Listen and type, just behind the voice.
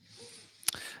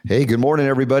Hey, good morning,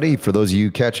 everybody. For those of you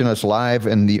catching us live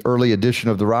in the early edition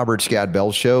of the Robert Scott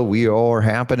Bell Show, we are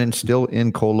happening still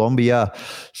in Colombia,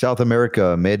 South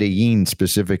America, Medellin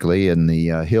specifically, in the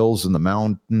hills and the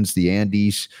mountains, the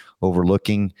Andes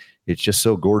overlooking. It's just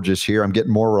so gorgeous here. I'm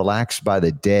getting more relaxed by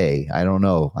the day. I don't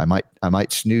know. I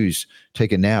might snooze,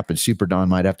 take a nap, and Super Don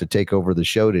might have to take over the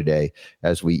show today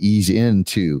as we ease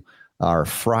into our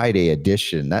Friday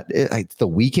edition. It's the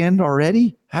weekend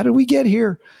already? How did we get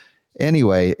here?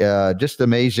 Anyway, just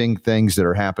amazing things that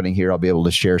are happening here. I'll be able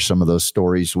to share some of those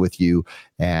stories with you.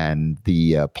 And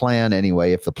the plan,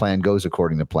 anyway, if the plan goes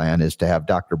according to plan, is to have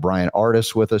Dr. Bryan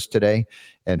Ardis with us today.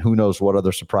 And who knows what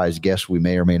other surprise guests we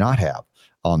may or may not have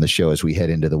on the show as we head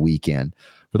into the weekend.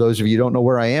 For those of you who don't know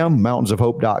where I am,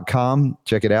 mountainsofhope.com.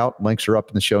 Check it out. Links are up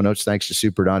in the show notes. Thanks to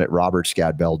SuperDon at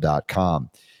robertscottbell.com.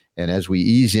 And as we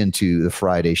ease into the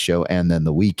Friday show and then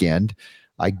the weekend,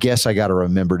 I guess I got to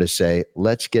remember to say,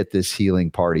 let's get this healing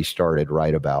party started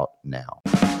right about now.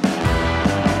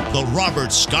 The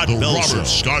Robert Scott Bell Show.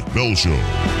 Scott Bell Show.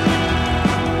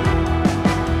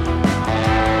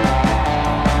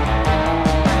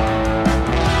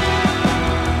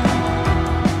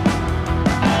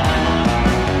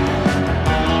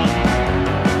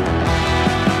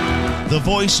 The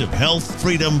voice of health,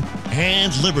 freedom,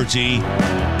 and liberty.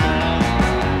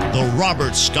 The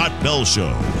Robert Scott Bell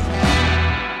Show.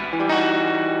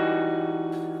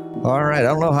 All right. I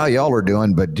don't know how y'all are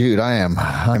doing, but dude,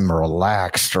 I'm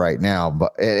relaxed right now.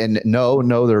 But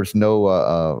no, there's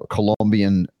no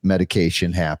Colombian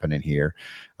medication happening here.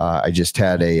 I just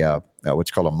had a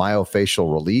what's called a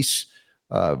myofascial release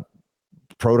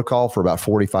protocol for about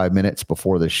 45 minutes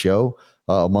before the show.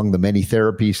 Among the many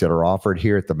therapies that are offered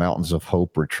here at the Mountains of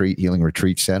Hope Healing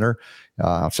Retreat Center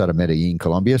outside of Medellin,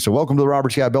 Colombia. So welcome to the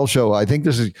Robert Scott Bell Show. I think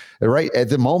this is right at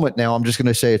the moment now. I'm just going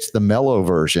to say it's the mellow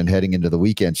version heading into the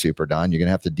weekend, Super Don. You're going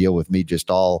to have to deal with me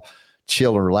just all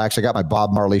chill and relax. I got my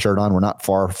Bob Marley shirt on. We're not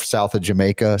far south of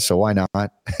Jamaica, so why not?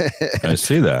 I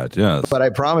see that, yes. But I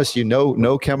promise you,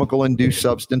 no chemical induced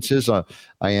substances.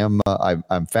 I'm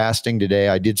fasting today.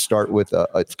 I did start with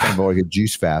it's kind of like a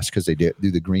juice fast because they do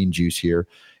the green juice here,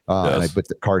 yes. And I put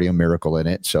the Cardio Miracle in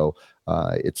it. So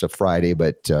it's a Friday,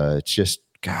 but it's just,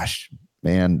 gosh,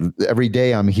 man, every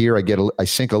day I'm here, I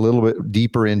sink a little bit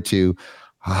deeper into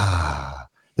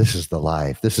this is the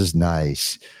life. This is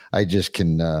nice. I just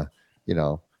can. The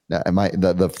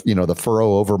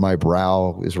furrow over my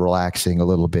brow is relaxing a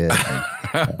little bit.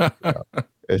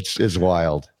 It's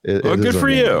wild. Good for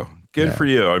you. Good for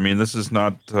you. I mean, this is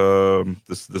not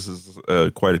this is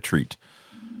quite a treat.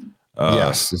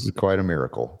 Yes, this is quite a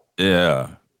miracle.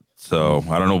 Yeah. So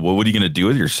I don't know. What are you going to do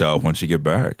with yourself once you get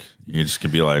back? You just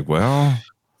could be like, well,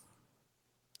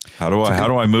 how do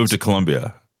I move to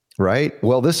Colombia? Right.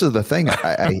 Well, this is the thing.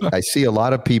 I see a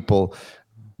lot of people.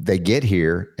 They get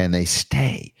here and they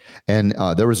stay. And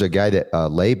there was a guy that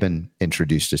Laban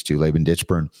introduced us to, Laban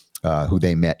Ditchburn, who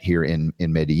they met here in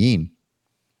Medellin,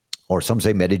 or some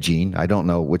say Medellin. I don't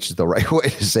know which is the right way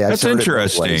to say. That's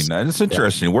interesting. That's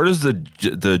interesting. Yeah. Where does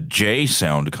the J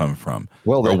sound come from?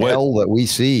 Well, the L that we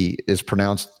see is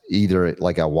pronounced either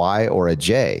like a Y or a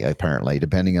J, apparently,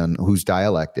 depending on whose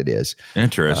dialect it is.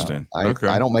 Interesting. I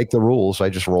don't make the rules. I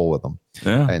just roll with them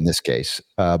in this case.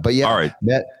 But yeah, all right.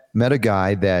 Met a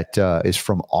guy that is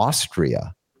from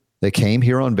Austria that came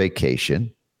here on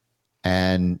vacation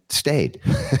and stayed.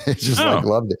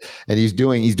 Loved it. And he's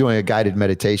doing a guided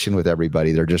meditation with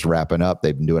everybody. They're just wrapping up.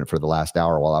 They've been doing it for the last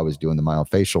hour while I was doing the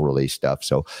myofascial release stuff.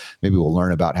 So maybe we'll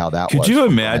learn about how that was. Could you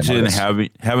imagine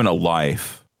having a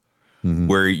life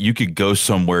where you could go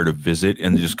somewhere to visit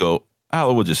and just go,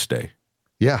 we'll just stay?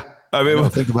 Yeah. I mean,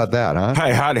 think about that, huh?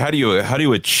 How do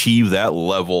you achieve that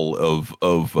level of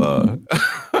of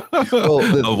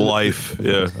life?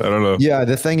 Yeah, I don't know. Yeah,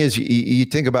 the thing is, you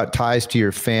think about ties to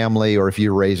your family, or if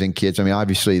you're raising kids. I mean,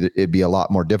 obviously, it'd be a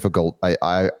lot more difficult.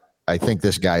 I think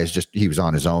this guy he was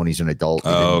on his own. He's an adult.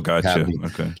 Oh, gotcha.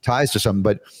 Okay. Ties to something,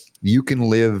 but you can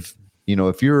live.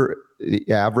 If you're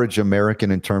the average American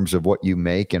in terms of what you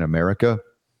make in America,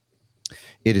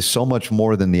 it is so much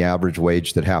more than the average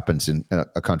wage that happens in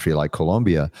a country like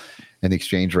Colombia. And the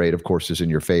exchange rate, of course, is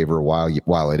in your favor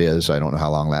while it is. I don't know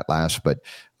how long that lasts, but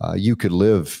you could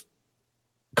live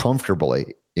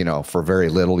comfortably, for very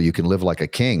little. You can live like a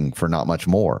king for not much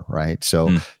more, right?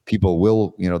 So people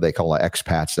will, they call it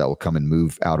expats that will come and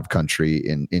move out of country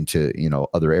into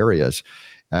other areas.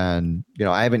 And,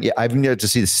 I haven't yet to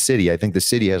see the city. I think the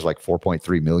city has like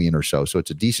 4.3 million or so. So it's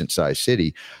a decent sized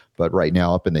city. But right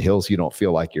now up in the hills, you don't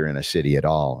feel like you're in a city at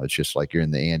all. It's just like you're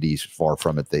in the Andes, far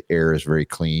from it. The air is very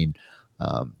clean.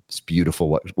 It's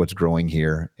beautiful what's growing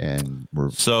here, and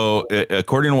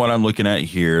according to what I'm looking at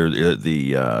here,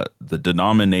 the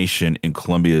denomination in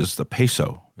Colombia is the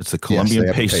peso. It's the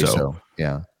Colombian peso.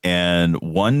 Yeah, and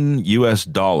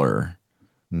 $1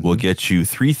 will get you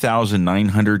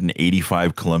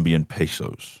 3,985 Colombian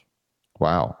pesos.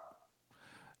 Wow.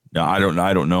 Now I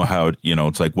don't know how,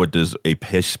 it's like, what does a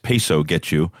peso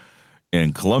get you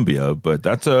in Colombia? But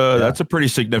that's a pretty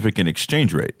significant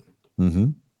exchange rate.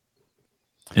 Mm-hmm.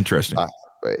 Interesting.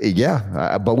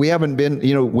 But we haven't been,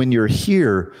 when you're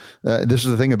here, this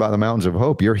is the thing about the Mountains of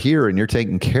Hope. You're here and you're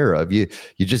taken care of. You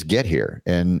just get here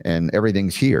and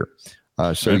everything's here.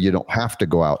 So you don't have to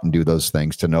go out and do those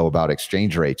things to know about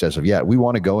exchange rates as of yet. We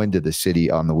want to go into the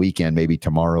city on the weekend, maybe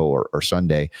tomorrow or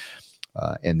Sunday.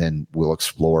 And then we'll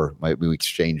explore. Maybe we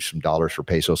exchange some dollars for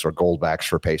pesos or goldbacks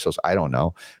for pesos. I don't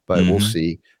know, but we'll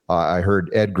see. I heard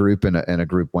Ed Group and a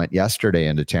group went yesterday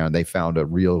into town. They found a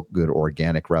real good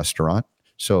organic restaurant.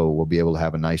 So we'll be able to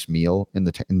have a nice meal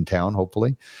in town,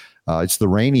 hopefully. It's the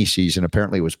rainy season.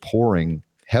 Apparently it was pouring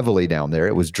heavily down there.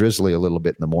 It was drizzly a little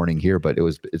bit in the morning here, but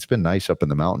it's been nice up in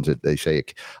the mountains. They say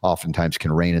it oftentimes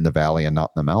can rain in the valley and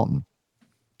not in the mountain.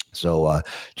 So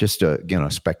just a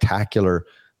spectacular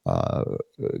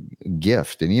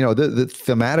gift. And the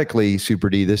thematically, Super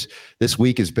D, this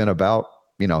week has been about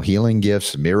healing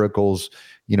gifts, miracles.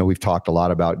 We've talked a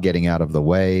lot about getting out of the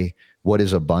way. What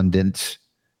is abundance?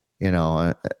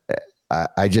 I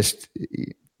just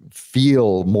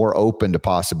feel more open to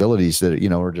possibilities that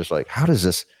we're just like, how does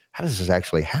this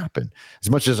actually happen? As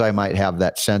much as I might have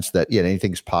that sense that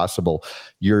anything's possible,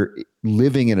 you're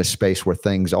living in a space where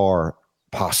things are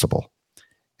possible.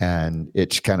 And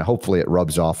it's kind of, hopefully it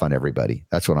rubs off on everybody.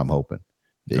 That's what I'm hoping.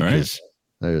 Because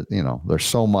there's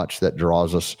so much that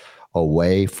draws us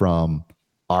away from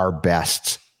our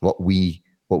best, what we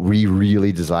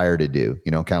really desire to do,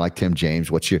 kind of like Tim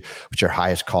James, what's your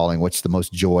highest calling? What's the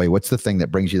most joy? What's the thing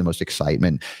that brings you the most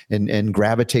excitement, and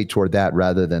gravitate toward that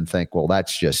rather than think, well,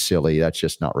 that's just silly. That's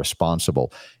just not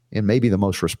responsible. And maybe the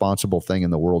most responsible thing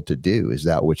in the world to do is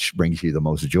that which brings you the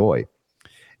most joy.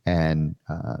 And,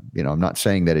 I'm not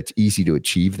saying that it's easy to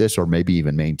achieve this or maybe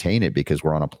even maintain it, because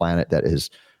we're on a planet that is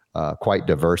quite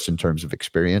diverse in terms of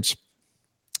experience.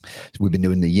 We've been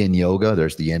doing the yin yoga.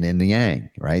 There's the yin and the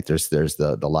yang, right? There's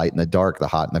the light and the dark, the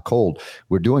hot and the cold.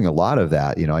 We're doing a lot of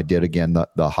that. I did again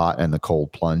the hot and the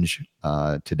cold plunge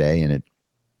today, and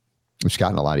it's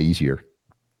gotten a lot easier.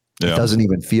 Yeah. It doesn't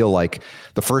even feel like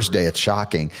the first day it's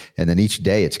shocking, and then each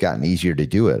day it's gotten easier to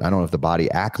do it. I don't know if the body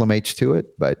acclimates to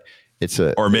it, but it's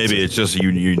just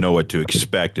you know what to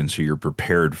expect, and so you're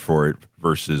prepared for it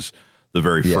versus the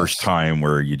very first time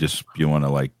where you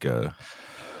want to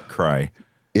cry.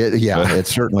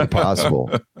 It's certainly possible.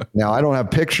 Now, I don't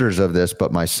have pictures of this,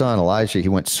 but my son, Elijah, he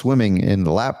went swimming in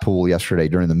the lap pool yesterday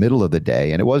during the middle of the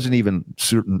day, and it wasn't even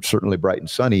certainly bright and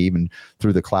sunny, even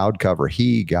through the cloud cover.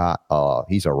 He's a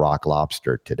rock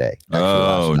lobster today.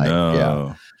 Oh, no.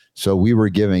 Yeah. So we were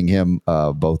giving him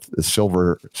both the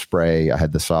silver spray. I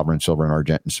had the Sovereign Silver and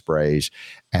Argentine sprays,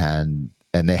 and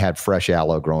they had fresh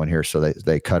aloe growing here. So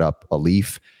they cut up a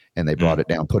leaf, and they brought it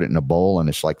down, put it in a bowl, and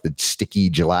it's like the sticky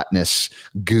gelatinous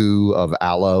goo of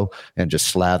aloe, and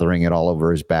just slathering it all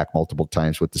over his back multiple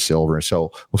times with the silver.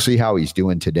 So we'll see how he's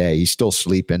doing today. He's still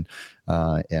sleeping.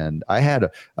 And I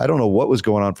don't know what was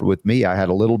going on with me. I had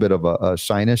a little bit of a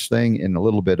sinus thing and a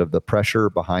little bit of the pressure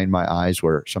behind my eyes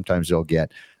where sometimes they'll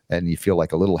get, and you feel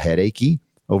like a little headachy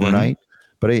overnight.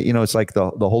 But it's like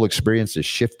the whole experience is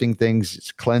shifting things,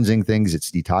 it's cleansing things, it's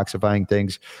detoxifying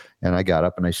things. And I got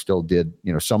up and I still did,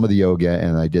 some of the yoga,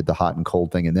 and I did the hot and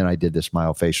cold thing. And then I did this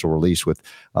myofascial release with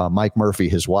Mike Murphy,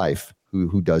 his wife,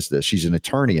 who does this. She's an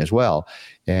attorney as well.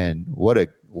 And what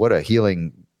a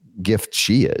healing gift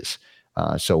she is.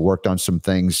 So worked on some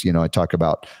things, I talk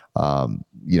about,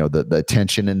 the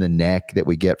tension in the neck that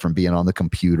we get from being on the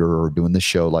computer or doing the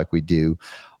show like we do,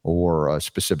 or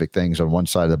specific things on one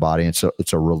side of the body. And so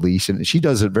it's a release, and she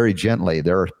does it very gently.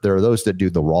 There are those that do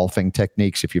the Rolfing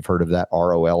techniques. If you've heard of that,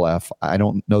 ROLF. I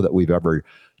don't know that we've ever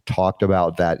talked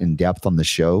about that in depth on the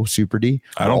show, Super D.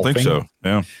 I don't think so.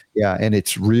 Yeah. Yeah. And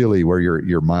it's really where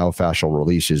your myofascial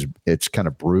release it's kind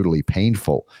of brutally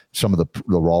painful. Some of the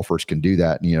Rolfers can do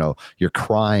that. And, you're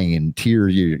crying and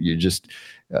tears. You just,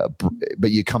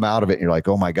 but you come out of it and you're like,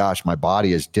 oh my gosh, my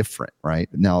body is different. Right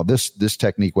now, this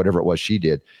technique, whatever it was she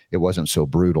did, it wasn't so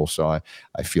brutal. So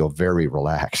I feel very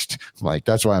relaxed. Like,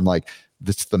 that's why I'm like,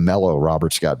 this is the mellow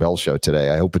Robert Scott Bell show today.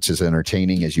 I hope it's as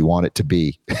entertaining as you want it to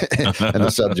be, and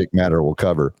the subject matter we'll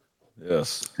cover.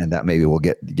 Yes. And that maybe we'll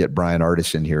get Bryan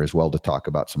Ardis in here as well to talk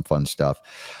about some fun stuff.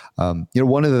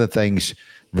 One of the things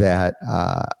that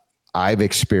I've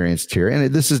experienced here,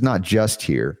 and this is not just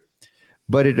here,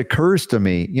 but it occurs to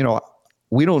me,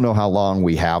 we don't know how long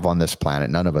we have on this planet.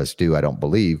 None of us do, I don't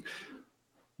believe.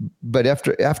 But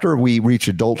after we reach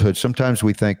adulthood, sometimes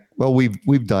we think, well,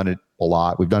 we've done it a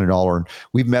lot. We've done it all. Or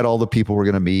we've met all the people we're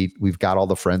going to meet. We've got all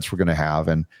the friends we're going to have.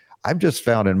 And I've just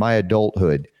found in my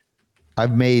adulthood,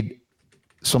 I've made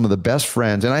some of the best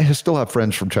friends, and I still have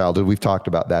friends from childhood. We've talked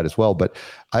about that as well. But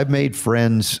I've made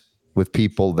friends with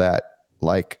people that,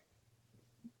 like,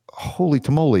 holy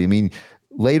tamale. I mean,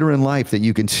 later in life, that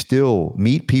you can still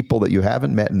meet people that you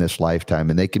haven't met in this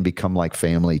lifetime, and they can become like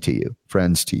family to you,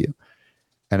 friends to you.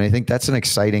 And I think that's an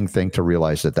exciting thing to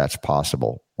realize that that's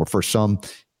possible. Or for some,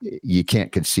 you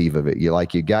can't conceive of it. You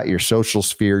got your social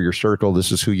sphere, your circle.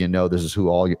 This is who you know. This is who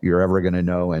all you're ever going to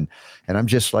know. And I'm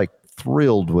just like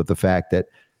thrilled with the fact that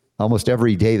almost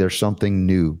every day there's something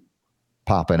new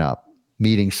popping up,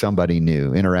 meeting somebody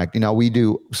new, interacting. Now we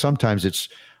do, sometimes it's,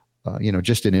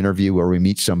 just an interview where we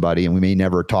meet somebody and we may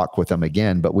never talk with them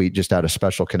again, but we just had a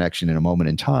special connection in a moment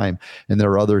in time. And there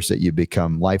are others that you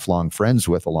become lifelong friends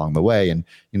with along the way. And,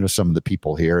 some of the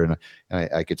people here, and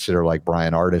I consider like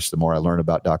Bryan Ardis, the more I learn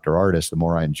about Dr. Ardis, the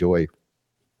more I enjoy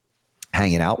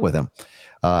hanging out with him.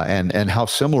 And how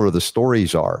similar the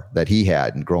stories are that he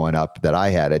had and growing up, that I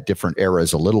had at different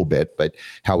eras a little bit, but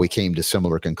how we came to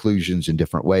similar conclusions in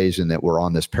different ways, and that we're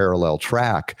on this parallel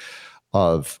track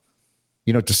of,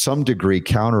 to some degree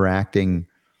counteracting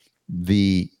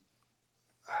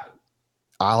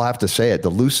I'll have to say it, the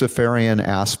Luciferian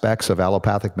aspects of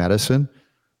allopathic medicine.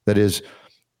 That is,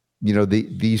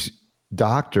 these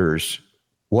doctors,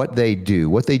 what they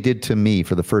did to me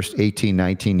for the first 18,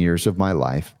 19 years of my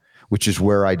life, which is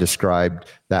where I described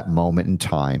that moment in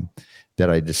time that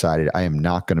I decided I am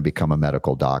not going to become a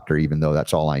medical doctor, even though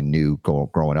that's all I knew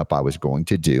growing up I was going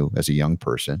to do as a young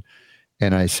person.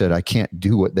 And I said, I can't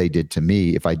do what they did to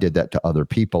me. If I did that to other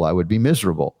people, I would be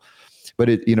miserable. But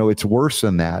it's worse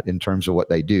than that in terms of what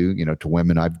they do, to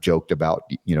women. I've joked about,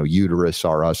 uterus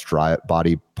RS, dry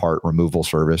body part removal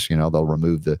service. They'll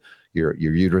remove your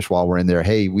uterus while we're in there.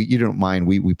 Hey, you don't mind.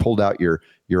 We pulled out your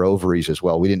ovaries as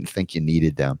well. We didn't think you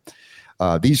needed them.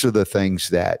 These are the things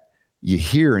that you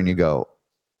hear and you go,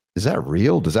 is that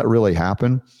real? Does that really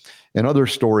happen? And other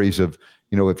stories of,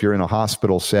 if you're in a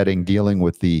hospital setting dealing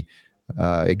with the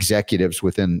executives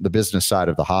within the business side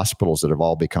of the hospitals that have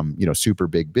all become, super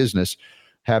big business,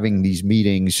 having these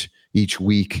meetings each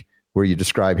week where you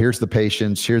describe, here's the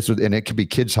patients, and it could be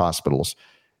kids' hospitals.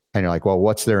 And you're like, well,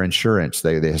 what's their insurance?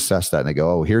 They assess that and they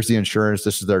go, oh, here's the insurance.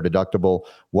 This is their deductible.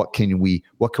 What can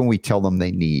we tell them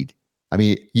they need? I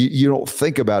mean, you don't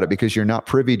think about it because you're not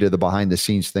privy to the behind the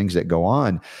scenes things that go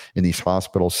on in these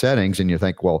hospital settings. And you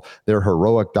think, well, they're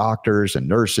heroic doctors and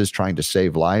nurses trying to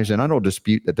save lives. And I don't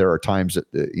dispute that there are times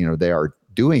that, they are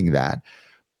doing that.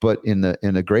 But in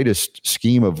the greatest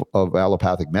scheme of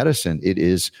allopathic medicine, it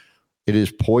is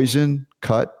poison,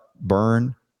 cut,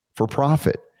 burn for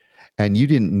profit. And you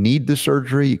didn't need the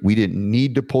surgery. We didn't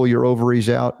need to pull your ovaries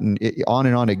out, and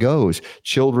on it goes.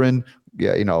 Children,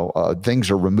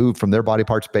 things are removed from their body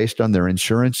parts based on their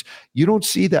insurance. You don't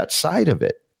see that side of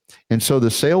it. And so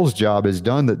the sales job is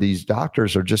done that these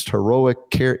doctors are just heroic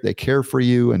care. They care for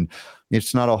you. And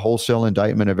it's not a wholesale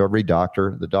indictment of every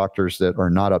doctor. The doctors that are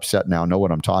not upset now know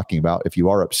what I'm talking about. If you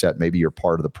are upset, maybe you're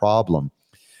part of the problem.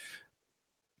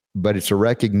 But it's a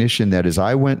recognition that as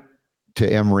I went to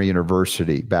Emory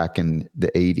University back in the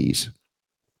 80s,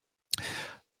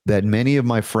 that many of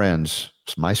my friends,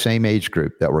 my same age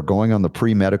group, that were going on the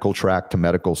pre-medical track to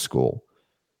medical school,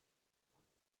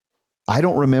 I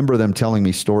don't remember them telling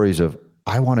me stories of,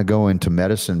 I want to go into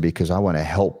medicine because I want to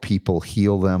help people,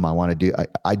 heal them.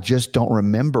 I just don't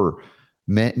remember,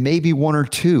 maybe one or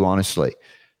two, honestly,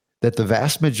 that the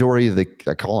vast majority of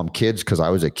I call them kids because I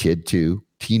was a kid too,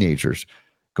 teenagers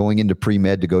going into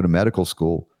pre-med to go to medical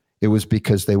school. It was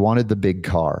because they wanted the big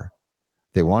car.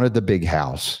 They wanted the big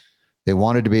house. They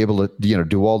wanted to be able to,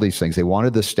 do all these things. They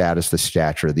wanted the status, the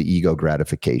stature, the ego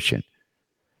gratification.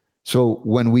 So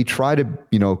when we try to,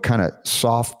 kind of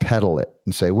soft pedal it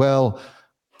and say, well,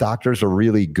 doctors are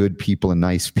really good people and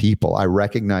nice people, I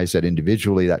recognize that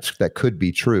individually that could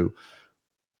be true,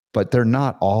 but they're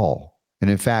not all. And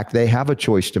in fact, they have a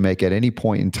choice to make at any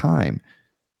point in time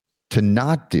to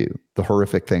not do the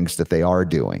horrific things that they are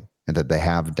doing and that they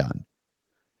have done.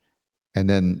 And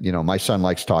then, my son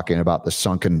likes talking about the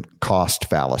sunken cost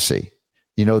fallacy.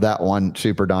 You know that one,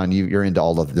 Super Don? You're into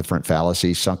all of the different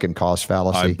fallacies, sunken cost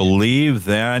fallacy. I believe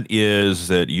that is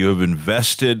that you have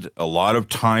invested a lot of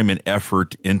time and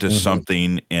effort into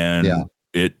something, and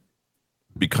it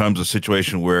becomes a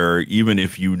situation where even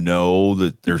if you know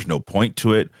that there's no point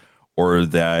to it, or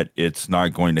that it's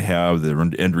not going to have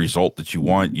the end result that you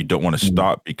want, you don't want to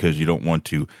stop because you don't want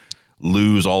to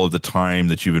lose all of the time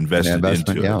that you've invested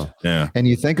into it. Yeah. And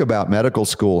you think about medical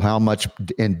school, how much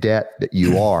in debt that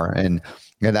you are. And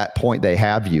at that point, they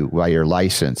have you by your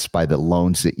license, by the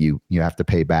loans that you have to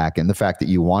pay back, and the fact that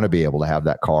you want to be able to have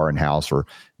that car and house, or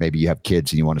maybe you have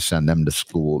kids and you want to send them to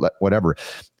school, whatever.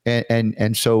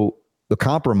 And so the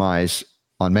compromise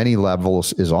on many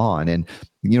levels is on. And,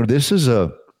 this is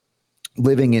a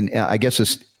living in, I guess,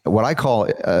 is what I call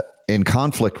in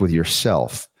conflict with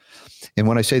yourself. And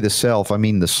when I say the self, I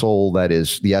mean the soul, that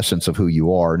is the essence of who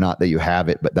you are, not that you have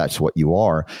it, but that's what you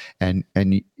are. And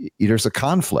there's a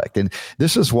conflict. And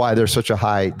this is why there's such a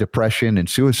high depression and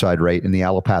suicide rate in the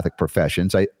allopathic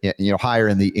professions. Higher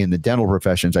in the dental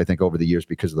professions, I think, over the years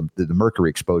because of the mercury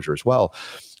exposure as well.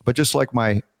 But just like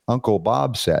my Uncle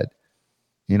Bob said,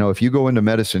 if you go into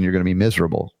medicine, you're going to be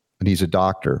miserable. And he's a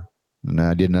doctor. And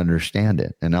I didn't understand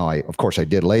it. And now of course I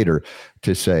did later,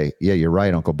 to say, yeah, you're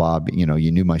right, Uncle Bob, you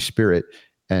knew my spirit,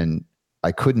 and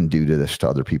I couldn't do this to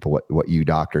other people, what you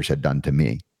doctors had done to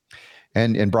me.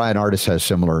 And Bryan Ardis has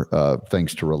similar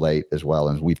things to relate as well.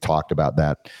 And we've talked about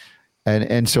that.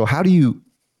 And so how do you,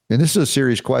 and this is a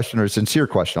serious question, or a sincere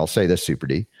question, I'll say this, Super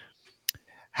D,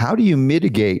 how do you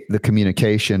mitigate the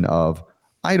communication of,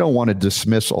 I don't want to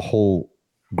dismiss a whole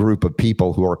group of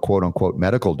people who are quote unquote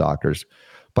medical doctors,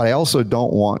 but I also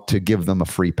don't want to give them a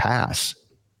free pass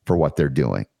for what they're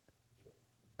doing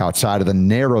outside of the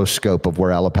narrow scope of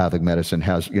where allopathic medicine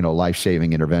has,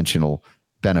 life-saving interventional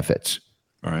benefits.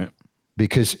 All right.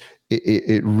 Because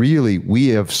it really, we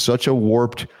have such a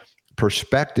warped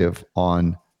perspective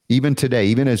on, even today,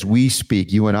 even as we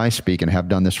speak, you and I speak and have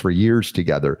done this for years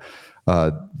together,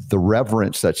 the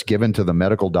reverence that's given to the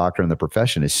medical doctor and the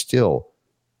profession is still,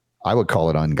 I would call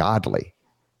it, ungodly.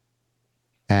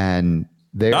 And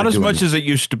not as much as it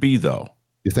used to be, though.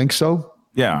 You think so?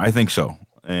 Yeah, I think so.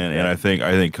 And I think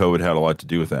COVID had a lot to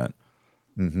do with that.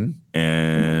 Mm-hmm.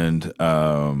 And,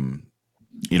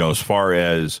 as far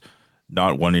as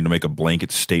not wanting to make a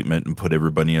blanket statement and put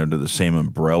everybody under the same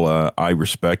umbrella, I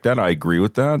respect that. I agree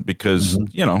with that because,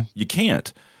 you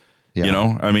can't.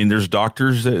 Yeah. There's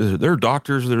doctors, there are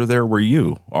doctors that are there where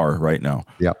you are right now.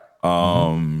 Yeah.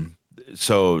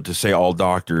 So to say all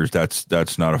doctors,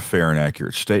 that's not a fair and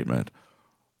accurate statement.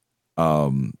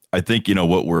 I think,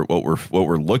 what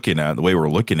we're looking at, the way we're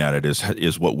looking at it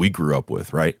is what we grew up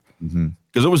with, right?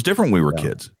 Because it was different when we were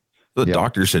kids. The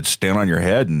doctor said, stand on your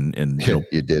head and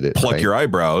you did it, pluck right? Your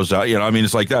eyebrows out.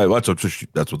 It's like that.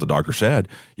 That's what the doctor said.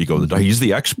 You go, he's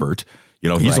the expert.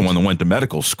 He's the one that went to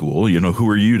medical school. Who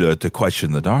are you to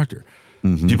question the doctor?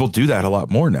 People do that a lot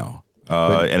more now.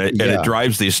 And it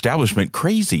drives the establishment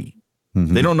crazy.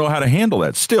 They don't know how to handle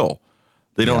that still.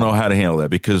 They don't know how to handle that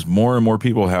because more and more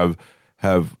people have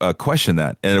questioned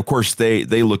that. And of course they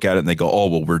look at it and they go, oh,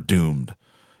 well, we're doomed.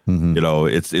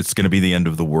 It's going to be the end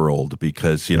of the world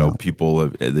because, people,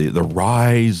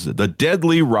 the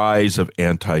deadly rise of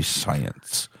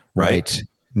anti-science, right?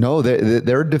 No,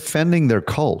 they're defending their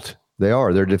cult.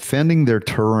 They're defending their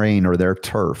terrain or their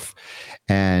turf.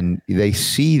 And they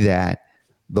see that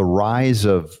the rise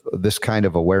of this kind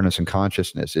of awareness and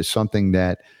consciousness is something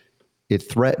that it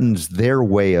threatens their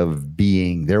way of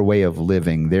being, their way of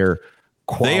living, their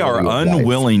quality. They are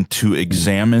unwilling to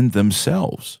examine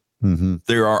themselves.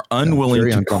 They are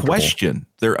unwilling to question.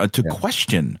 They're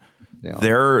question.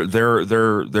 Their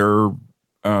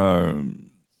well,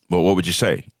 what would you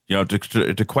say?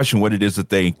 To question what it is that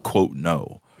they quote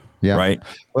know. Yeah. Right.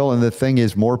 Well, and the thing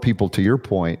is, more people, to your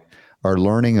point, are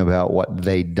learning about what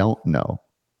they don't know,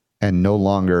 and no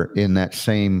longer in that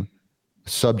same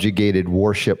subjugated,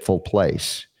 worshipful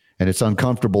place. And it's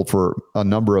uncomfortable for a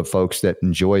number of folks that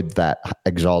enjoyed that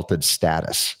exalted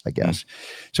status, I guess.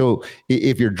 So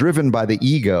if you're driven by the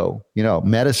ego,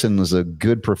 medicine is a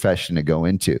good profession to go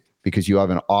into because you have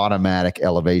an automatic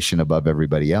elevation above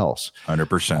everybody else.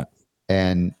 100%.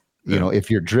 And, if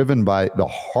you're driven by the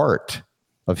heart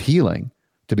of healing,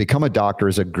 to become a doctor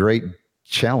is a great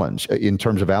challenge in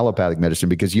terms of allopathic medicine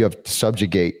because you have to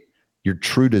subjugate your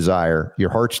true desire, your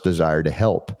heart's desire to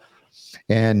help.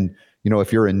 And,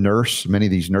 if you're a nurse, many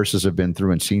of these nurses have been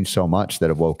through and seen so much that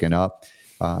have woken up.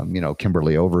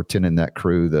 Kimberly Overton and that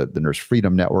crew, the Nurse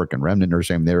Freedom Network and Remnant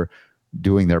Nursing, they're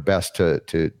doing their best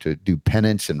to do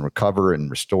penance and recover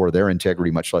and restore their integrity,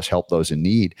 much less help those in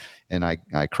need. And I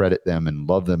credit them and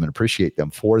love them and appreciate them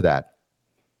for that.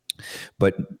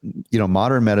 But,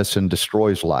 modern medicine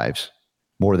destroys lives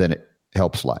more than it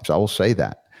helps lives. I will say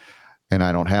that. And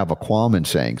I don't have a qualm in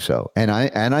saying so. And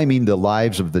I mean the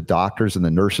lives of the doctors and the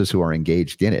nurses who are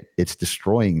engaged in it. It's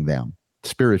destroying them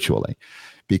spiritually.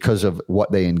 because of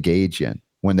what they engage in.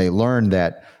 When they learn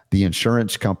that the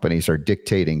insurance companies are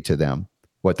dictating to them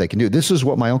what they can do. This is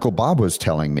what my Uncle Bob was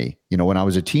telling me, when I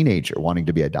was a teenager wanting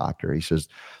to be a doctor. He says,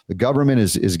 the government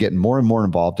is getting more and more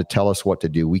involved to tell us what to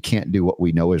do. We can't do what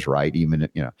we know is right, even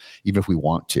if we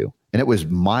want to. And it was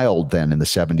mild then in the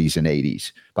 70s and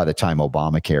 80s by the time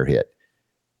Obamacare hit.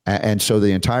 And so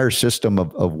the entire system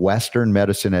of Western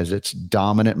medicine as its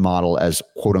dominant model as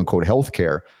quote unquote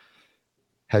healthcare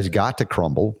has got to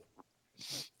crumble,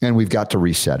 and we've got to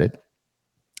reset it.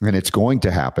 And it's going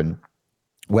to happen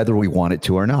whether we want it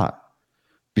to or not,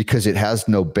 because it has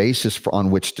no basis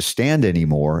on which to stand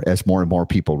anymore. As more and more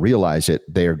people realize it,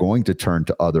 they are going to turn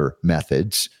to other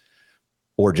methods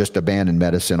or just abandon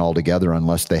medicine altogether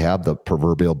unless they have the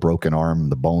proverbial broken arm,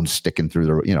 the bones sticking through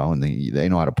their, and they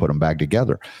know how to put them back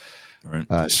together.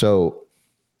 Right. So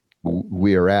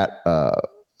we are at a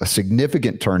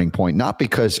significant turning point, not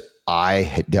because I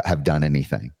have done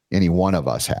anything. Any one of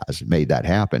us has made that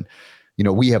happen.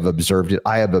 We have observed it.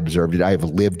 I have observed it. I have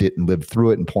lived it and lived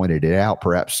through it and pointed it out,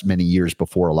 perhaps many years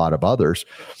before a lot of others.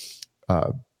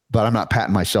 But I'm not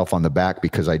patting myself on the back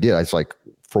because I did. It's like,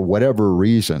 for whatever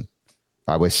reason,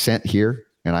 I was sent here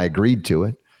and I agreed to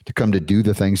it, to come to do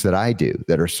the things that I do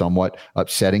that are somewhat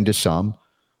upsetting to some.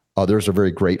 Others are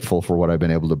very grateful for what I've been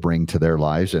able to bring to their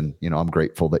lives. And, I'm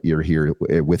grateful that you're here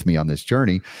with me on this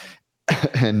journey.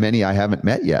 And many I haven't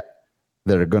met yet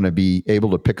that are going to be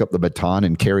able to pick up the baton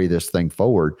and carry this thing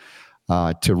forward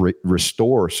to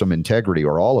restore some integrity,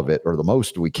 or all of it, or the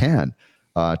most we can,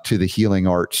 to the healing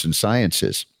arts and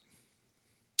sciences.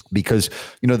 Because,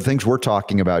 the things we're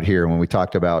talking about here, when we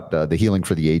talked about the Healing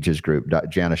for the Ages group,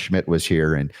 Jana Schmidt was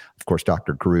here, and of course,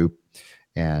 Dr. Group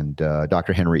and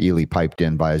Dr. Henry Ely piped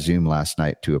in via Zoom last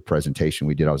night to a presentation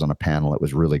we did. I was on a panel. It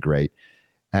was really great.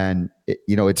 And,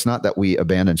 it's not that we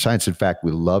abandon science. In fact,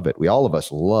 we love it. All of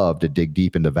us love to dig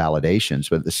deep into validations,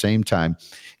 but at the same time,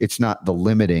 it's not the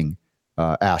limiting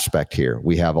aspect here.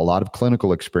 We have a lot of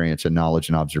clinical experience and knowledge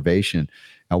and observation.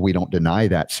 And we don't deny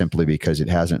that simply because it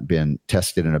hasn't been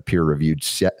tested in a peer-reviewed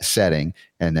setting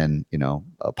and then,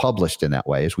 published in that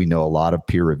way. As we know, a lot of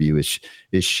peer review is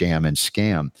sham and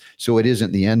scam. So it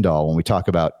isn't the end all. When we talk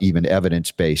about even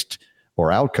evidence-based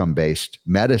or outcome-based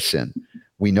medicine,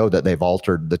 we know that they've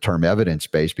altered the term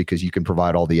evidence-based because you can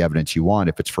provide all the evidence you want.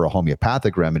 If it's for a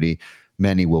homeopathic remedy,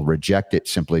 many will reject it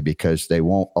simply because they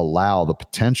won't allow the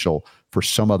potential for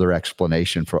some other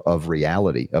explanation of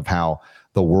reality, of how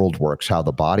the world works, how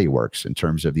the body works in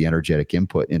terms of the energetic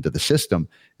input into the system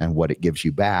and what it gives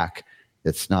you back.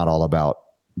 It's not all about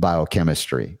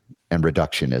biochemistry and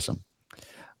reductionism.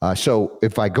 So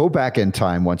if I go back in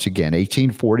time, once again,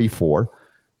 1844,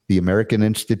 the American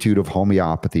Institute of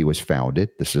Homeopathy was founded.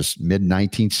 This is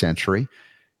mid-19th century.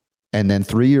 And then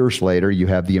 3 years later, you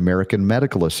have the American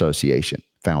Medical Association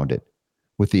founded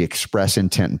with the express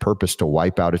intent and purpose to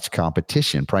wipe out its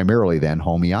competition, primarily then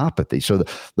homeopathy. So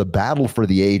the battle for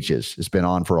the ages has been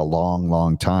on for a long,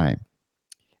 long time.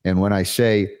 And when I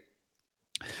say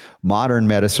modern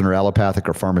medicine or allopathic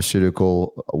or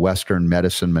pharmaceutical Western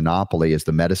medicine monopoly is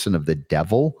the medicine of the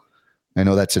devil, I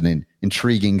know that's an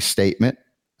intriguing statement.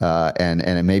 And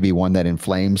it may be one that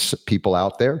inflames people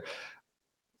out there.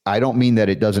 I don't mean that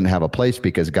it doesn't have a place,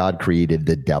 because God created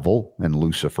the devil and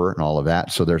Lucifer and all of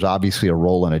that. So there's obviously a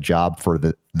role and a job for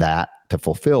that to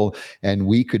fulfill. And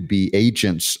we could be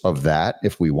agents of that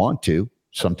if we want to,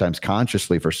 sometimes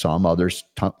consciously for some, others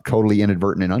totally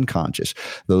inadvertent and unconscious.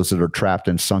 Those that are trapped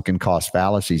in sunken cost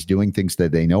fallacies, doing things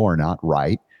that they know are not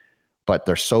right, but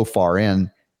they're so far in,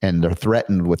 and they're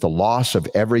threatened with the loss of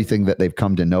everything that they've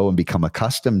come to know and become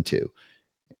accustomed to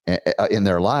in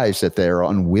their lives, that they're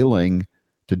unwilling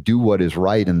to do what is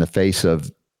right in the face of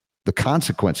the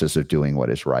consequences of doing what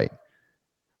is right,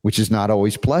 which is not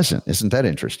always pleasant. Isn't that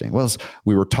interesting? Well,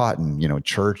 we were taught in,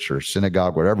 church or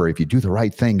synagogue, whatever, if you do the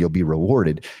right thing, you'll be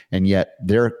rewarded. And yet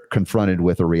they're confronted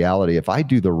with a reality. If I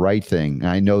do the right thing, and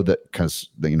I know that because,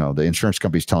 the insurance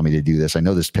companies tell me to do this, I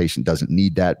know this patient doesn't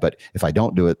need that, but if I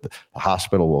don't do it, the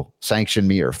hospital will sanction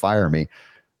me or fire me.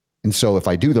 And so if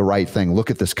I do the right thing, look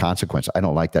at this consequence. I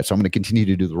don't like that. So I'm going to continue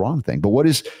to do the wrong thing. But what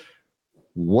is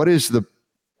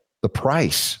the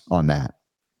price on that?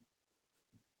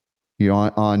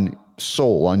 On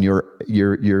soul, on your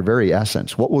very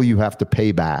essence, what will you have to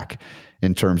pay back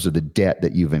in terms of the debt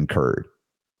that you've incurred?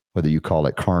 Whether you call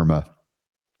it karma,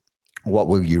 what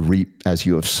will you reap as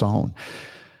you have sown?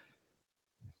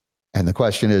 And the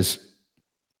question is,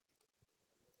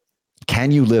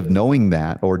 can you live knowing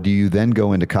that, or do you then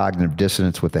go into cognitive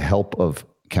dissonance with the help of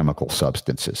chemical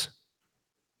substances,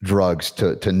 drugs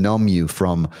to numb you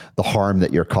from the harm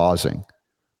that you're causing,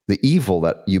 the evil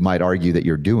that you might argue that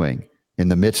you're doing? in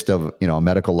the midst of, a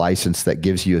medical license that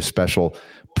gives you a special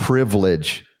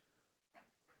privilege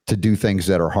to do things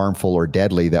that are harmful or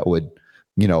deadly that would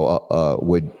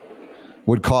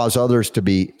cause others to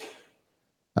be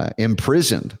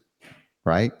imprisoned,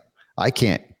 right? I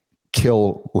can't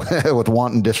kill with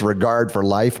wanton disregard for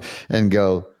life and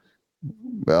go,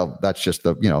 well, that's just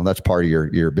that's part of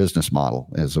your business model,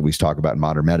 as we talk about in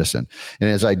modern medicine. And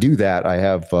as I do that, I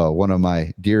have one of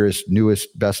my dearest,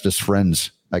 newest, bestest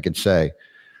friends, I can say.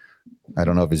 I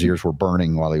don't know if his ears were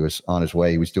burning while he was on his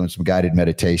way. He was doing some guided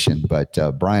meditation, but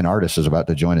Bryan Ardis is about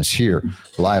to join us here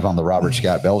live on the Robert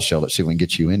Scott Bell Show. Let's see if we can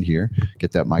get you in here,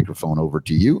 get that microphone over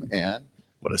to you. And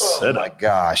what a setup. Oh my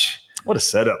gosh. What a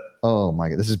setup. Oh my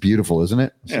God. This is beautiful, isn't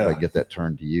it? See if I can get that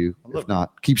turned to you. If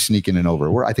not, keep sneaking it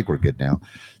over. I think we're good now.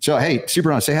 So, hey,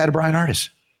 Super On, say hi to Bryan Ardis.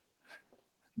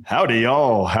 Howdy,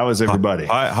 y'all. How is everybody?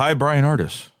 Hi, Bryan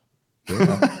Ardis.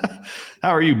 How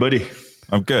are you, buddy?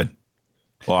 I'm good.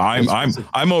 Well,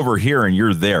 I'm over here and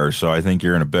you're there, so I think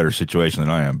you're in a better situation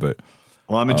than I am. But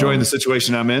I'm enjoying the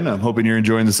situation I'm in. I'm hoping you're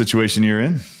enjoying the situation you're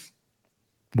in.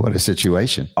 What a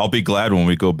situation! I'll be glad when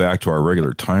we go back to our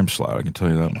regular time slot. I can tell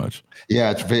you that much.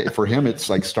 Yeah, for him, it's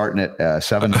like starting at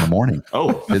 7 in the morning.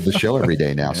 Did the show every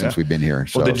day now since we've been here.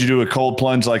 So. Well, did you do a cold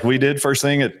plunge like we did first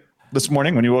thing this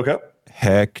morning when you woke up?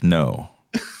 Heck no.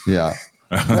 Yeah.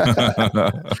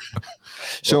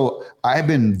 So I've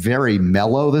been very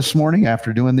mellow this morning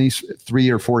after doing these 3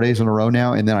 or 4 days in a row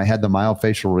now. And then I had the mild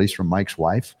facial release from Mike's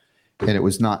wife, and it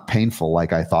was not painful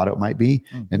like I thought it might be.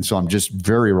 And so I'm just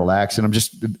very relaxed, and I'm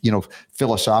just,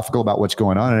 philosophical about what's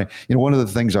going on. And, one of the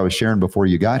things I was sharing before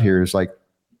you got here is like,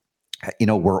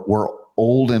 we're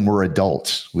old and we're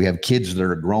adults. We have kids that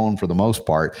are grown for the most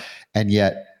part. And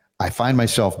yet I find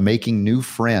myself making new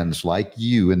friends like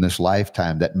you in this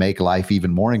lifetime that make life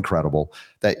even more incredible.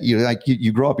 That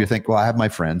you grow up, you think, well, I have my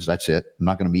friends. That's it. I'm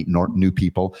not going to meet new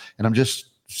people. And I'm just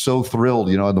so thrilled,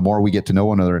 the more we get to know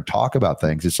one another and talk about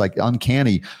things, it's like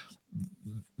uncanny,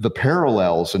 the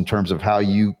parallels in terms of how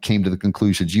you came to the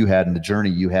conclusions you had and the journey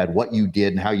you had, what you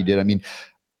did and how you did. I mean,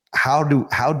 how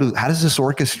does this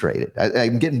orchestrate it?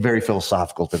 I'm getting very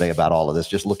philosophical today about all of this,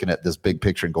 just looking at this big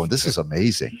picture and going, this is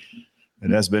amazing. It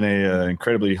has been a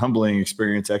incredibly humbling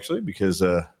experience, actually, because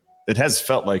it has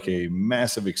felt like a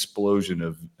massive explosion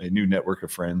of a new network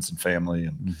of friends and family.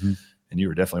 And and you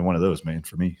were definitely one of those, man.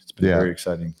 For me, it's been very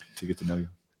exciting to get to know you.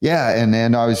 Yeah.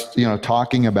 And I was,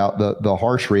 talking about the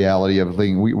harsh reality of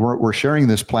things. We're sharing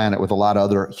this planet with a lot of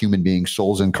other human beings,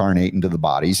 souls incarnate into the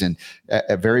bodies, and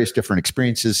at various different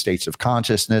experiences, states of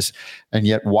consciousness. And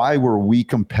yet why were we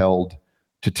compelled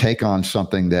to take on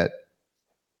something that,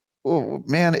 oh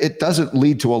man, it doesn't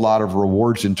lead to a lot of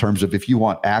rewards in terms of, if you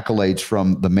want accolades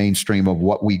from the mainstream of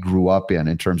what we grew up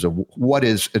in terms of what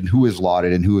is and who is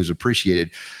lauded and who is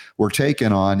appreciated. We're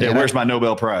taking on. Yeah, where's my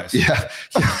Nobel Prize? Yeah.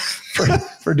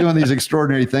 for doing these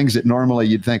extraordinary things that normally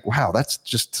you'd think, wow, that's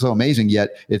just so amazing.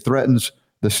 Yet it threatens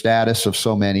the status of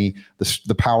so many,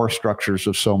 the power structures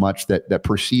of so much that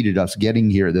preceded us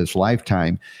getting here this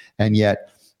lifetime. And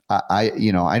yet I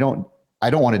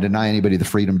don't want to deny anybody the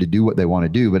freedom to do what they want to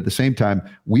do, but at the same time,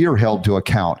 we are held to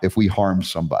account if we harm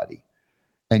somebody.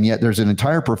 And yet there's an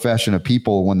entire profession of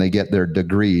people, when they get their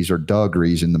degrees or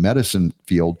degrees in the medicine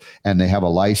field and they have a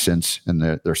license and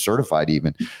they're certified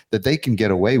even, that they can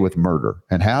get away with murder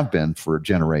and have been for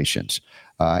generations.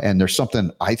 And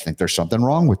I think there's something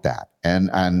wrong with that.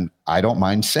 And I don't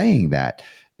mind saying that.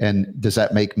 And does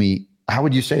that make me, how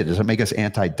would you say it? Does it make us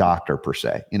anti-doctor per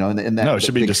se? No, it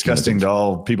should be disgusting to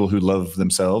all people who love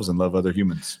themselves and love other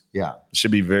humans. Yeah. It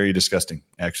should be very disgusting,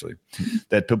 actually,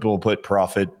 that people will put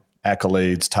profit,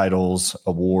 accolades, titles,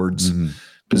 awards,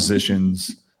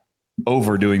 positions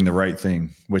over doing the right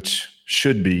thing, which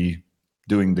should be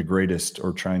doing the greatest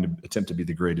or trying to attempt to be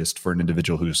the greatest for an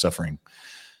individual who is suffering.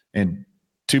 And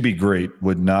to be great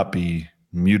would not be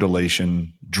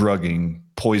mutilation, drugging,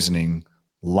 poisoning,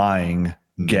 lying,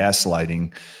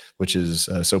 gaslighting, which is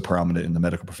so prominent in the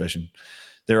medical profession.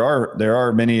 There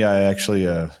are many I actually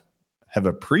have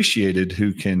appreciated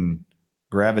who can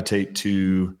gravitate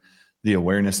to the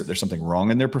awareness that there's something wrong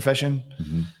in their profession.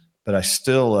 But I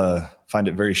still find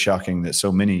it very shocking that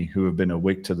so many who have been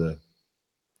awake to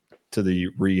the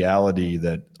reality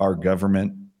that our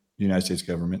government, the United States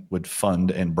government, would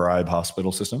fund and bribe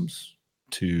hospital systems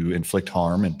to inflict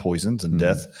harm and poisons and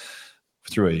death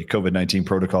through a COVID-19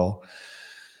 protocol.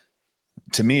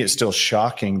 To me, it's still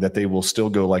shocking that they will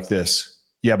still go like this.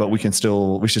 Yeah, but we should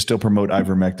still promote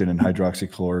ivermectin and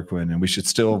hydroxychloroquine, and we should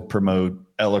still promote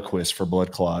Eliquis for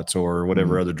blood clots or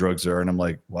whatever other drugs there are. And I'm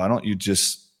like, why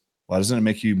doesn't it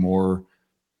make you more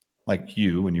like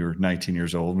you when you were 19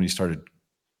 years old, when you started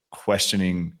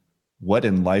questioning what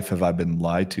in life have I been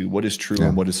lied to? What is true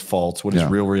and what is false? What is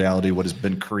real reality? What has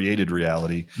been created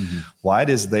reality? Why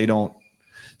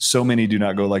so many do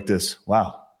not go like this?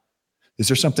 Wow. Is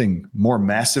there something more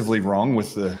massively wrong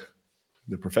with the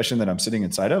profession that I'm sitting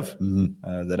inside of,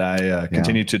 that I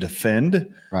continue to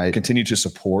defend, continue to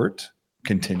support,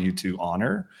 continue to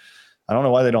honor? I don't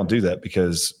know why they don't do that,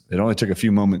 because it only took a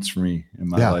few moments for me in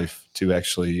my life to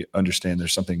actually understand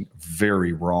there's something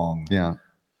very wrong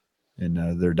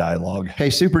in their dialogue. Hey,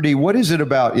 Super D, what is it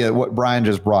about what Bryan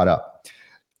just brought up?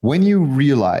 When you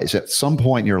realize at some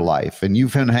point in your life, and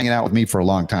you've been hanging out with me for a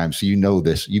long time, so you know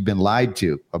this, you've been lied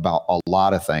to about a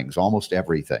lot of things, almost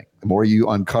everything. The more you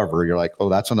uncover, you're like, oh,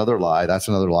 that's another lie. That's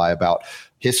another lie about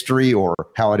history or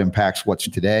how it impacts what's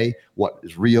today, what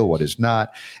is real, what is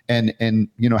not. And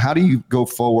how do you go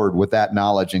forward with that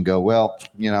knowledge and go, well,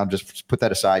 just put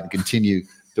that aside and continue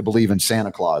to believe in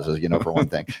Santa Claus, for one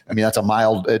thing. I mean, that's a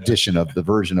mild addition of the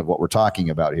version of what we're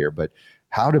talking about here. But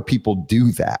how do people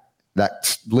do that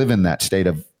live in that state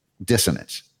of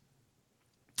dissonance?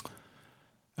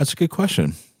 That's a good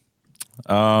question.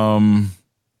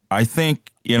 I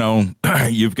think,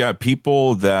 you've got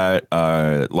people that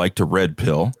like to red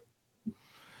pill,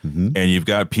 and you've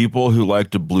got people who like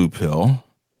to blue pill.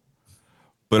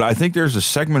 But I think there's a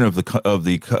segment of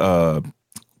the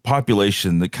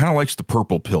population that kind of likes the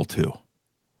purple pill too.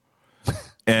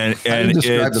 And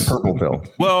describe the purple pill.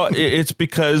 Well, it's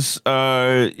because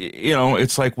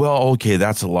it's like, well, okay,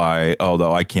 that's a lie.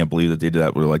 Although I can't believe that they did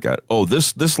that. We're like, oh,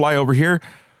 this lie over here.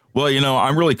 Well,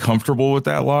 I'm really comfortable with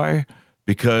that lie,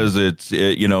 because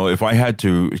if I had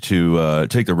to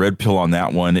take the red pill on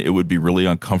that one, it would be really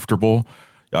uncomfortable.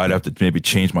 I'd have to maybe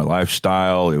change my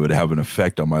lifestyle. It would have an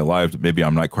effect on my life that maybe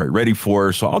I'm not quite ready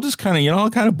for. So I'll just kind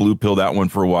of blue pill that one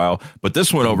for a while. But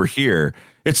this one over here,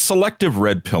 it's selective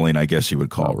red pilling, I guess you would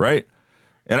call, right?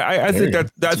 And I think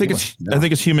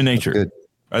it's human nature.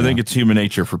 I think it's human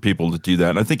nature for people to do that.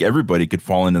 And I think everybody could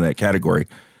fall into that category.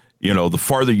 The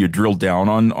farther you drill down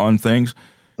on things,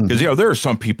 because there are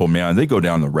some people, man, they go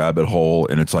down the rabbit hole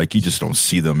and it's like you just don't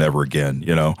see them ever again.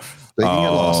 They can get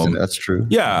lost in it. That's true.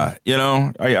 Yeah,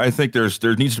 I think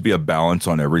there needs to be a balance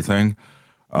on everything,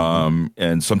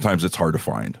 and sometimes it's hard to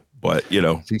find. But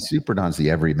see, Super Don's the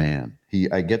everyman.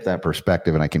 I get that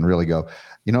perspective, and I can really go.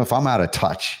 If I'm out of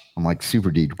touch, I'm like,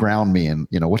 Super D, ground me, and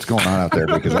what's going on out there,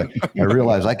 because I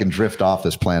realize I can drift off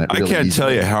this planet. Really I can't easily.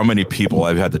 tell you how many people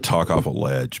I've had to talk off a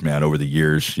ledge, man, over the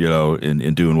years.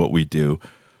 In doing what we do,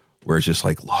 where it's just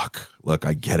like, look,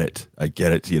 I get it.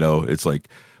 It's like.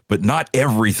 But not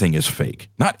everything is fake.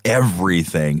 Not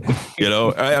everything,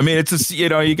 I mean, it's just, you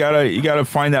gotta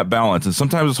find that balance. And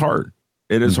sometimes it's hard.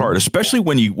 It is hard, especially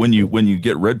when you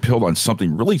get red pilled on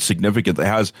something really significant that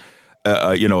has,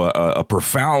 a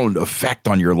profound effect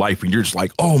on your life. And you're just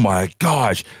like, oh my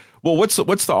gosh. Well, what's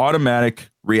the automatic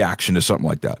reaction to something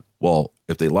like that? Well,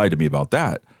 if they lied to me about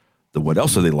that, then what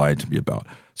else are they lying to me about?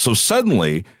 So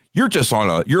suddenly you're just on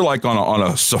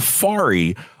a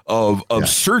safari of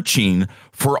searching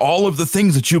for all of the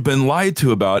things that you've been lied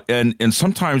to about. And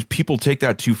sometimes people take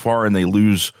that too far and they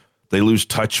lose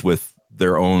touch with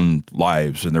their own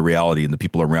lives and their reality and the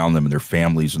people around them and their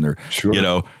families and their,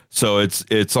 so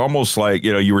it's almost like,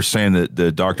 you were saying that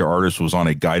the Dr. Ardis was on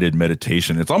a guided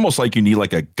meditation. It's almost like you need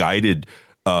like a guided,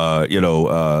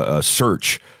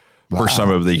 search for some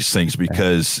of these things,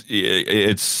 because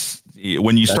it's,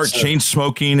 when you start chain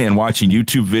smoking and watching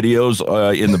YouTube videos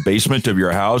in the basement of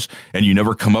your house and you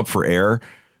never come up for air,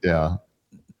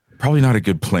 probably not a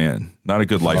good plan, not a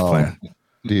good life plan.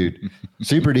 Dude,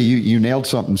 Super D, you nailed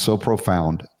something so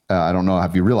profound. I don't know,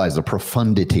 have you realized the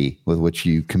profundity with which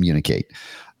you communicate?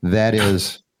 That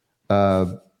is,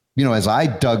 as I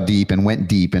dug deep and went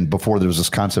deep, and before there was this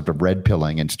concept of red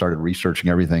pilling and started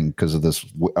researching everything because of this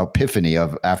epiphany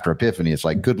after epiphany, it's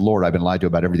like, good Lord, I've been lied to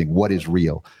about everything. What is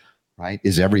real? Right?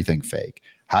 Is everything fake?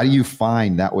 How do you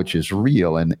find that which is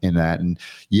real in that? And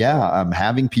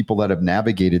having people that have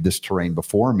navigated this terrain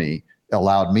before me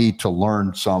allowed me to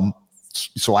learn some,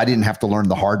 so I didn't have to learn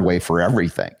the hard way for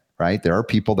everything, right? There are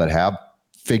people that have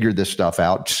figured this stuff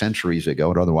out centuries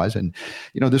ago and otherwise. And,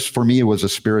 this for me, it was a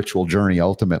spiritual journey.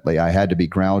 Ultimately, I had to be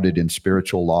grounded in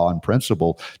spiritual law and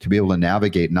principle to be able to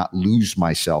navigate, not lose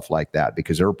myself like that,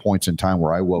 because there were points in time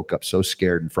where I woke up so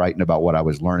scared and frightened about what I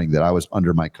was learning that I was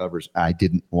under my covers. I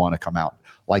didn't want to come out.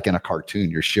 Like in a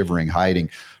cartoon, you're shivering, hiding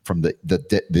from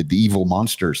the evil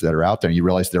monsters that are out there. And you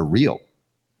realize they're real.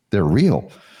 They're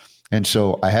real. And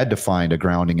so I had to find a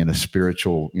grounding in a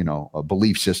spiritual, a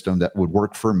belief system that would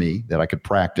work for me, that I could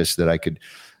practice, that I could at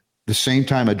the same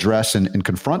time address and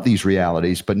confront these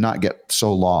realities, but not get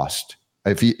so lost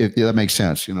If that makes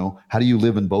sense, how do you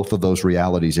live in both of those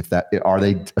realities? Are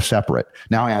they separate?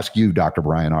 Now I ask you, Dr.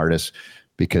 Bryan Ardis,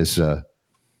 because I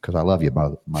love you,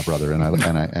 my brother, and I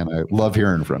love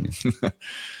hearing from you.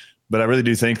 But I really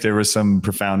do think there was some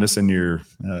profoundness in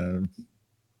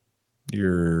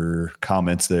your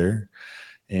comments there.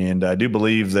 And I do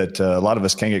believe that a lot of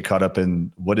us can get caught up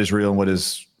in what is real and what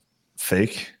is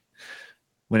fake,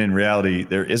 when in reality,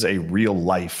 there is a real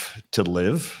life to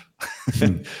live.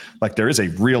 Like there is a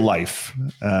real life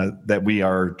that we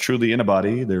are truly in a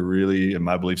body. There really, in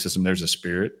my belief system, there's a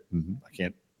spirit. I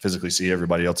can't physically see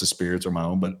everybody else's spirits or my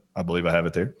own, but I believe I have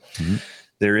it there.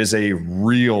 There is a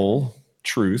real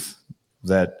truth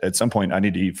that at some point I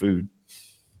need to eat food.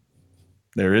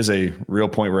 There is a real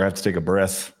point where I have to take a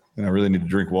breath and I really need to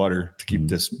drink water to keep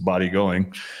this body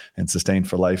going and sustained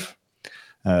for life.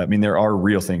 I mean, there are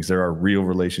real things. There are real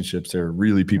relationships. There are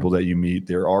really people that you meet.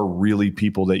 There are really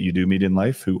people that you do meet in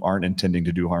life who aren't intending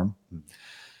to do harm.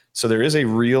 So there is a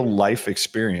real life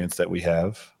experience that we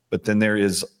have, but then there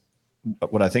is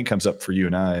what I think comes up for you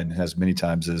and I, and has many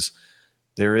times, is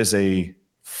there is a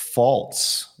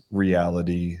false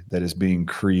reality that is being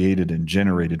created and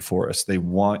generated for us. They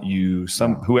want you,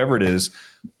 whoever it is,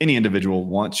 any individual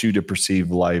wants you to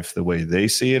perceive life the way they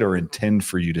see it or intend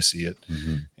for you to see it.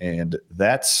 And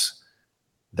that's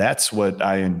what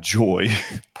I enjoy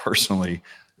personally,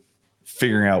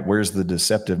 figuring out where's the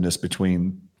deceptiveness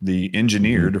between the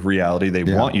engineered reality they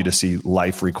want you to see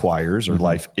life requires or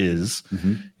life is,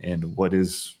 and what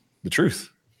is the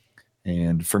truth.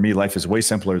 And for me, life is way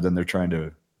simpler than they're trying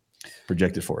to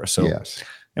project it for us. So,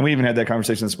 and we even had that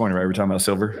conversation this morning, right? We're talking about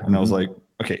silver. And I was like,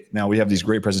 okay, now we have these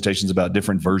great presentations about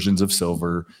different versions of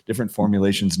silver, different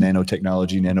formulations,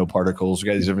 nanotechnology, nanoparticles. We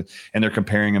got these different, and they're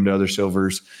comparing them to other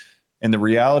silvers. And the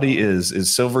reality is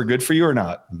silver good for you or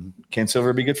not? Can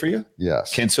silver be good for you?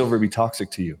 Yes. Can silver be toxic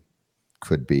to you?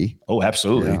 Could be. Oh,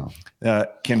 absolutely.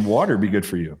 Can water be good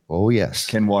for you? Oh, yes.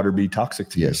 Can water be toxic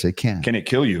to you? Yes, it can. Can it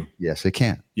kill you? Yes, it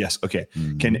can. Yes. Okay.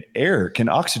 Can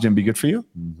oxygen be good for you?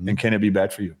 And can it be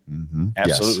bad for you?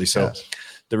 Absolutely. Yes,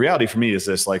 the reality for me is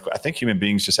this, like, I think human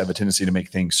beings just have a tendency to make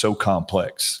things so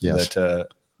complex that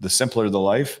the simpler the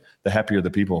life, the happier the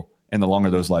people, and the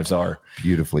longer those lives are.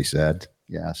 Beautifully said.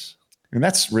 Yes. And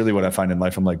that's really what I find in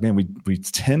life. I'm like, man, we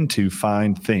tend to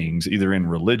find things either in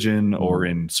religion or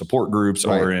in support groups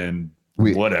or in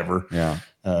whatever,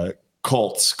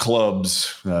 cults,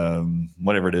 clubs,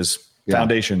 whatever it is,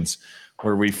 foundations,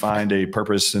 where we find a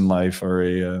purpose in life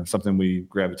or something we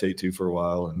gravitate to for a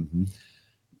while.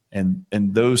 And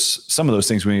some of those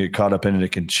things, when you get caught up in it,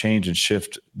 it can change and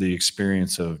shift the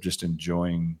experience of just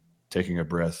enjoying taking a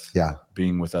breath,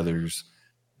 being with others,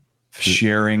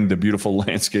 sharing the beautiful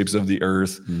landscapes of the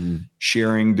earth,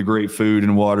 sharing the great food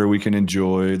and water we can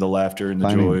enjoy, the laughter and the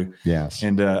joy. Yes.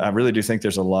 And I really do think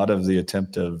there's a lot of the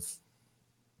attempt of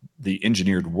the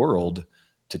engineered world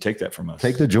to take that from us.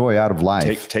 Take the joy out of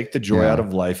life. Take the joy out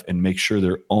of life and make sure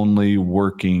they're only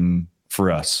working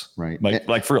for us. Right.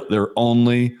 They're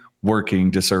only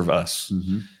working to serve us.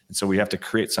 And so we have to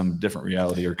create some different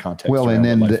reality or context. Well, and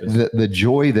then the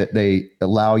joy that they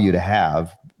allow you to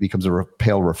have becomes a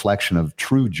pale reflection of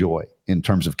true joy in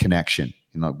terms of connection.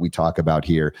 We talk about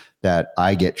here that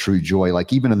I get true joy,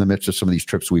 like even in the midst of some of these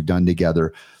trips we've done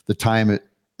together, the time,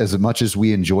 as much as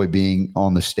we enjoy being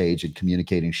on the stage and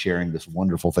communicating, sharing this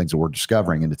wonderful things that we're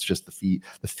discovering, and it's just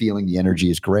the feeling, the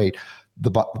energy is great.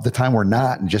 The time we're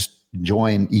not, and just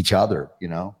enjoying each other,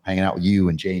 hanging out with you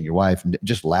and Jane, your wife, and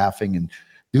just laughing and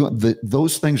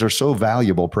those things are so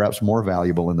valuable, perhaps more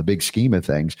valuable in the big scheme of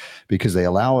things, because they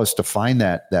allow us to find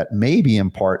that maybe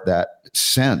impart that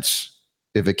sense,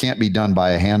 if it can't be done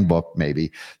by a handbook,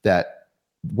 maybe that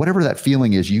whatever that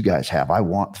feeling is you guys have, I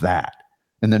want that.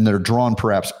 And then they're drawn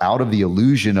perhaps out of the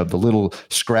illusion of the little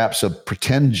scraps of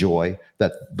pretend joy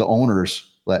that the owners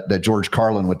that George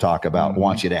Carlin would talk about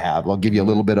want you to have. I'll give you a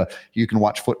little bit of, you can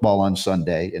watch football on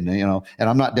Sunday, and and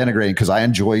I'm not denigrating, because I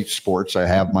enjoy sports. I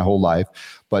have my whole life,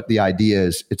 but the idea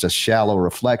is it's a shallow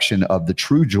reflection of the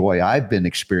true joy I've been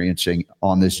experiencing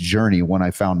on this journey when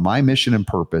I found my mission and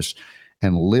purpose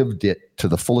and lived it to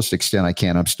the fullest extent I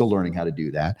can. I'm still learning how to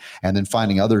do that. And then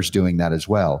finding others doing that as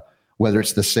well, whether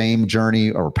it's the same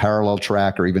journey or parallel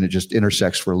track, or even it just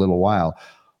intersects for a little while.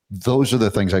 Those are the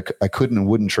things I couldn't and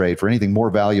wouldn't trade for anything more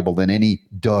valuable than any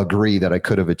degree that I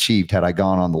could have achieved had I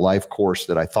gone on the life course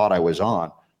that I thought I was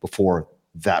on before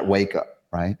that wake up,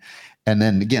 right? And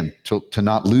then again, to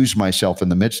not lose myself in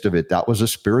the midst of it, that was a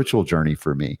spiritual journey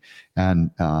for me.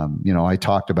 And, I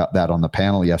talked about that on the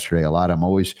panel yesterday a lot. I'm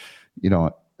always,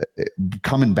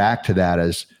 coming back to that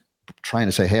as trying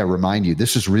to say, hey, I remind you,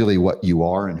 this is really what you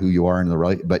are and who you are in the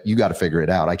right, but you got to figure it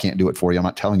out. I can't do it for you. I'm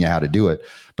not telling you how to do it,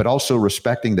 but also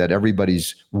respecting that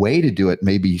everybody's way to do it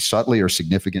may be subtly or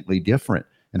significantly different,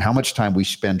 and how much time we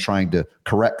spend trying to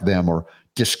correct them or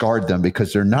discard them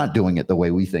because they're not doing it the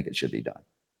way we think it should be done.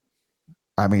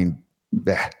 I mean,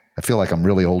 I feel like I'm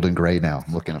really old and gray now.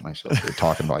 I'm looking at myself here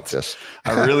talking like this.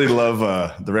 I really love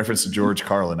the reference to George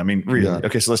Carlin. I mean, really.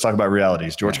 Okay, so let's talk about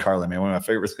realities. George Carlin, man, one of my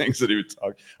favorite things that he would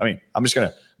talk. I mean, I'm just going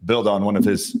to build on one of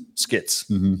his skits.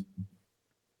 I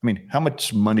mean, how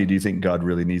much money do you think God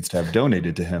really needs to have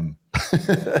donated to him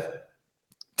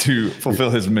to fulfill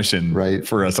his mission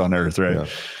for us on earth, right? Yeah.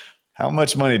 How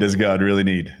much money does God really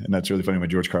need? And that's really funny when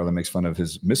George Carlin makes fun of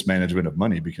his mismanagement of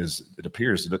money, because it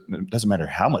appears that it doesn't matter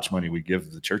how much money we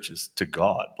give the churches to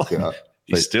God.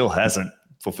 He still hasn't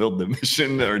fulfilled the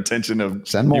mission or intention of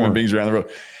human beings around the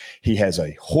world. He has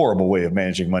a horrible way of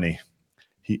managing money.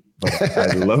 But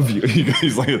I love you.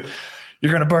 He's like,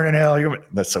 you're going to burn in hell.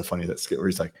 That's so funny. That skit where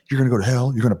he's like, you're going to go to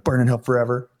hell. You're going to burn in hell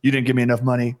forever. You didn't give me enough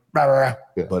money. Rah, rah, rah.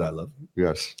 Yeah. But I love you.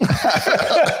 Yes.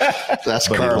 That's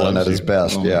Carlin at his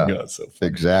best. Oh yeah. God, so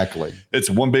exactly. It's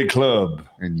one big club.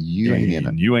 And you ain't in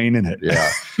it. You ain't in it. Yeah.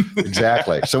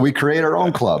 Exactly. So we create our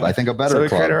own club. I think a better club.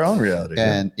 So we create our own reality.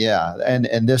 And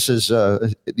and this is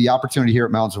the opportunity here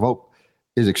at Mountains of Hope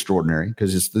is extraordinary,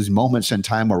 because it's these moments in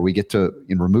time where we get to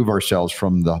remove ourselves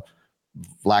from the,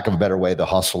 lack of a better way, the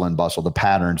hustle and bustle, the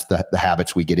patterns, the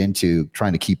habits we get into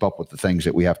trying to keep up with the things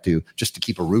that we have to, just to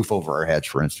keep a roof over our heads,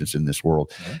 for instance, in this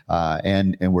world.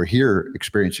 And we're here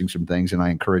experiencing some things. And I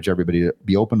encourage everybody to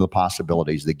be open to the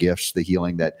possibilities, the gifts, the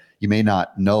healing that you may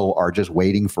not know are just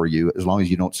waiting for you, as long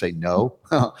as you don't say no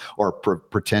or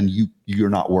pretend you're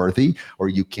not worthy or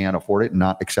you can't afford it, and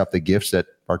not accept the gifts that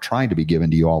are trying to be given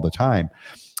to you all the time.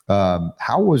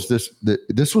 How was this?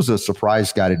 This was a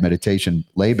surprise guided meditation.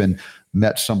 Laban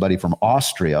met somebody from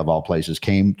Austria, of all places,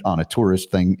 came on a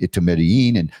tourist thing to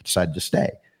Medellin and decided to stay.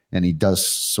 And he does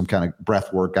some kind of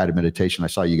breath work, guided meditation. I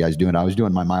saw you guys doing. I was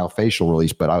doing my myofascial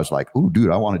release, but I was like, "Ooh,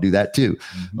 dude, I want to do that too."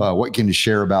 What can you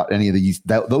share about any of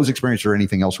those experiences or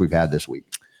anything else we've had this week?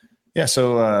 Yeah.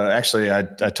 So actually, I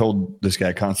told this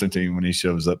guy Constantine when he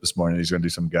shows up this morning, he's going to do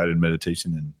some guided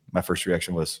meditation, and my first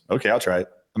reaction was, "Okay, I'll try it."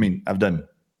 I mean, I've done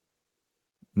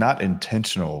not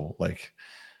intentional like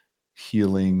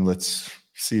healing. Let's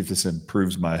see if this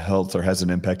improves my health or has an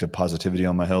impact of positivity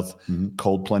on my health.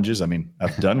 Cold plunges. I mean,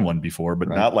 I've done one before, but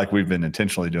not like we've been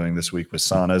intentionally doing this week with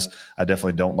saunas. I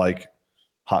definitely don't like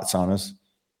hot saunas.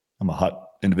 I'm a hot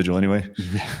individual anyway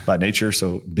by nature.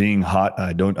 So being hot,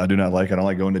 I do not like. I don't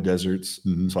like going to deserts.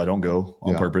 So I don't go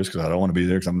on purpose, because I don't want to be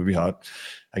there, because I'm going to be hot.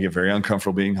 I get very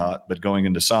uncomfortable being hot, but going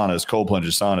into saunas, cold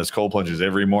plunges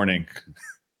every morning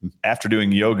after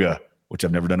doing yoga, which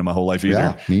I've never done in my whole life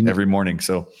either, every morning.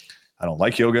 So I don't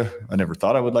like yoga. I never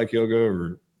thought I would like yoga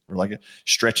or like it.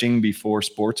 Stretching before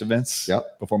sports events,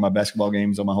 before my basketball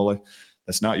games all my whole life.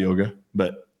 That's not yoga,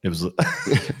 but it was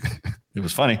it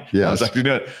was funny. I was actually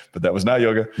doing it, but that was not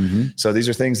yoga. So these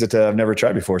are things that I've never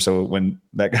tried before. So when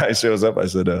that guy shows up, I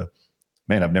said,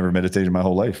 man, I've never meditated my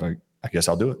whole life. I guess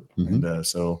I'll do it. And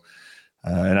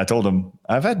and I told him,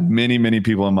 I've had many, many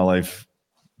people in my life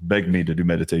begged me to do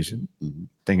meditation,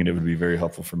 thinking it would be very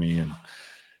helpful for me.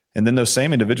 And then those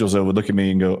same individuals though would look at me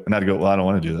and go, and I'd go, well, I don't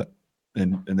want to do that.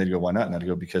 And they'd go, why not? And I'd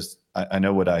go, because I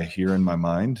know what I hear in my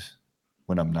mind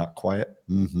when I'm not quiet,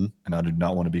 and I do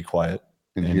not want to be quiet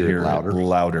and hear it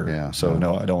louder.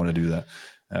 No, I don't want to do that.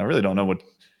 And I really don't know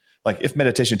like if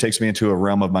meditation takes me into a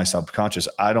realm of my subconscious,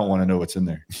 I don't want to know what's in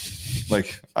there.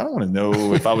 Like, I don't want to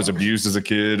know if I was abused as a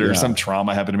kid or some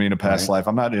trauma happened to me in a past life.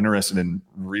 I'm not interested in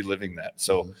reliving that.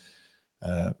 So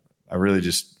I really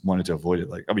just wanted to avoid it.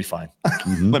 Like, I'll be fine.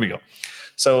 Let me go.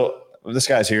 So this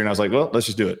guy's here, and I was like, well, let's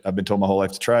just do it. I've been told my whole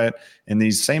life to try it. And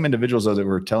these same individuals though, that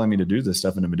were telling me to do this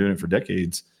stuff and have been doing it for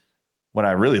decades, what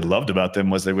I really loved about them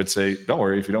was they would say, don't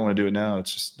worry, if you don't want to do it now,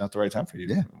 it's just not the right time for you.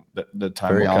 Yeah. The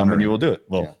time will come and you will do it.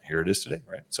 Well, here it is today,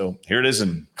 right? So here it is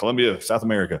in Colombia, South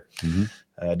America.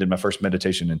 I did my first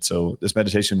meditation. And so this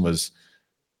meditation was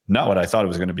not what I thought it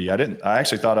was going to be. I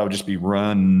actually thought I would just be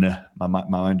my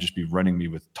mind just be running me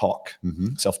with talk,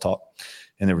 self-talk.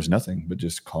 And there was nothing but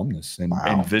just calmness and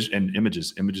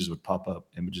images. Images would pop up.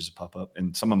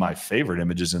 And some of my favorite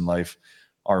images in life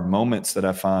are moments that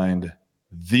I find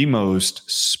the most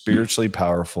spiritually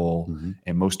powerful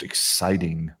and most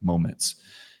exciting moments.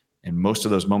 And most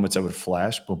of those moments I would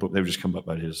flash, but they would just come up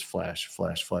by his flash,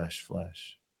 flash, flash,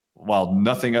 flash. While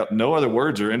no other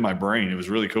words are in my brain. It was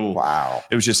really cool. Wow.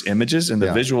 It was just images, and the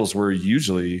visuals were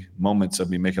usually moments of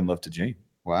me making love to Jane.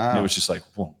 Wow. And it was just like,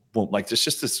 well, like it's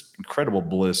just this incredible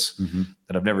bliss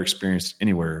that I've never experienced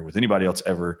anywhere with anybody else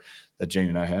ever that Jane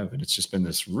and I have. And it's just been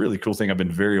this really cool thing I've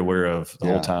been very aware of the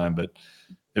whole time. But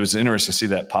it was interesting to see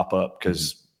that pop up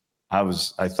because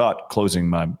I thought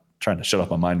trying to shut off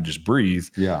my mind and just breathe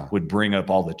would bring up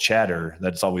all the chatter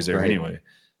that's always there anyway.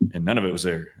 And none of it was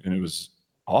there. And it was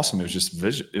awesome. It was just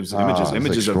it was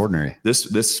images extraordinary.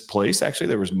 Of this place. Actually,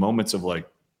 there was moments of like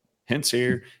hints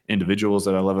here, individuals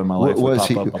that I love in my life.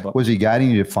 Was he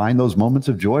guiding you to find those moments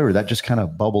of joy, or that just kind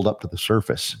of bubbled up to the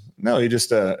surface? No, he was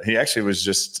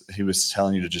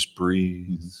telling you to just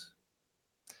breathe.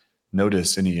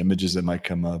 Notice any images that might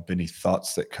come up, any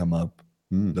thoughts that come up.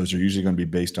 Those are usually going to be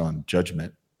based on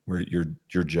judgment, where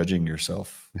you're judging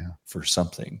yourself for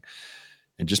something.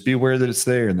 And just be aware that it's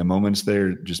there. And the moment it's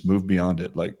there, just move beyond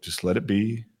it. Like, just let it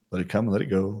be, let it come, let it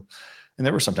go. And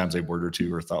there were sometimes a word or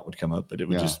two or a thought would come up, but it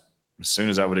would just, as soon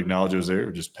as I would acknowledge it was there, it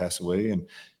would just pass away. And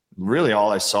really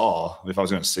all I saw, if I was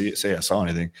going to say I saw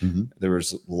anything, there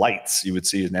was lights you would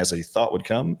see. And as a thought would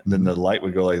come, and then the light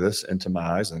would go like this into my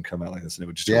eyes and come out like this. And it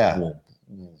would just go,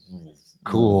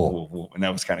 cool. And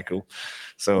that was kind of cool.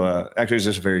 So actually, it's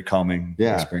just a very calming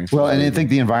experience. Well, and I think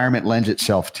the environment lends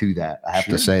itself to that. I have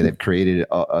to say they've created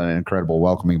an incredible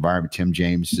welcoming environment. Tim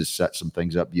James has set some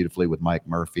things up beautifully with Mike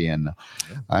Murphy. And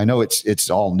I know it's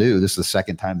all new. This is the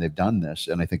second time they've done this.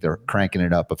 And I think they're cranking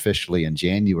it up officially in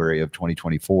January of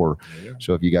 2024.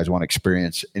 So if you guys want to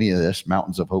experience any of this,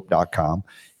 mountainsofhope.com.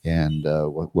 And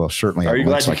we'll certainly Are you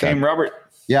glad you came, Robert?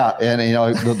 Yeah. And,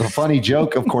 the funny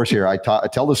joke, of course, here, I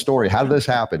tell the story. How did this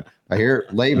happen? I hear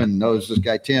Laban knows this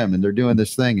guy, Tim, and they're doing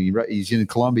this thing. And he's in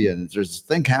Colombia, and there's this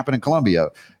thing happening in Colombia.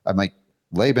 I'm like,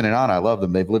 Laban and Anna, I love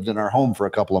them. They've lived in our home for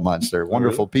a couple of months. They're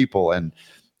wonderful people. And,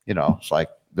 it's like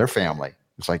their family.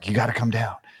 It's like, you got to come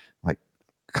down. I'm like,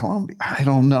 Colombia? I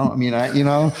don't know. I mean,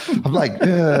 I'm like,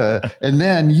 and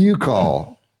then you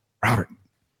call, Robert,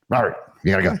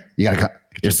 you got to go. You got to come.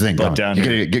 Here's the thing. Down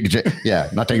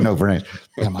not taking no for anything.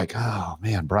 I'm like, oh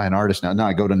man, Bryan Ardis. Now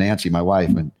I go to Nancy, my wife,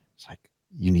 and it's like,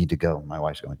 you need to go. My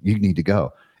wife's going, you need to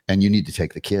go, and you need to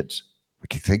take the kids. We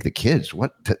can take the kids.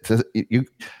 What? And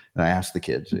I asked the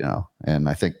kids, and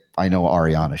I think I know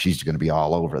Ariana. She's going to be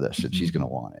all over this, and she's going to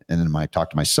want it. And then I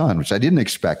talked to my son, which I didn't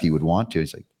expect he would want to.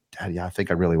 He's like, Dad, I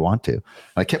think I really want to. And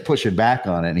I kept pushing back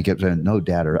on it, and he kept saying, no,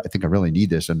 Dad, I think I really need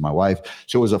this. And my wife,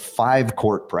 so it was a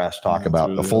 5-court press about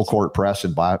really a full court press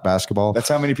in basketball. That's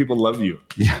how many people love you.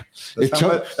 Yeah. That's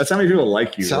how many people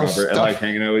like you, Robert, and like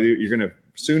hanging out with you. You're going to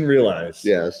soon realize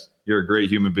you're a great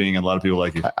human being, and a lot of people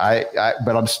like you.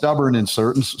 But I'm stubborn in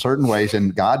certain ways,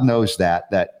 and God knows that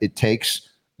it takes,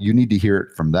 you need to hear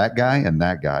it from that guy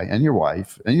and your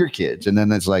wife and your kids. And then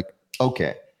it's like,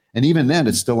 okay. And even then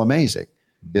it's still amazing.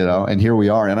 And here we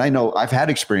are. And I know I've had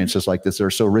experiences like this that are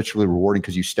so richly rewarding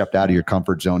because you stepped out of your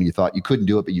comfort zone. You thought you couldn't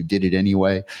do it, but you did it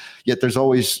anyway. Yet there's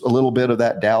always a little bit of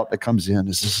that doubt that comes in.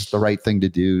 Is this the right thing to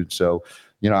do? So,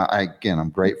 I'm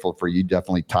grateful for you.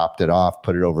 Definitely topped it off,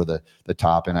 put it over the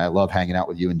top. And I love hanging out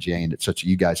with you and Jane.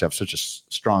 You guys have such a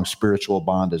strong spiritual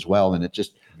bond as well. And it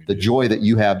just, the joy that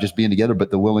you have just being together, but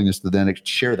the willingness to then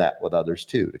share that with others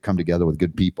too, to come together with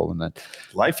good people. And that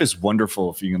life is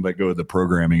wonderful if you can let go of the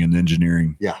programming and the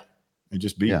engineering. Yeah. And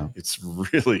just be, it's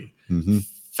really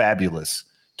fabulous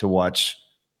to watch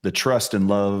the trust and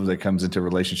love that comes into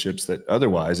relationships that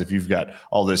otherwise, if you've got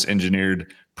all this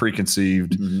engineered,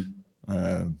 preconceived,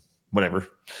 whatever.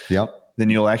 Yep. Then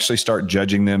you'll actually start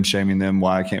judging them, shaming them,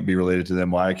 why I can't be related to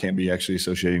them, why I can't be actually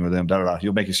associating with them,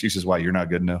 You'll make excuses why you're not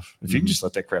good enough. If you can just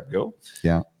let that crap go,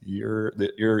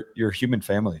 you're human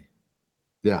family.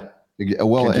 Yeah.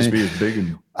 Well, just be as big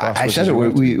and I said it.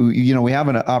 We have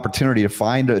an opportunity to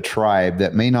find a tribe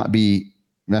that may not be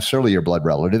necessarily your blood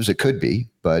relatives. It could be,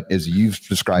 but as you've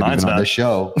described even on the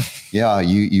show,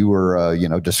 you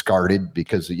were discarded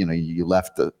because you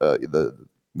left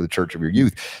the church of your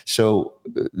youth. So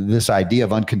this idea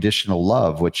of unconditional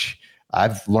love, which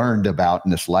I've learned about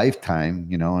in this lifetime,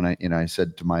 and I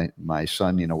said to my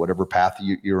son, whatever path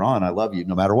you're on, I love you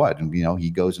no matter what. And, he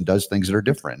goes and does things that are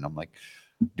different. And I'm like,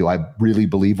 do I really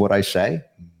believe what I say?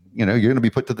 You're going to be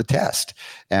put to the test.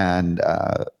 And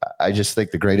I just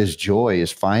think the greatest joy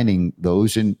is finding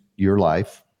those in your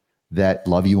life that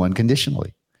love you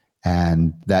unconditionally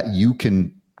and that you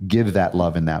can give that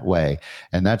love in that way.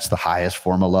 And that's the highest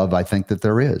form of love I think that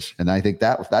there is. And I think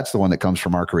that's the one that comes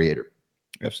from our Creator.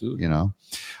 Absolutely. You know,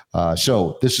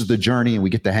 so this is the journey, and we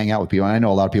get to hang out with people. And I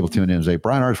know a lot of people tune in and say,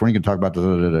 Bryan Ardis, when are you going to talk about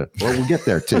the? Well, we'll get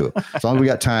there too. As long as we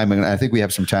got time, and I think we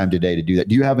have some time today to do that.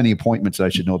 Do you have any appointments that I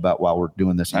should know about while we're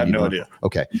doing this? I have no idea.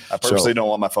 Okay. I purposely don't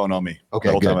want my phone on me. Okay.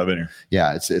 The whole good. time I've been here.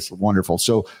 Yeah, it's wonderful.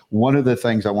 So one of the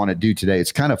things I want to do today,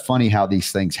 it's kind of funny how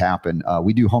these things happen.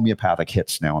 We do homeopathic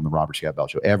hits now on the Robert Scott Bell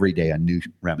Show. Every day, a new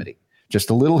remedy. Just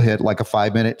a little hit, like a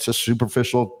 5 minute, it's a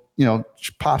superficial,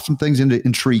 pop some things in to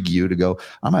intrigue you to go,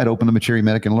 I might open the Materia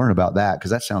Medic and learn about that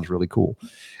because that sounds really cool.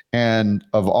 And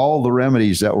of all the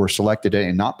remedies that were selected today,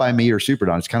 and not by me or Super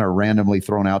Don, it's kind of randomly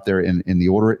thrown out there in the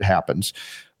order it happens.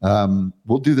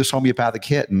 We'll do this homeopathic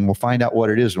hit and we'll find out what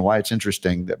it is and why it's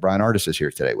interesting that Bryan Ardis is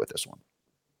here today with this one.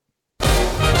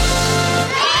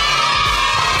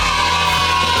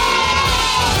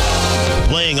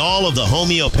 Playing all of the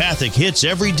homeopathic hits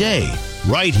every day,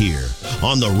 right here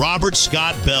on the Robert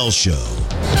Scott Bell Show.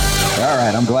 All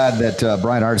right, I'm glad that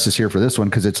Bryan Ardis is here for this one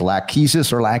because it's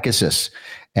Lachesis or Lachesis.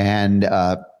 And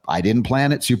I didn't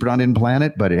plan it. Super Don didn't plan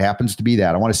it, but it happens to be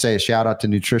that. I want to say a shout out to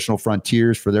Nutritional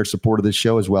Frontiers for their support of this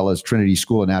show, as well as Trinity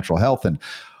School of Natural Health and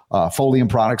Folium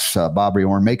Products. Bob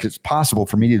Riorn makes it possible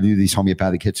for me to do these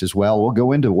homeopathic hits as well. We'll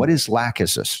go into what is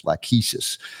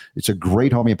Lachesis. It's a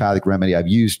great homeopathic remedy I've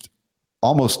used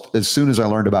almost as soon as I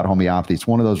learned about homeopathy. It's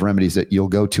one of those remedies that you'll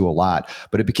go to a lot,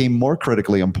 but it became more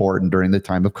critically important during the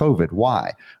time of COVID.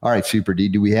 Why? All right, Super D,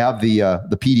 do we have the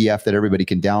PDF that everybody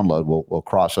can download? We'll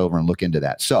cross over and look into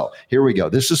that. So here we go.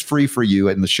 This is free for you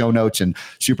in the show notes, and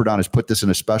Super Don has put this in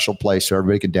a special place so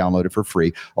everybody can download it for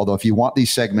free. Although if you want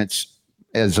these segments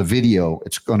as a video,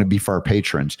 it's going to be for our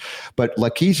patrons. But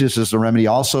Lachesis is a remedy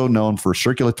also known for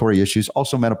circulatory issues,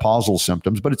 also menopausal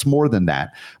symptoms, but it's more than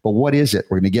that. But what is it?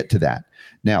 We're going to get to that.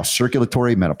 Now,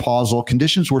 circulatory, menopausal,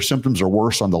 conditions where symptoms are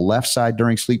worse on the left side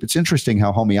during sleep. It's interesting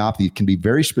how homeopathy can be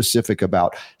very specific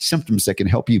about symptoms that can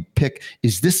help you pick,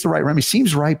 is this the right remedy?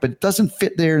 Seems right, but it doesn't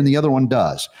fit there and the other one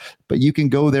does. But you can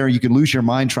go there, you can lose your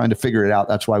mind trying to figure it out.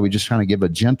 That's why we just kind of give a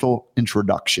gentle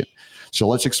introduction. So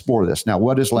let's explore this. Now,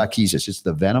 what is Lachesis? It's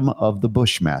the venom of the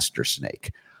Bushmaster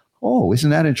snake. Oh, isn't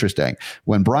that interesting?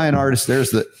 When Bryan Ardis, there's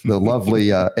the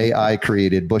lovely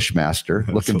AI-created Bushmaster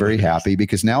looking very happy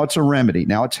because now it's a remedy.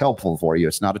 Now it's helpful for you.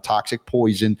 It's not a toxic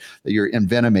poison that you're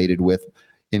envenomated with,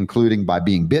 including by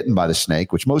being bitten by the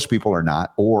snake, which most people are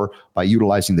not, or by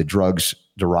utilizing the drugs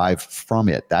derived from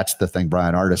it. That's the thing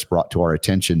Bryan Ardis brought to our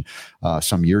attention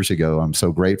some years ago. I'm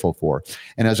so grateful for.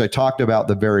 And as I talked about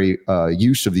the very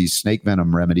use of these snake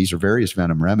venom remedies or various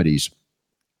venom remedies,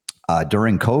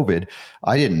 during COVID,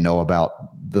 I didn't know about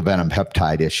the venom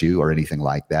peptide issue or anything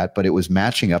like that, but it was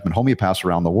matching up, and homeopaths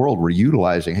around the world were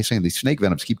utilizing, saying these snake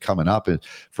venoms keep coming up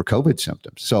for COVID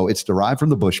symptoms. So it's derived from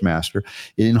the Bushmaster.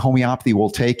 In homeopathy,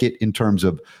 we'll take it in terms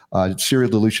of serial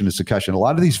dilution and succussion. A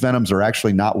lot of these venoms are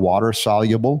actually not water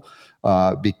soluble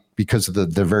because of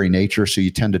the very nature. So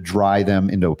you tend to dry them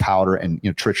into a powder and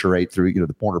triturate through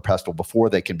the mortar pestle before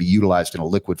they can be utilized in a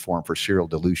liquid form for serial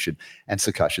dilution and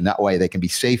succussion. That way they can be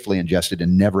safely ingested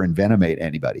and never envenomate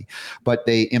anybody. But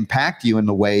they impact you in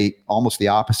the way almost the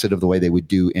opposite of the way they would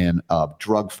do in a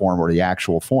drug form or the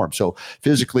actual form. So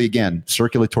physically, again,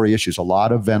 circulatory issues. A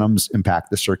lot of venoms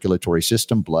impact the circulatory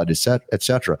system, blood,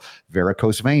 etc.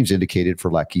 Varicose veins indicated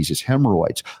for Lachesis,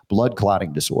 hemorrhoids, blood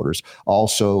clotting disorders,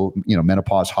 also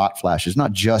menopause, hot flashes,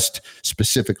 not just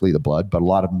specifically the blood, but a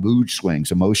lot of mood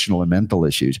swings, emotional and mental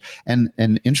issues. And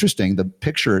interesting, the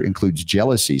picture includes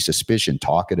jealousy, suspicion,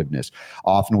 talkativeness,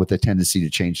 often with a tendency to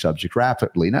change subject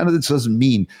rapidly. Now, this doesn't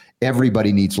mean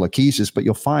everybody needs Lachesis, but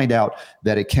you'll find out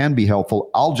that it can be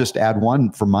helpful. I'll just add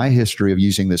one from my history of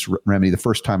using this remedy. The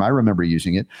first time I remember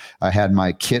using it, I had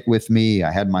my kit with me,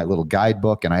 I had my little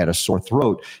guidebook, and I had a sore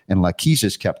throat, and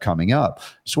Lachesis kept coming up.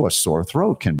 So a sore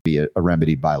throat can be a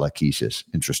remedy by Lachesis,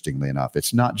 interestingly enough.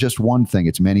 It's not just one thing,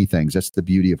 it's many things. That's the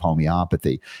beauty of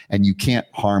homeopathy. And you can't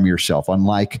harm yourself.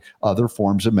 Unlike other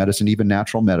forms of medicine, even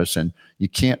natural medicine, you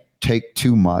can't take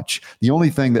too much. The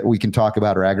only thing that we can talk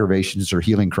about are aggravations or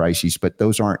healing crises, but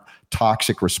those aren't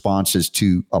toxic responses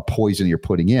to a poison you're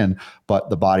putting in, but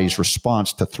the body's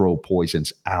response to throw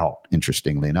poisons out,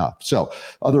 interestingly enough. So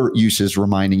other uses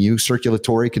reminding you,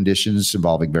 circulatory conditions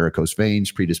involving varicose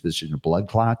veins, predisposition to blood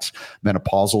clots,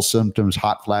 menopausal symptoms,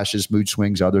 hot flashes, mood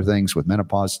swings, other things with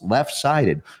menopause,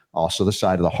 left-sided, also the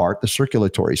side of the heart, the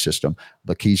circulatory system.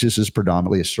 Lachesis is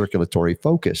predominantly a circulatory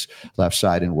focus, left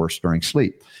side and worse during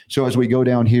sleep. So as we go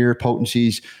down here,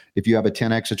 potencies, if you have a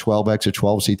 10X, a 12X, a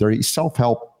 12C30,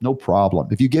 self-help, no problem.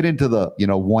 If you get into the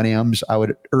 1Ms, I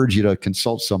would urge you to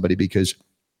consult somebody because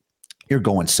you're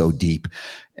going so deep.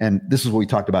 And this is what we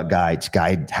talked about, guides.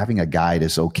 Having a guide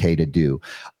is okay to do.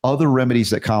 Other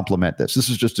remedies that complement this. This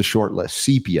is just a short list.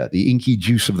 Sepia, the inky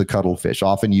juice of the cuttlefish,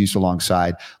 often used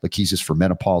alongside Lachesis for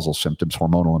menopausal symptoms,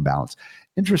 hormonal imbalance.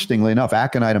 Interestingly enough,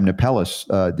 Aconitum napellus,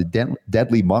 the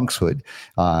deadly monkshood,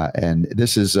 and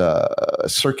this is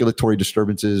circulatory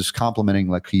disturbances complementing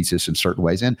Lachesis in certain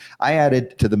ways. And I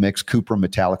added to the mix Cuprum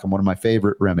metallicum, one of my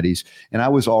favorite remedies, and I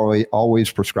was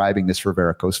always prescribing this for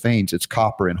varicose veins. It's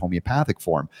copper in homeopathic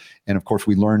form. And of course,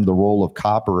 we learned the role of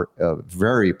copper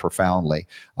very profoundly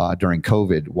during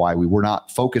COVID, why we were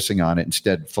not focusing on it,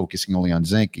 instead focusing only on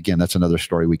zinc. Again, that's another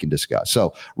story we can discuss.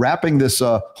 So wrapping this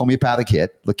homeopathic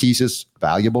hit, Lachesis,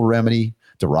 valuable remedy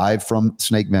derived from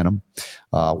snake venom,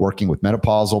 working with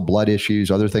menopausal, blood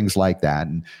issues, other things like that.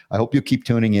 And I hope you'll keep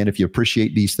tuning in. If you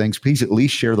appreciate these things, please at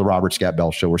least share the Robert Scott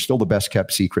Bell Show. We're still the best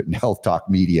kept secret in health talk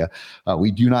media.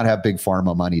 We do not have big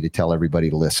pharma money to tell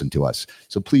everybody to listen to us.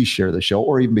 So please share the show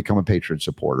or even become a patron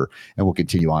supporter, and we'll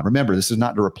continue on. Remember, this is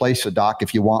not to replace a doc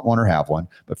if you want one or have one,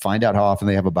 but find out how often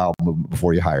they have a bowel movement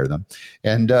before you hire them.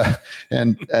 And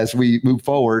as we move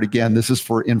forward, again, this is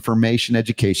for information,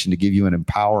 education, to give you an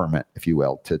empowerment, if you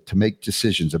will, to make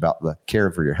decisions about the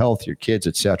care for your health, your kids,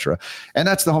 etc. And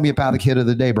that's the homeopathic hit of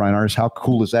the day, Bryan Ardis. How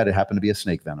cool is that? It happened to be a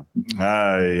snake venom.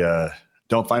 I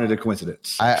don't find it a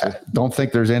coincidence. I don't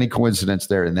think there's any coincidence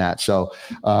there in that. So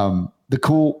the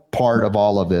cool part of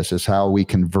all of this is how we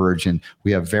converge, and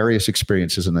we have various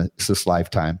experiences in this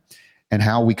lifetime, and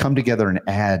how we come together and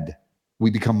add, we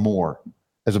become more,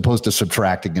 as opposed to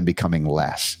subtracting and becoming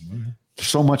less. Mm-hmm.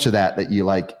 So much of that you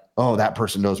like, oh, that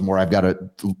person knows more, I've got to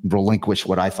relinquish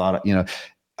what I thought,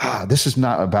 this is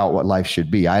not about what life should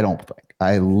be. I don't think.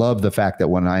 I love the fact that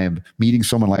when I am meeting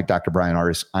someone like Dr. Bryan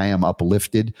Ardis, I am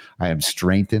uplifted, I am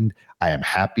strengthened, I am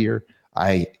happier.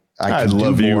 I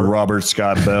love you, Robert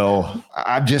Scott Bell.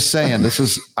 I'm just saying,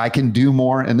 I can do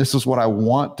more, and this is what I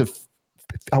want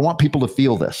I want people to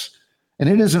feel this. And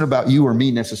it isn't about you or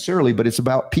me necessarily, but it's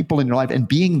about people in your life and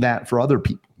being that for other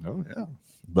people. Oh, yeah.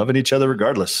 Loving each other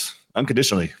regardless,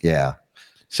 unconditionally. Yeah.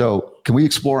 So can we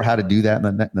explore how to do that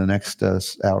in the next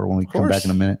hour when we come back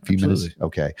in a few minutes?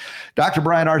 Okay. Dr.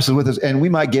 Bryan Ardis is with us, and we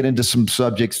might get into some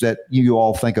subjects that you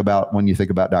all think about when you think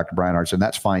about Dr. Bryan Ardis, and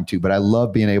that's fine too. But I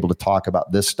love being able to talk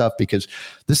about this stuff, because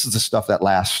this is the stuff that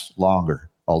lasts longer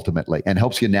ultimately and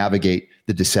helps you navigate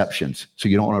the deceptions, so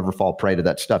you don't ever fall prey to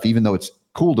that stuff, even though it's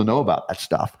cool to know about that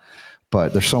stuff.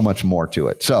 But there's so much more to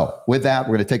it. So with that,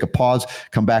 we're going to take a pause,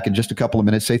 come back in just a couple of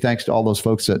minutes, say thanks to all those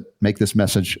folks that make this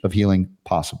message of healing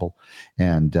possible.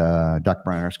 And Dr.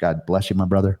 Bryan Ardis, God bless you, my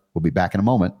brother. We'll be back in a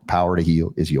moment. Power to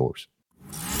heal is yours.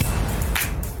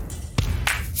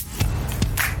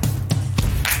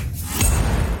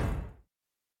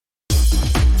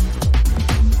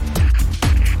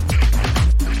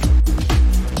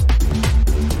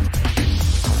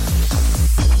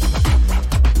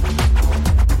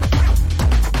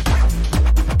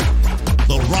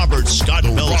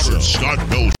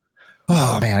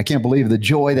 Oh man, I can't believe the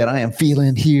joy that I am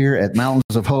feeling here at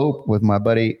Mountains of Hope with my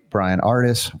buddy Bryan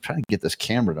Ardis. I'm trying to get this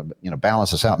camera to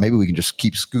balance us out. Maybe we can just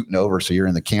keep scooting over so you're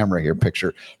in the camera here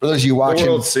picture. For those of you watching,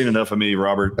 the world's seen enough of me,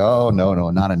 Robert. Oh no,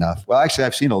 not enough. Well, actually,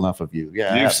 I've seen enough of you.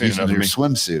 Yeah, you've seen enough of your me.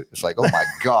 Swimsuit. It's like, oh my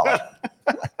god.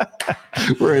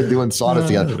 We're doing saunas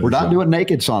together. We're not doing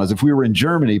naked saunas. If we were in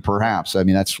Germany, perhaps. I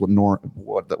mean, that's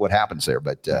what happens there.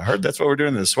 But I heard that's what we're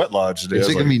doing in the sweat lodge today. Is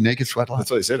it going to be naked sweat lodge?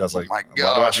 That's what he said. I was like, my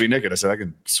God, why do I have to be naked? I said, I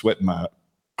can sweat in my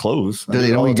clothes. Do they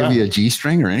don't give you a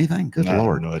G-string or anything? Good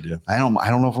Lord. I have no idea. I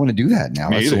don't know if I want to do that now.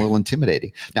 That's a little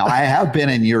intimidating. Now, I have been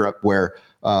in Europe where,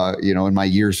 in my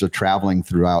years of traveling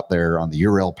throughout there on the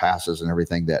Ural passes and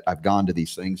everything, that I've gone to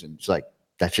these things, and it's like,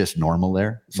 that's just normal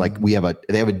there. It's like they have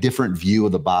a different view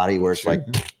of the body where it's like,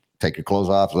 take your clothes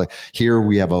off. Like here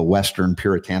we have a Western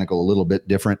puritanical, a little bit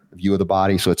different view of the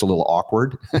body. So it's a little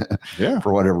awkward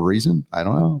for whatever reason. I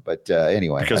don't know. But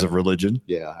anyway. Because of religion.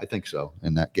 Yeah, I think so.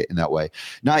 In that way.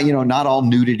 Not all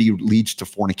nudity leads to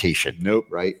fornication. Nope.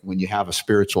 Right. When you have a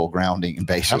spiritual grounding and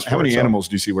basis. How many animals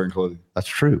do you see wearing clothing? That's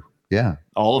true. Yeah.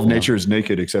 All of nature is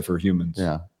naked except for humans.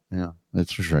 Yeah. Yeah.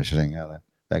 That's interesting how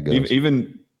that goes.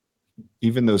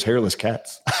 Even those hairless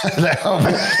cats.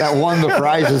 that won the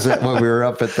prizes when we were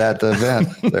up at that event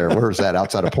there. Where's that?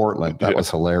 Outside of Portland. That was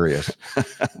hilarious. Oh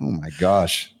my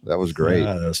gosh. That was great.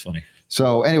 Yeah, that was funny.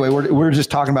 So anyway, we're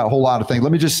just talking about a whole lot of things.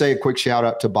 Let me just say a quick shout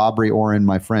out to Bobry Oren,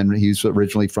 my friend. He's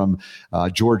originally from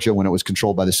Georgia when it was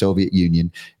controlled by the Soviet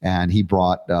Union, and he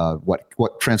brought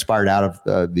what transpired out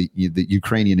of the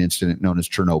Ukrainian incident known as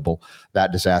Chernobyl,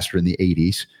 that disaster in the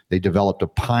 80s. They developed a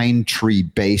pine tree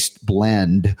based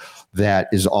blend that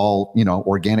is all,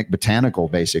 organic botanical,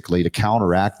 basically, to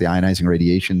counteract the ionizing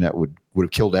radiation that would have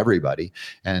killed everybody.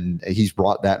 And he's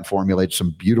brought that and formulated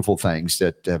some beautiful things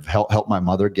that have helped my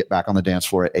mother get back on the dance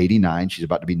floor at 89. She's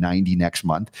about to be 90 next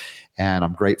month. And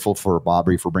I'm grateful for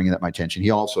Bobby for bringing that to my attention.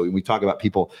 He also, when we talk about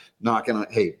people knocking on,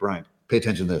 hey, Bryan, pay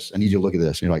attention to this. I need you to look at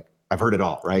this. And you're like, I've heard it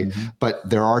all, right? Mm-hmm. But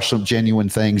there are some genuine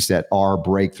things that are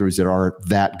breakthroughs that are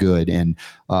that good. And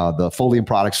the Folium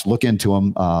products, look into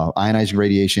them. Ionizing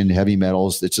radiation, heavy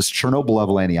metals. It's a Chernobyl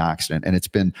level antioxidant. And it's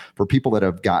been for people that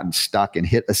have gotten stuck and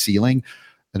hit a ceiling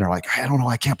and they're like, I don't know,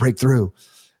 I can't break through.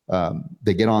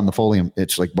 They get on the Folium,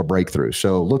 it's like a breakthrough.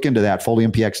 So look into that,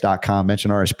 foliumpx.com,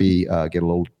 mention RSB, get a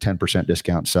little 10%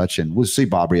 discount and such. And we'll see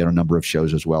Bobby at a number of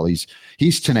shows as well.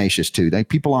 He's tenacious too. They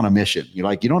people on a mission. You're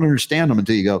like, you don't understand them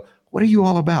until you go, what are you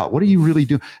all about? What do you really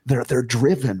do? They're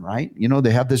driven, right?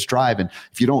 They have this drive. And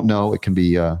if you don't know, it can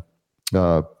be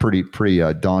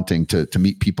pretty daunting to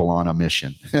meet people on a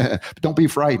mission. But don't be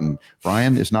frightened.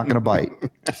 Bryan is not going to bite.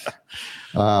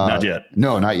 Not yet.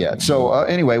 No, not yet. So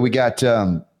anyway, we got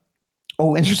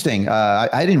interesting.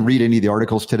 I didn't read any of the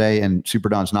articles today, and Super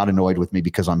Don's not annoyed with me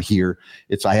because I'm here.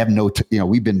 I have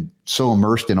we've been so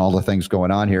immersed in all the things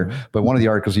going on here. But one of the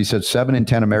articles, he said 7 in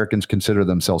 10 Americans consider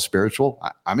themselves spiritual.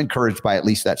 I'm encouraged by at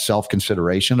least that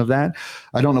self-consideration of that.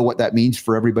 I don't know what that means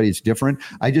for everybody. It's different.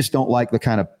 I just don't like the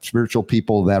kind of spiritual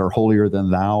people that are holier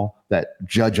than thou, that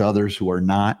judge others who are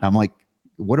not. I'm like,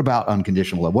 what about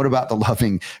unconditional love? What about the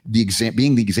loving,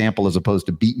 being the example as opposed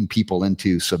to beating people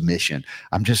into submission?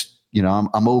 I'm just,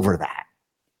 I'm over that.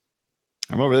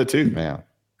 I'm over that too. Yeah.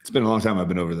 It's been a long time I've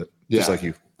been over that. Just like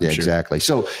you. Yeah, sure. Exactly.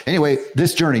 So anyway,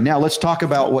 this journey. Now let's talk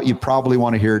about what you probably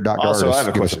want to hear, Dr. Also, Ardis. I have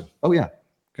a question. Oh, yeah.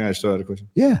 Can I still have a question?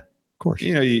 Yeah, of course.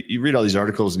 You read all these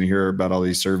articles and you hear about all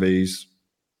these surveys.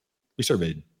 We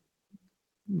surveyed,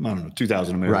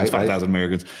 2,000 Americans, 5,000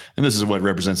 Americans. And this is what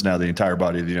represents now the entire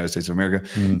body of the United States of America.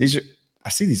 Mm-hmm. I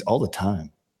see these all the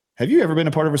time. Have you ever been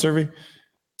a part of a survey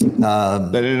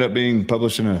that ended up being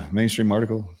published in a mainstream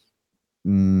article?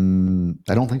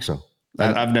 I don't think so.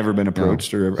 I've never been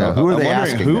approached or who are they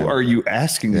asking? Who are you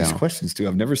asking these questions to?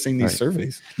 I've never seen these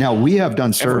surveys. Now, we have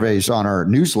done surveys on our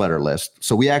newsletter list.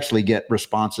 So we actually get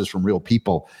responses from real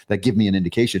people that give me an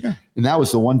indication. Yeah. And that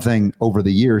was the one thing over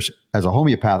the years as a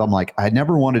homeopath. I'm like, I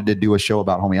never wanted to do a show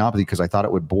about homeopathy because I thought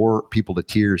it would bore people to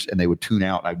tears and they would tune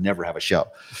out. I'd never have a show.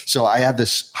 So I had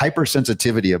this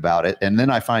hypersensitivity about it. And then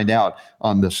I find out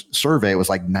on this survey, it was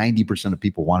like 90% of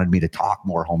people wanted me to talk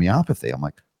more homeopathy. I'm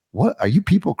like, what are you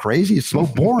people crazy? It's so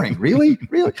boring. Really?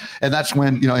 And that's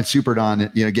when, in Super Don,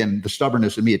 again, the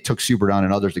stubbornness of me, it took Super Don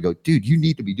and others to go, dude, you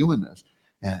need to be doing this.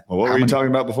 And what were you talking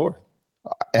about before?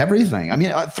 Everything. I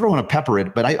mean, I throw in a pepper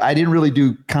it, but I didn't really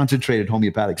do concentrated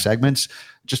homeopathic segments.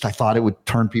 Just, I thought it would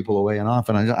turn people away and off.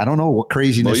 And I don't know what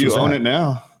craziness. Well, you own it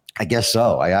now. I guess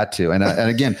so. I had to. And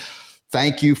again,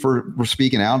 thank you for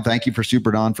speaking out. Thank you for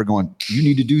Super Don for going, you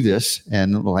need to do this.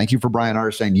 And thank you for Bryan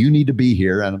Ardis saying, you need to be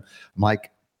here. And I'm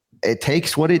like, it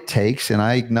takes what it takes. And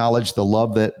I acknowledge the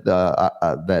love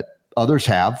that others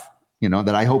have,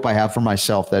 that I hope I have for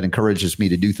myself, that encourages me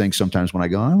to do things sometimes when I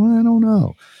go, I don't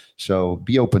know. So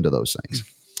be open to those things.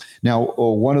 Now,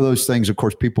 one of those things, of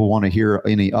course, people want to hear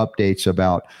any updates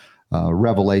about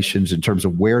revelations in terms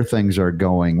of where things are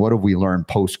going. What have we learned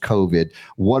post-COVID?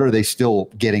 What are they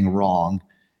still getting wrong?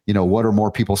 What are more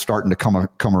people starting to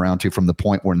come around to from the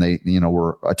point when they,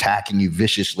 were attacking you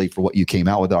viciously for what you came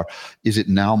out with? Is it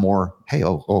now more, hey,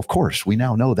 of course, we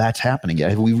now know that's happening yet?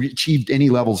 Have we achieved any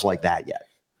levels like that yet?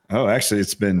 Oh, actually,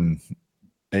 it's been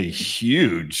a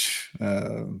huge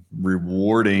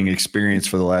rewarding experience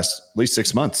for the last at least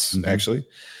 6 months, actually.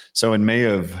 So in May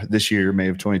of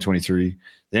 2023,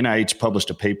 the NIH published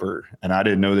a paper, and I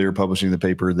didn't know they were publishing the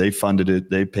paper. They funded it.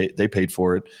 They paid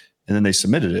for it. And then they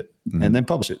submitted it and then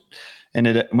published it. And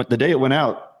the day it went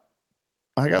out,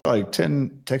 I got like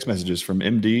 10 text messages from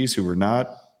MDs who were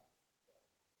not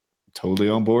totally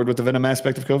on board with the venom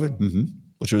aspect of COVID,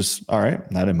 which was all right.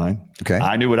 I didn't mind. Okay.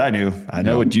 I knew what I knew. I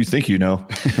know what you think you know,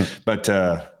 but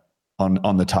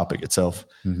on the topic itself.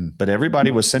 But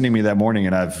everybody was sending me that morning,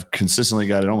 and I've consistently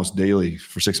got it almost daily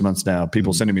for 6 months now.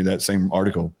 People sending me that same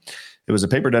article. It was a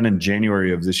paper done in in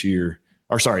May of this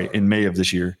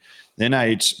year. The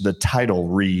NIH, the title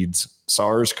reads,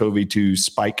 SARS-CoV-2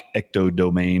 spike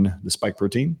ectodomain, the spike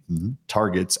protein,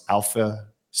 targets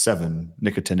alpha-7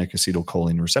 nicotinic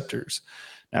acetylcholine receptors.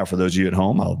 Now, for those of you at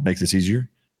home, I'll make this easier.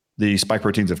 The spike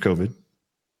proteins of COVID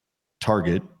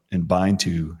target and bind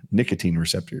to nicotine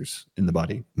receptors in the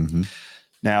body.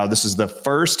 Now, this is the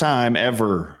first time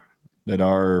ever that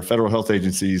our federal health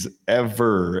agencies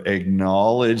ever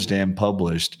acknowledged and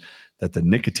published that the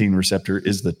nicotine receptor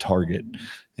is the target.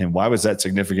 And why was that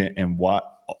significant? And why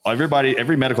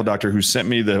every medical doctor who sent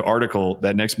me the article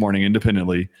that next morning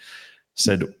independently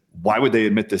said, why would they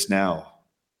admit this now?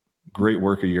 Great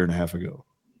work a year and a half ago.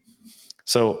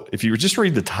 So if you just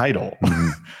read the title,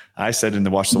 I said in the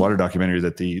Watch the Water documentary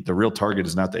that the real target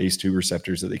is not the ACE2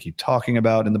 receptors that they keep talking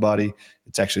about in the body.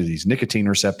 It's actually these nicotine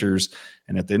receptors.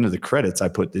 And at the end of the credits, I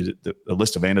put a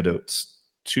list of antidotes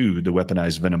to the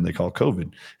weaponized venom they call COVID.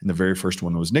 And the very first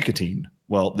one was nicotine.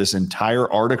 Well, this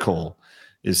entire article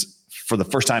is, for the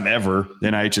first time ever, the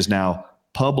NIH is now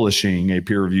publishing a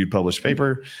peer-reviewed published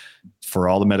paper for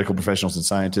all the medical professionals and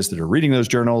scientists that are reading those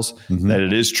journals, that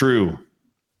it is true.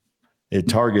 It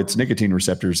targets nicotine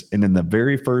receptors. And in the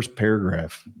very first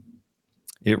paragraph,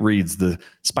 it reads, the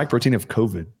spike protein of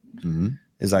COVID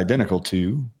is identical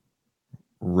to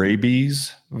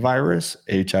rabies virus,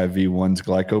 HIV-1's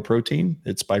glycoprotein,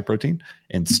 its spike protein,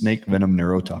 and snake venom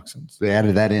neurotoxins. They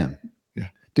added that in. Yeah.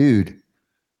 Dude.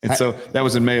 And so that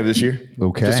was in May of this year.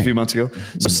 Okay. Just a few months ago.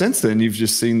 So since then, you've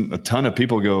just seen a ton of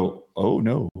people go, oh,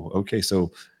 no. Okay.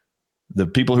 So the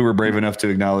people who were brave enough to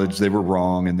acknowledge they were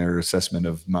wrong in their assessment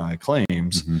of my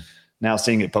claims, now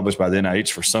seeing it published by the NIH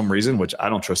for some reason, which I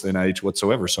don't trust the NIH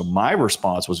whatsoever. So my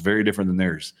response was very different than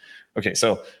theirs. Okay.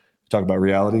 So talk about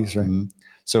realities, right?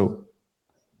 So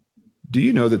do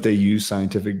you know that they use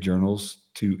scientific journals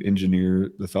to engineer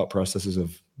the thought processes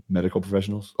of medical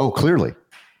professionals? Oh, clearly.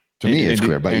 To me, it's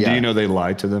clear. But do you know they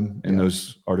lied to them in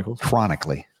those articles?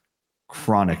 Chronically.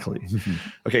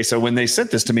 Okay, so when they sent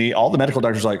this to me, all the medical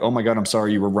doctors were like, oh my God, I'm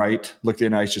sorry, you were right. Look, the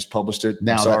NIH just published it.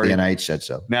 Now that the NIH said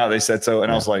so. Now they said so.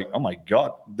 And I was like, oh my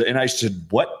God, the NIH said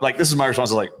what? Like, this is my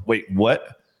response. I was like, wait,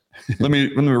 what? let me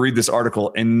read this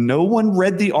article. And no one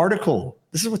read the article.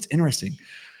 This is what's interesting.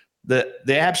 The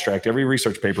abstract, every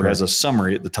research paper has a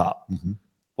summary at the top.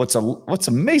 What's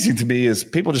amazing to me is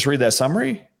people just read that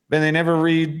summary and they never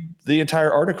read the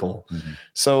entire article.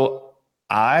 So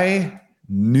I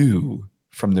knew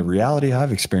from the reality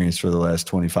I've experienced for the last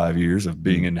 25 years of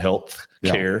being in health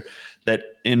care that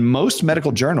in most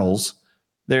medical journals,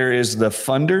 there is the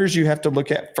funders you have to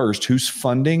look at first, who's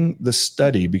funding the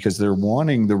study, because they're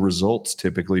wanting the results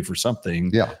typically for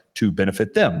something to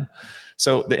benefit them.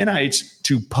 So the NIH,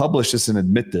 to publish this and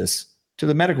admit this to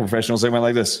the medical professionals, they went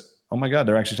like this. Oh my God,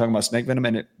 they're actually talking about snake venom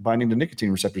and it binding to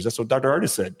nicotine receptors. That's what Dr. Ardis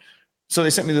said. So they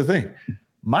sent me the thing.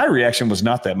 My reaction was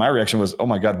not that. My reaction was, oh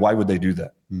my God, why would they do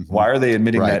that? Why are they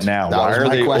admitting that now? Why are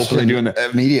they openly doing that?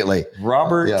 Immediately.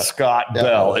 Robert Scott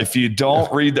Bell. If you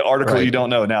don't read the article, you don't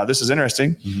know. Now, this is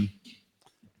interesting.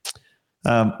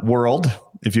 World,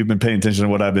 if you've been paying attention to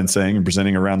what I've been saying and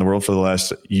presenting around the world for the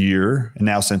last year, and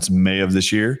now since May of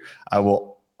this year, I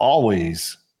will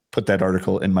always put that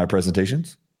article in my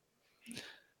presentations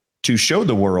to show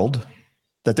the world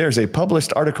that there's a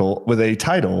published article with a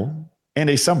title and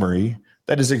a summary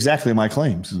that is exactly my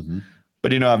claims.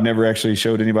 But I've never actually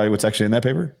showed anybody what's actually in that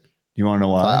paper. You want to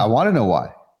know why? I want to know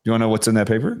why. You want to know what's in that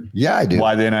paper? Yeah, I do.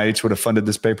 Why the NIH would have funded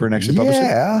this paper and actually published it?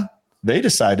 Yeah. They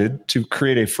decided to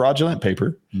create a fraudulent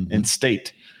paper and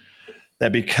state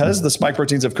that because the spike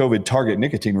proteins of COVID target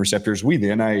nicotine receptors, we, the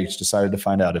NIH, decided to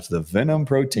find out if the venom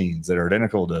proteins that are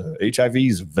identical to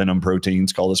HIV's venom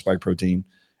proteins, called the spike protein,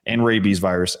 and rabies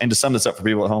virus. And to sum this up for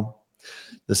people at home,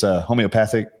 this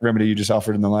homeopathic remedy you just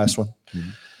offered in the last one,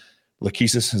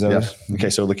 Lachesis, is that what it is? Okay,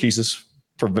 so Lachesis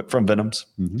from venoms.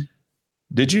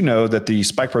 Did you know that the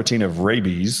spike protein of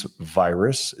rabies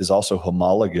virus is also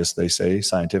homologous, they say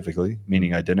scientifically,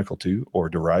 meaning identical to or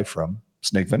derived from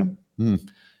snake venom?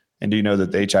 And do you know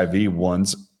that the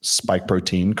HIV-1's spike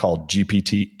protein called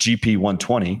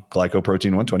GP120,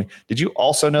 glycoprotein 120, did you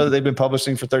also know that they've been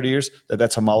publishing for 30 years that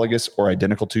that's homologous or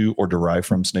identical to or derived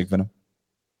from snake venom?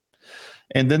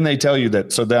 And then they tell you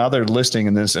that, so now they're listing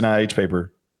in this NIH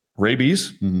paper,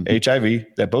 rabies, HIV,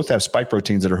 that both have spike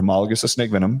proteins that are homologous to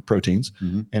snake venom proteins.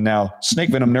 And now snake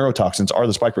venom neurotoxins are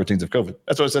the spike proteins of COVID.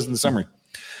 That's what it says in the summary.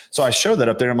 So I showed that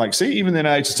up there. I'm like, see, even the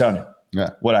NIH is telling you.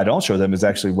 What I don't show them is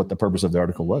actually what the purpose of the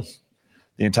article was.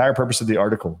 The entire purpose of the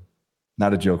article,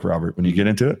 not a joke, Robert, when you get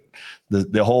into it,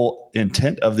 the whole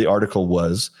intent of the article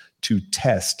was to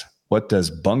test what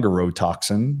does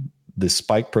bungarotoxin, the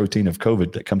spike protein of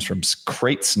COVID that comes from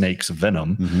crate snakes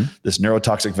venom, this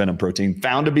neurotoxic venom protein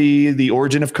found to be the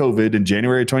origin of COVID in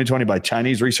January 2020 by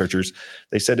Chinese researchers.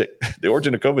 They said the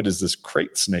origin of COVID is this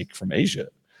crate snake from Asia.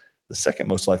 The second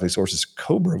most likely source is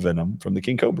cobra venom from the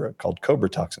king cobra called cobra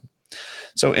toxin.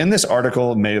 So in this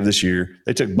article in May of this year,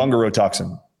 they took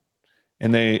bungarotoxin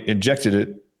and they injected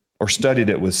it or studied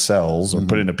it with cells or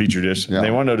put it in a petri dish. Yeah. And they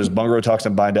want to know, does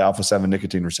bungarotoxin bind to alpha-7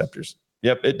 nicotine receptors?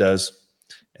 Yep, it does.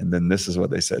 And then this is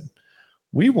what they said.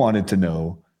 We wanted to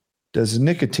know, does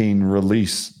nicotine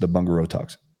release the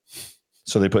bungarotoxin?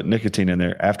 So they put nicotine in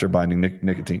there after binding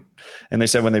nicotine. And they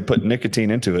said when they put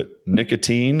nicotine into it,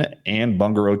 nicotine and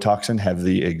bungarotoxin have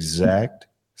the exact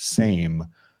same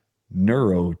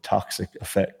neurotoxic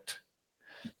effect.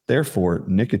 Therefore,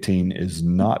 nicotine is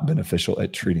not beneficial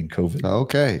at treating COVID.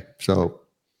 Okay. So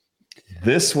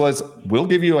we'll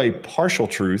give you a partial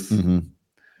truth,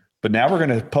 but now we're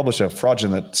going to publish a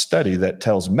fraudulent study that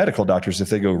tells medical doctors, if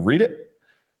they go read it,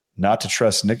 not to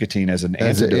trust nicotine as an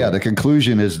antidote. The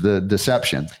conclusion is the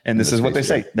deception. And this is what they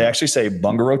say. They actually say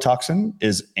bungarotoxin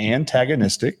is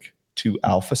antagonistic to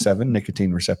alpha-7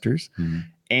 nicotine receptors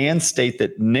and state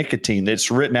that nicotine, it's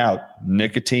written out,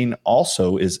 nicotine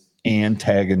also is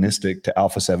antagonistic to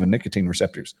alpha-7 nicotine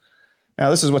receptors.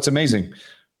 Now, this is what's amazing.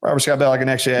 Robert Scott Bell, I can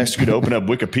actually ask you to open up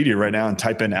Wikipedia right now and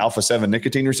type in alpha-7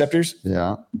 nicotine receptors.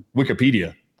 Yeah.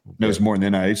 Wikipedia knows more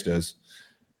than the NIH does.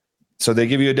 So they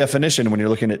give you a definition when you're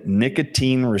looking at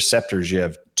nicotine receptors. You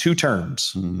have two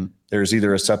terms. There's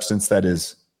either a substance that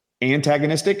is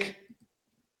antagonistic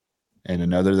and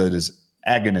another that is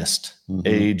agonist,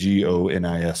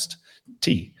 agonist.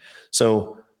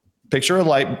 So picture a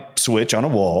light switch on a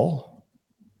wall.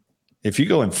 If you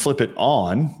go and flip it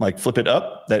on, like flip it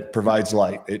up, that provides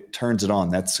light. It turns it on.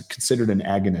 That's considered an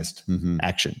agonist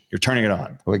action. You're turning it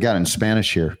on. We got it in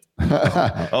Spanish here.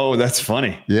 Oh, that's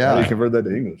funny. Yeah. How do you convert that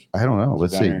to English? I don't know.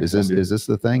 Let's see. Is this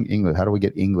the thing? English. How do we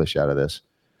get English out of this?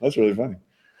 That's really funny.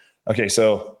 Okay,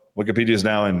 so Wikipedia is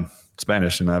now in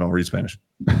Spanish, and I don't read Spanish.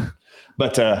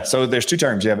 But so there's two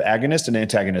terms. You have agonist and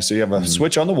antagonist. So you have a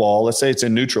switch on the wall. Let's say it's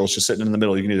in neutral. It's just sitting in the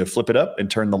middle. You can either flip it up and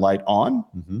turn the light on,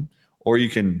 or you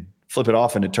can flip it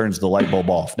off and it turns the light bulb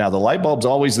off. Now, the light bulb's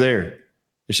always there.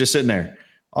 It's just sitting there.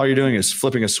 All you're doing is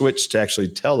flipping a switch to actually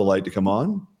tell the light to come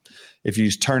on. If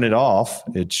you turn it off,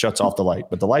 it shuts off the light,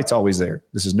 but the light's always there.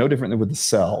 This is no different than with the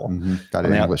cell. Got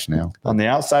it in English now. On the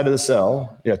outside of the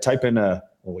cell, type in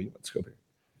let's go here.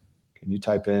 Can you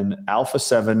type in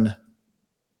alpha-7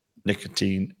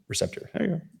 nicotine receptor? There you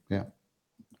go. Yeah.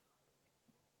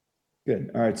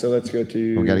 Good. All right. So let's go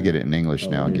to. We got to get it in English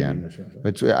now again.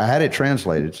 I had it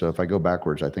translated. So if I go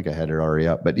backwards, I think I had it already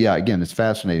up. But yeah, again, it's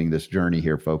fascinating, this journey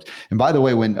here, folks. And by the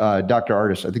way, when Dr.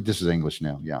 Ardis, I think this is English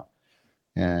now. Yeah.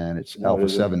 And it's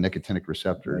alpha-7 nicotinic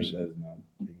receptors. That is not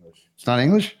English. It's not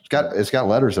English? It's got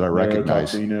letters that I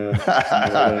recognize. You're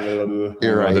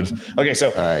right. Okay. So,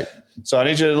 all right. So I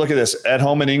need you to look at this at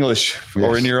home in English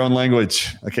or in your own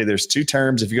language. Okay. There's two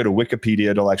terms. If you go to Wikipedia,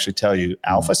 it'll actually tell you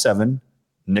alpha-7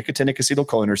 nicotinic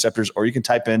acetylcholine receptors, or you can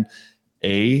type in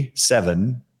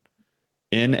A7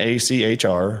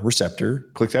 NACHR receptor.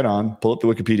 Click that on, pull up the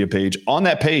Wikipedia page. On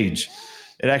that page,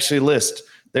 it actually lists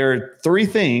there are three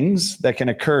things that can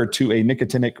occur to a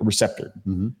nicotinic receptor.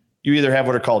 You either have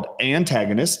what are called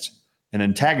antagonists. An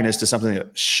antagonist is something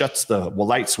that shuts the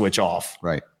light switch off.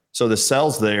 Right. So the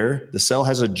cell's there. The cell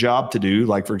has a job to do,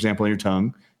 like, for example, in your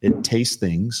tongue, it tastes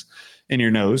things. In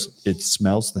your nose, it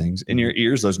smells things. In your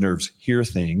ears, those nerves hear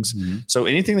things. So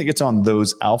anything that gets on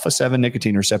those alpha-7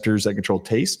 nicotine receptors that control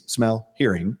taste, smell,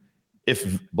 hearing,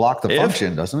 block the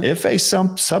function, doesn't it? If a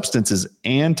substance is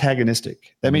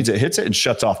antagonistic, that means it hits it and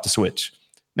shuts off the switch.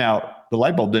 Now, the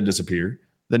light bulb didn't disappear.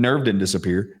 The nerve didn't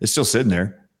disappear. It's still sitting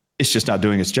there. It's just not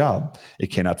doing its job. It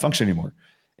cannot function anymore.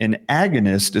 An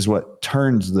agonist is what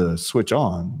turns the switch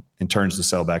on and turns the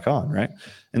cell back on, right?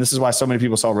 And this is why so many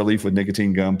people saw relief with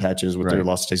nicotine gum patches with their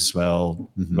loss of taste and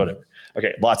smell, whatever.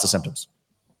 Okay, lots of symptoms.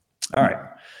 All right.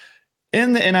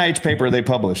 In the NIH paper, they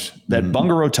publish that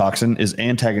bungarotoxin is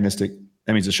antagonistic.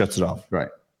 That means it shuts it off. Right.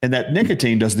 And that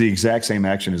nicotine does the exact same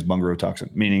action as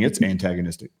bungarotoxin, meaning it's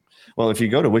antagonistic. Well, if you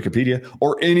go to Wikipedia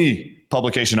or any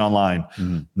publication online,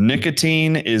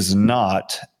 nicotine is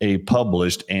not a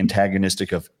published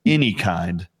antagonistic of any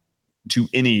kind to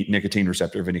any nicotine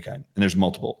receptor of any kind. And there's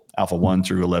multiple, alpha-1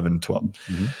 through 11, 12.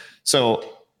 So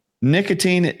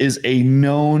nicotine is a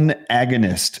known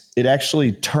agonist. It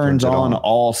actually turns on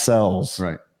all cells.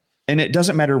 Right. And it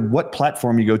doesn't matter what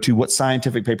platform you go to, what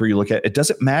scientific paper you look at. It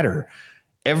doesn't matter.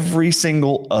 Every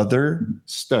single other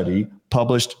study,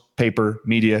 published paper,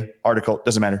 media, article,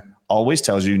 doesn't matter, always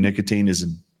tells you nicotine is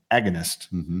an agonist.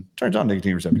 Turns on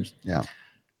nicotine receptors. Yeah.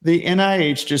 The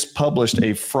NIH just published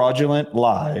a fraudulent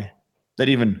lie that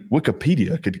even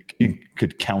Wikipedia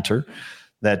could counter,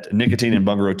 that nicotine and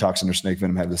bungarotoxin or snake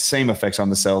venom have the same effects on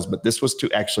the cells, but this was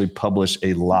to actually publish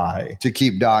a lie to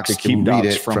keep docs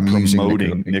from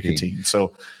promoting nicotine.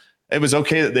 So it was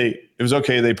okay that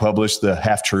they published the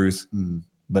half truth,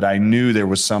 but I knew there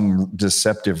was some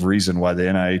deceptive reason why the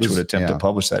NIH would attempt to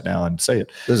publish that now and say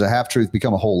it. Does a half-truth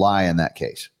become a whole lie in that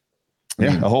case?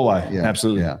 A whole lie. Yeah,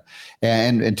 absolutely. Yeah.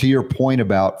 And to your point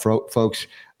about folks,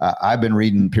 I've been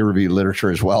reading peer-reviewed literature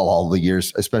as well all the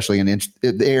years, especially in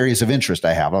the areas of interest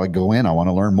I have. I go in, I want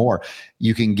to learn more.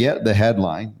 You can get the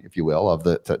headline, if you will, of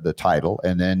the title,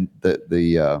 and then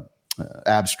the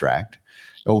abstract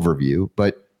overview.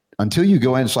 But until you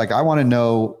go in, it's like, I want to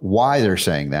know why they're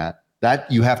saying that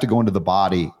you have to go into the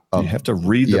body of, you have to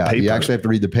read the paper. You actually have to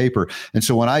read the paper. And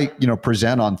so when I,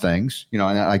 present on things, and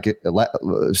I get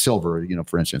silver,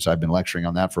 for instance, I've been lecturing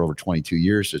on that for over 22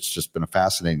 years. It's just been a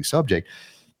fascinating subject.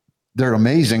 There are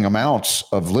amazing amounts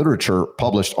of literature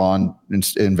published on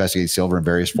investigating silver in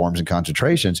various forms and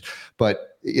concentrations.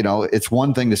 But, it's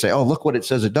one thing to say, oh, look what it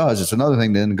says it does. It's another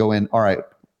thing to then go in, all right,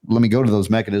 let me go to those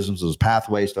mechanisms, those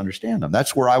pathways to understand them.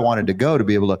 That's where I wanted to go, to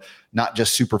be able to not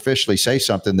just superficially say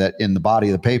something that in the body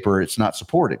of the paper, it's not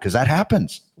supported, because that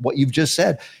happens. What you've just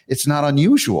said, it's not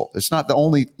unusual. It's not the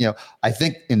only, I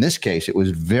think in this case, it was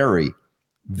very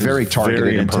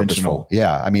targeted and purposeful.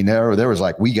 Yeah. I mean, there was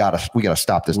like, we gotta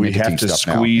stop this. We have to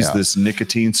squeeze this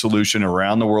nicotine solution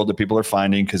around the world that people are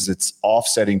finding, because it's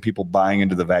offsetting people buying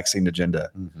into the vaccine agenda.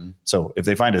 Mm-hmm. So if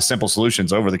they find a simple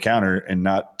solutions over the counter and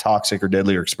not toxic or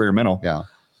deadly or experimental,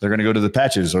 they're going to go to the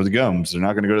patches or the gums. They're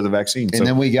not going to go to the vaccine. And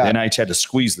then we got NIH had to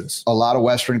squeeze this. A lot of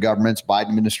Western governments, Biden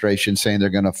administration, saying they're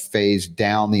going to phase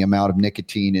down the amount of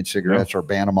nicotine in cigarettes or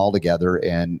ban them altogether.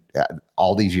 And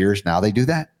all these years now they do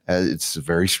that. It's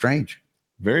very strange.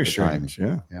 Very strange.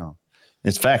 Yeah.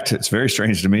 In fact, it's very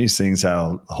strange to me, seeing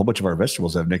how a whole bunch of our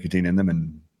vegetables have nicotine in them,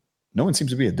 and no one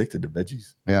seems to be addicted to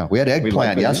veggies. Yeah. We had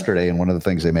eggplant yesterday, and one of the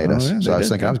things they made us. Yeah, so I was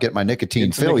thinking, I was getting my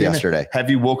nicotine fill yesterday. Have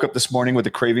you woke up this morning with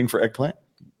a craving for eggplant?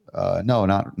 No,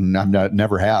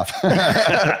 never have.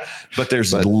 But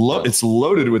it's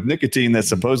loaded with nicotine that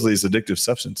supposedly is addictive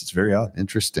substance. It's very odd.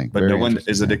 Interesting. But no one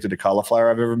is addicted to cauliflower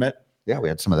I've ever met. Yeah, we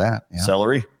had some of that. Yeah.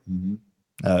 Celery,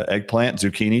 eggplant,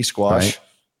 zucchini, squash,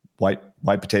 white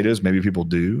potatoes. Maybe people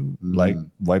do like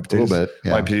white potatoes. A little bit.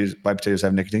 Yeah. White potatoes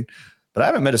have nicotine. But I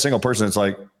haven't met a single person that's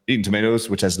like eating tomatoes,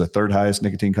 which has the third highest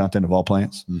nicotine content of all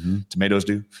plants. Mm-hmm. Tomatoes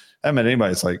do. I haven't met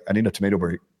anybody that's like, I need a tomato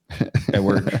break at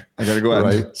work. I got to go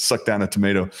out and suck down a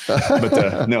tomato.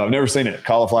 But no, I've never seen it.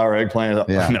 Cauliflower, eggplant.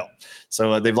 No.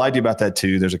 So they've lied to you about that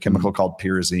too. There's a chemical called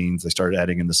pyrazines. They started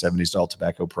adding in the 70s to all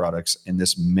tobacco products, and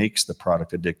this makes the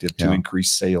product addictive to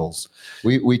increase sales.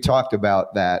 We talked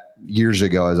about that years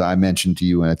ago, as I mentioned to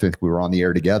you, and I think we were on the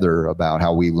air together, about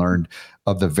how we learned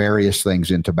of the various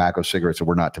things in tobacco cigarettes that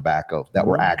were not tobacco that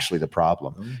were actually the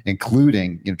problem,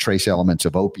 including trace elements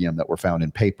of opium that were found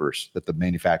in papers that the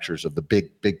manufacturers of the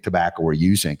big tobacco were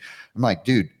using. I'm like,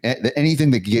 dude, anything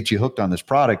that could get you hooked on this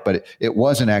product, but it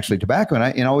wasn't actually tobacco. And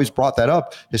I always brought that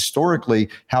up historically,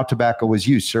 how tobacco was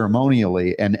used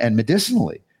ceremonially and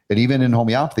medicinally. And even in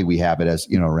homeopathy, we have it as,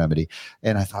 a remedy.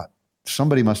 And I thought,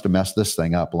 somebody must have messed this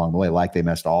thing up along the way, like they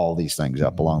messed all these things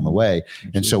up along the way.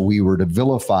 Absolutely. And so we were to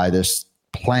vilify this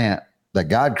plant that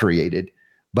God created,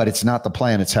 but it's not the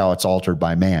plant, it's how it's altered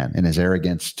by man and his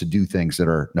arrogance to do things that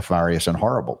are nefarious and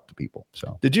horrible to people.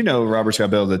 So did you know, Robert Scott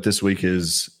Bell, that this week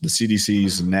is the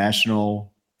CDC's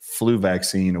National Flu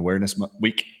Vaccine Awareness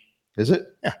Week? Is it?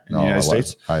 Yeah. In the United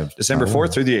States. December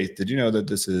 4th through the 8th. Did you know that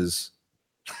this is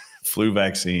Flu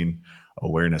Vaccine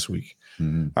Awareness Week?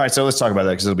 Mm-hmm. All right. So let's talk about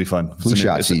that, because it'll be fun. Flu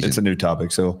shot season. It's a new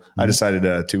topic. So I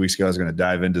decided 2 weeks ago I was going to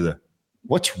dive into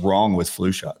what's wrong with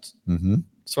flu shots. Mm-hmm.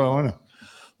 So I want to know.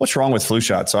 What's wrong with flu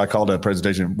shots? So I called a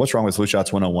presentation, What's Wrong with Flu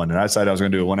Shots 101. And I decided I was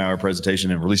going to do a 1-hour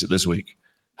presentation and release it this week.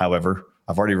 However,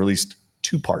 I've already released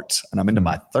 2 parts, and I'm into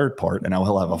my 3rd part, and I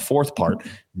will have a 4th part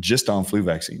just on flu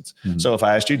vaccines. Mm-hmm. So if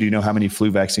I asked you, do you know how many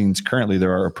flu vaccines currently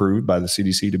there are approved by the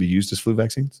CDC to be used as flu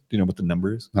vaccines? Do you know what the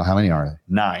number is? No, how many are they?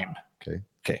 9. Okay.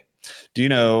 Do you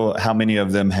know how many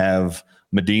of them have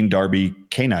Medine-Darby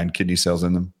canine kidney cells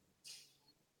in them?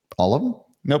 All of them?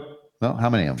 Nope. No,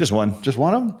 how many of them? Just one. Just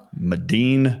one of them?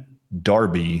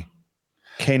 Medine-Darby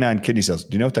canine kidney cells.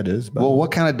 Do you know what that is? Well,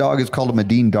 what kind of dog is called a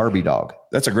Medine-Darby dog?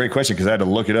 That's a great question, because I had to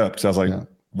look it up, because I was like,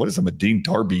 what is a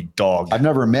Medine-Darby dog? I've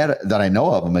never met that I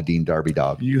know of a Medine-Darby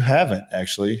dog. You haven't,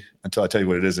 actually, until I tell you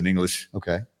what it is in English.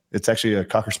 Okay. It's actually a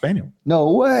Cocker Spaniel.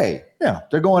 No way. Yeah.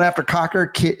 They're going after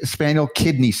Cocker Spaniel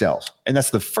kidney cells. And that's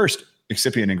the first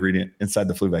excipient ingredient inside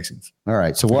the flu vaccines. All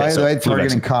right. So why are they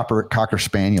targeting Cocker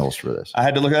Spaniels for this? I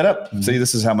had to look that up. Mm-hmm. See,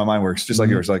 this is how my mind works, just like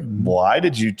yours. Like, why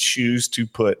did you choose to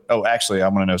put, actually, I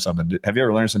want to know something. Have you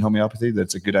ever learned in homeopathy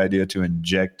that's a good idea to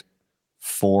inject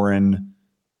foreign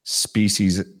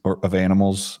species of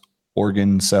animals,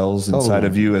 organ cells inside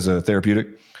of you as a therapeutic?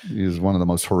 It was one of the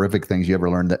most horrific things you ever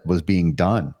learned that was being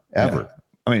done ever. Yeah.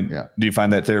 mean, do you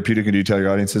find that therapeutic, and do you tell your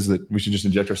audiences that we should just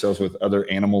inject ourselves with other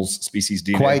animals' species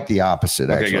DNA? Quite the opposite,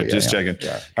 actually. Okay, good. Just checking.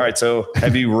 Yeah. All right. So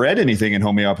have you read anything in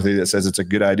homeopathy that says it's a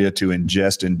good idea to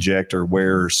ingest, inject, or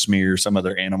wear or smear some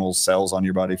other animal's cells on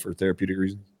your body for therapeutic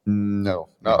reasons? No.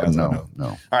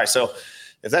 All right. So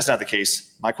if that's not the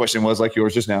case, my question was like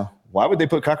yours just now. Why would they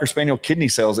put Cocker Spaniel kidney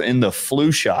cells in the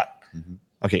flu shot? Mm-hmm.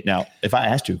 Okay. Now, if I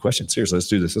asked you a question, seriously, let's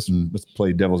do this. Let's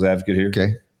play devil's advocate here.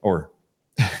 Okay. Or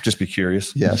just be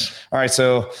curious. Yes. All right.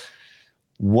 So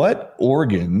what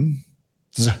organ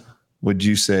would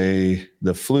you say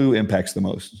the flu impacts the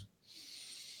most?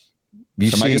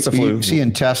 You see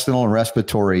intestinal and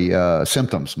respiratory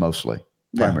symptoms mostly,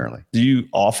 primarily. Do you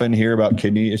often hear about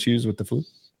kidney issues with the flu?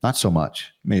 Not so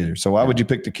much. Me either. So why would you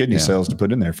pick the kidney cells to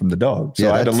put in there from the dog?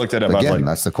 So I had to look that up. Again,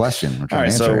 that's the question. All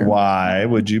right. So why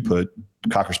would you put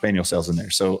Cocker Spaniel cells in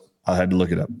there? So I had to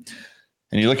look it up.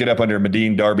 And you look it up under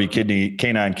Medine Darby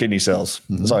canine kidney cells.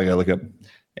 Mm-hmm. That's all you got to look up.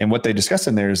 And what they discuss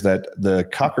in there is that the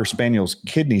Cocker Spaniel's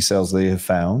kidney cells they have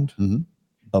found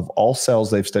of all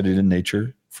cells they've studied in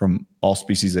nature from all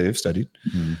species they have studied,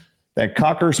 that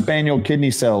Cocker Spaniel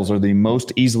kidney cells are the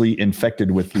most easily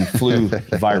infected with the flu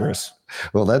virus.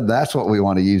 Well, that's what we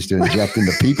want to use to inject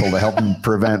into people to help them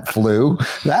prevent flu.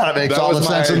 That makes all the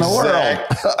sense in the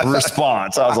world.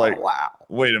 Response. I was like, wow,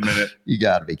 wait a minute. You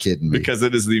got to be kidding me. Because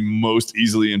it is the most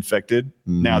easily infected.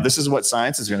 Mm-hmm. Now, this is what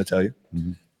science is going to tell you.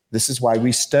 Mm-hmm. This is why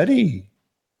we study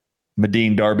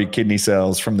Medine Darby kidney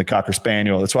cells from the Cocker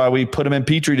Spaniel. That's why we put them in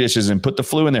Petri dishes and put the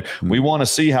flu in there. Mm-hmm. We want to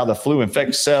see how the flu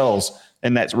infects cells.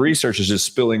 And that research is just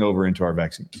spilling over into our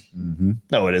vaccines. Mm-hmm.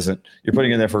 No, it isn't. You're putting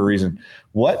it in there for a reason.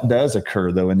 What does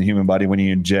occur, though, in the human body when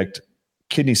you inject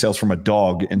kidney cells from a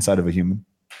dog inside of a human?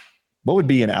 What would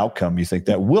be an outcome, you think,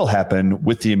 that will happen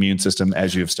with the immune system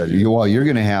as you have studied? Well, you're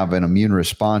going to have an immune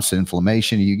response to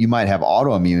inflammation. You might have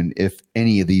autoimmune if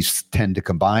any of these tend to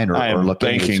combine or look.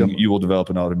 Thinking you will develop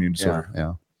an autoimmune disorder.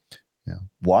 Yeah.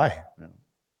 Why?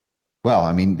 Well,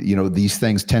 I mean, these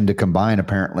things tend to combine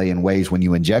apparently in ways when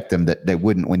you inject them that they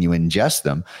wouldn't when you ingest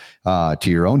them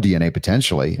to your own DNA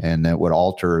potentially. And that would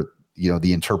alter,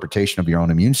 the interpretation of your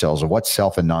own immune cells of what's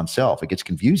self and non-self. It gets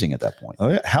confusing at that point. Oh,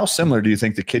 yeah. How similar do you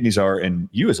think the kidneys are in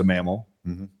you as a mammal,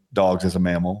 dogs as a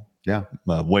mammal? Yeah.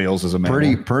 Whales as a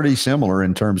mammal? Pretty similar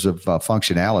in terms of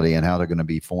functionality and how they're going to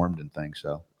be formed and things.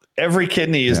 So. Every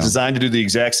kidney is designed to do the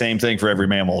exact same thing for every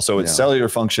mammal. So its cellular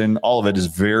function, all of it is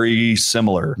very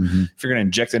similar. Mm-hmm. If you're going to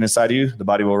inject it inside of you, the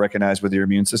body will recognize with your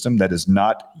immune system that is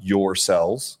not your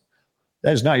cells.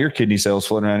 That is not your kidney cells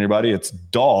floating around your body. It's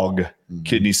dog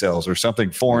kidney cells or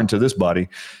something foreign to this body.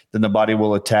 Then the body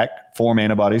will form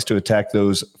antibodies to attack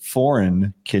those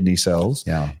foreign kidney cells.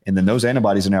 Yeah. And then those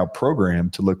antibodies are now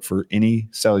programmed to look for any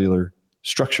cellular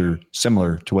structure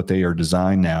similar to what they are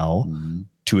designed now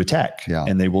to attack,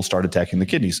 and they will start attacking the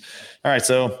kidneys. All right.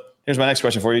 So here's my next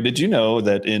question for you. Did you know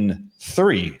that in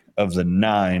 3 of the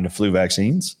 9 flu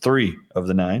vaccines, 3 of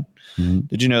the 9,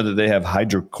 did you know that they have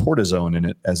hydrocortisone in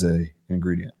it as an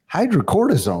ingredient?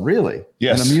 Hydrocortisone, really?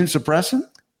 Yes. An immune suppressant?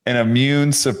 An immune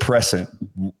suppressant.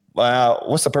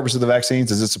 What's the purpose of the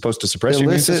vaccines? Is it supposed to suppress your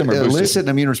immune system or boost it? Elicit an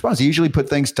immune response. You usually put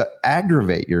things to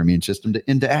aggravate your immune system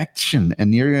into action.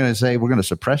 And you're going to say, we're going to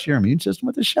suppress your immune system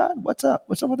with a shot? What's up?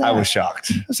 What's up with that? I was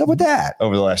shocked. What's up with that?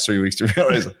 Over the last 3 weeks to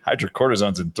realize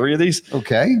hydrocortisone's in 3 of these.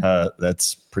 Okay.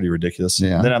 That's pretty ridiculous.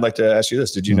 Yeah. Then I'd like to ask you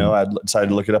this. Did you know I decided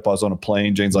to look it up? I was on a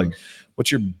plane. Jane's like,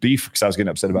 what's your beef? Because I was getting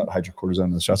upset about hydrocortisone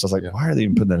in the shots. I was like, why are they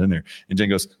even putting that in there? And Jane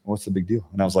goes, what's the big deal?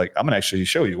 And I was like, I'm going to actually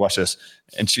show you. Watch this.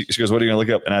 And she goes, what are you going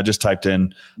to look up? And I just typed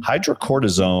in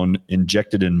hydrocortisone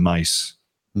injected in mice.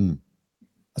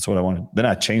 That's what I wanted. Then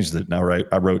I changed it. Now,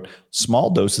 I wrote small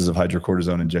doses of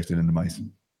hydrocortisone injected into mice.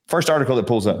 First article that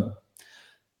pulls up.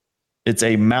 It's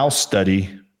a mouse study,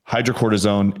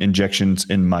 hydrocortisone injections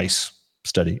in mice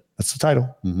study. That's the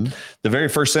title. The very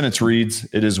first sentence reads,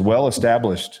 it is well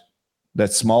established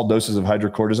that small doses of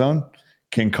hydrocortisone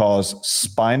can cause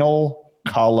spinal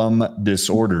column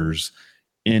disorders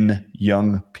in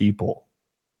young people.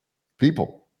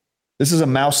 This is a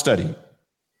mouse study.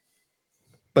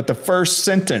 But the first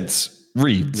sentence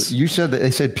reads. You said that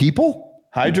they said people?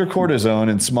 Hydrocortisone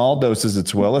in small doses,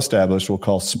 it's well established, will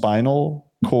cause spinal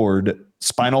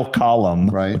column,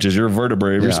 which is your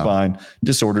vertebrae of your spine,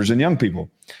 disorders in young people.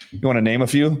 You want to name a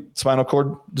few spinal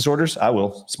cord disorders? I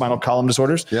will. Spinal column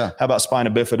disorders? Yeah. How about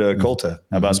spina bifida occulta?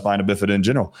 How about spina bifida in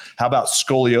general? How about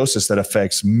scoliosis that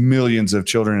affects millions of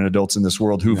children and adults in this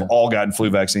world who've all gotten flu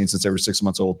vaccines since they were 6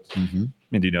 months old? I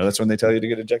mean, do you know that's when they tell you to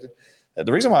get injected?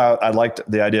 The reason why I liked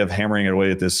the idea of hammering it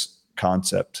away at this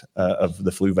concept of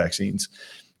the flu vaccines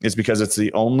is because it's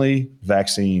the only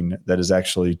vaccine that is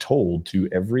actually told to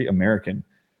every American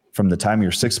from the time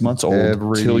you're 6 months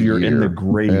old till you're in the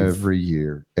grave. Every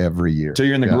year. Till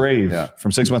you're in the grave,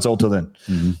 from 6 months old till then.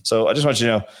 Mm-hmm. So I just want you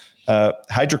to know,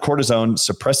 hydrocortisone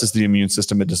suppresses the immune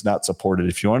system. It does not support it.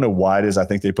 If you want to know why it is, I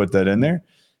think they put that in there,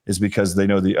 is because they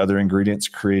know the other ingredients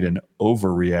create an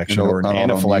overreaction or an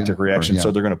anaphylactic reaction.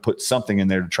 So they're going to put something in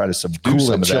there to try to subdue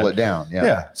some of that. Chill it down.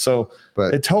 Yeah. So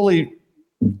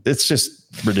it's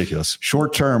just ridiculous.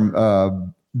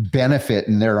 Short-term benefit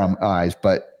in their eyes,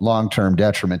 but long-term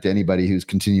detriment to anybody who's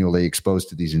continually exposed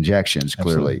to these injections,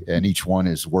 clearly. Absolutely. And each one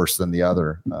is worse than the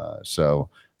other. So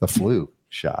the flu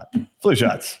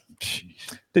shots.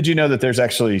 Did you know that there's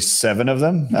actually 7 of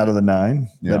them out of the 9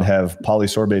 that have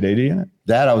polysorbate 80 in it?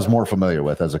 That I was more familiar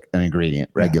with as an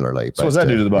ingredient regularly. So what does that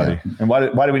do to the body? Yeah. And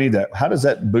why do we need that? How does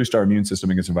that boost our immune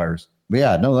system against a virus?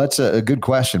 Yeah, no, that's a good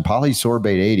question.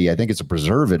 Polysorbate 80, I think it's a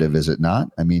preservative, is it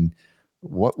not? I mean,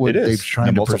 what would they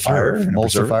trying to preserve?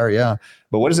 Emulsifier, yeah.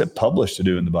 But what is it published to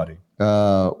do in the body?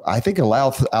 I think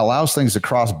allows things to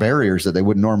cross barriers that they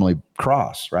wouldn't normally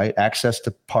cross, right? Access to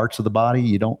parts of the body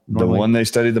you don't normally. The one they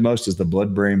study the most is the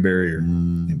blood-brain barrier.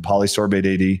 In polysorbate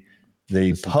 80, they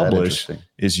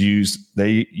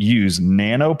use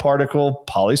nanoparticle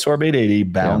polysorbate 80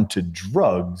 bound to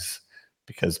drugs,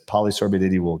 because polysorbate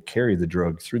 80 will carry the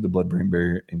drug through the blood-brain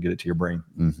barrier and get it to your brain.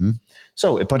 Mm-hmm.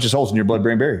 So it punches holes in your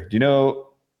blood-brain barrier. Do you know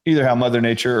either how Mother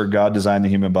Nature or God designed the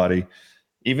human body?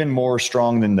 Even more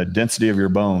strong than the density of your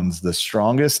bones, the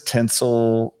strongest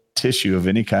tensile tissue of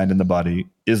any kind in the body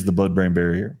is the blood-brain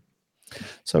barrier.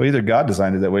 So either God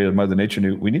designed it that way or Mother Nature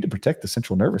knew we need to protect the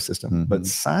central nervous system. Mm-hmm. But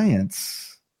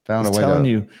science found a way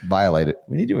to violate it.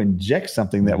 We need to inject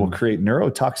something that will create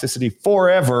neurotoxicity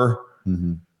forever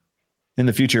in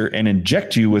the future and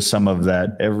inject you with some of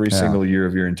that every single year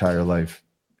of your entire life.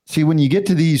 See, when you get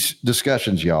to these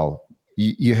discussions, y'all,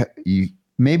 you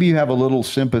maybe you have a little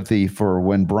sympathy for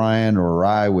when Bryan or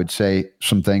I would say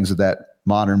some things that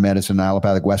modern medicine,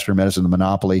 allopathic Western medicine, the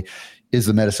monopoly is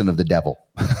the medicine of the devil.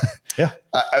 Yeah.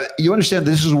 You understand,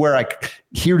 this is where I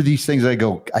hear these things. I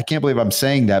go, I can't believe I'm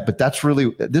saying that, but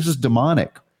this is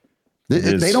demonic.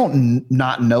 They don't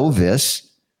not know this.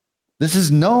 This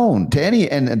is known to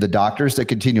and the doctors that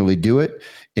continually do it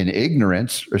in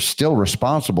ignorance are still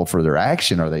responsible for their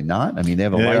action, are they not? I mean, they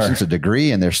have a license, a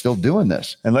degree, and they're still doing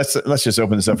this. And let's just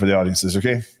open this up for the audiences,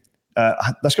 okay?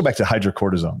 Let's go back to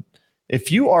hydrocortisone.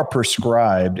 If you are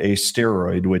prescribed a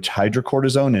steroid, which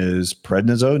hydrocortisone is,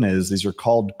 prednisone is, these are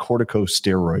called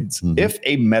corticosteroids. Mm-hmm. If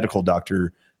a medical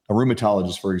doctor, a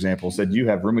rheumatologist, for example, said you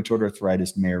have rheumatoid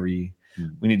arthritis, Mary,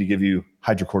 we need to give you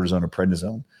hydrocortisone or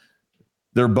prednisone.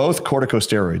 They're both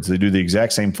corticosteroids. They do the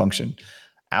exact same function.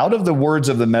 Out of the words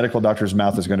of the medical doctor's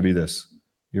mouth is going to be this: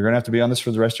 you're going to have to be on this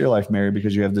for the rest of your life, Mary,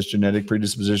 because you have this genetic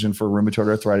predisposition for rheumatoid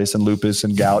arthritis and lupus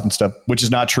and gout and stuff, which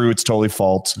is not true. It's totally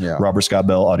false. Yeah. Robert Scott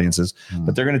Bell audiences.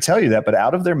 But they're going to tell you that. But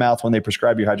out of their mouth, when they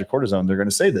prescribe you hydrocortisone, they're going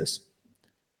to say this: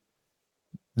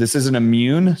 this is an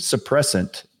immune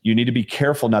suppressant. You need to be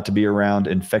careful not to be around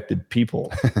infected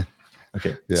people.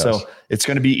 Okay. Yes. So it's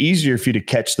going to be easier for you to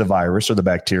catch the virus or the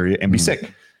bacteria and be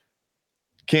sick.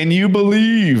 Can you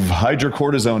believe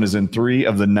hydrocortisone is in 3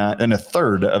 of the 9 and a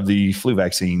third of the flu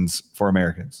vaccines for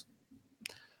Americans?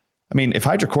 I mean, if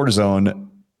hydrocortisone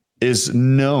is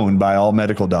known by all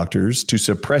medical doctors to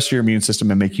suppress your immune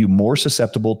system and make you more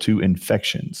susceptible to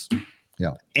infections,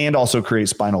 and also create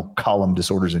spinal column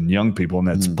disorders in young people, and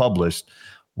that's published,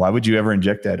 why would you ever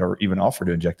inject that or even offer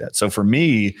to inject that? So for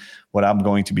me, what I'm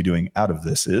going to be doing out of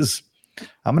this is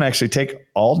I'm going to actually take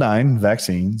all 9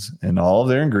 vaccines and all of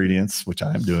their ingredients, which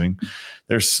I am doing.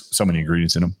 There's so many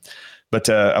ingredients in them. But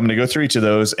I'm going to go through each of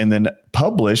those and then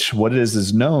publish what it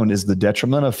is known as the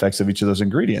detrimental effects of each of those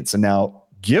ingredients. And now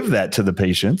give that to the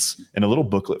patients in a little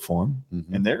booklet form,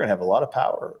 and they're going to have a lot of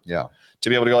power to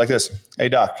be able to go like this. Hey,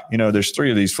 doc, there's 3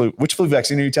 of these flu. Which flu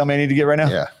vaccine are you telling me I need to get right now?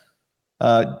 Yeah.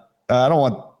 I don't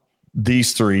want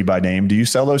these 3 by name. Do you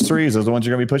sell those 3? Is those the ones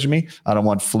you're going to be pushing me? I don't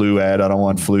want Fluad. I don't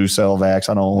want Flu Celvax.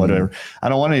 I don't want whatever. I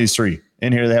don't want any of these 3.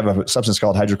 In here, they have a substance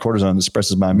called hydrocortisone that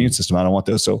suppresses my immune system. I don't want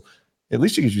those. So at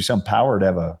least it gives you some power to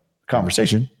have a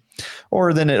conversation.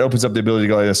 Or then it opens up the ability to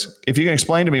go like this. If you can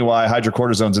explain to me why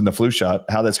hydrocortisone's in the flu shot,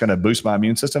 how that's going to boost my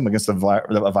immune system against the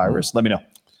virus, let me know.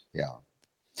 Yeah.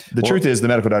 The truth is the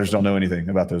medical doctors don't know anything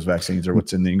about those vaccines or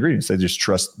what's in the ingredients. They just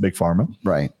trust Big Pharma.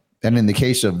 Right. And in the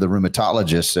case of the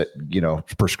rheumatologists that,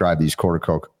 prescribe these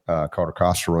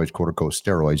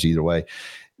corticosteroids, either way,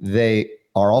 they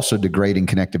are also degrading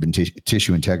connective and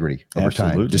tissue integrity over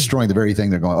time, destroying the very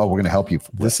thing they're going, we're going to help you.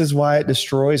 This is why it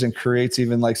destroys and creates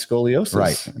even like scoliosis.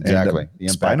 Right. Exactly.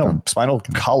 Spinal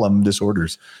column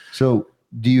disorders. So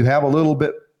do you have a little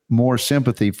bit more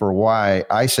sympathy for why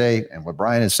I say, and what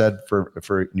Bryan has said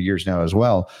for years now as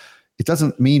well. It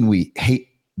doesn't mean we hate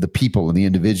the people and the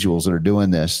individuals that are doing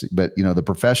this, but the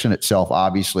profession itself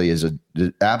obviously is an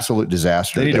absolute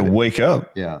disaster. They need to wake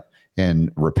up,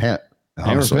 and repent.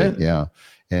 Honestly,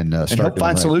 and help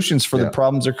find solutions for the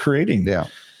problems they're creating.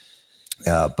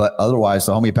 But otherwise,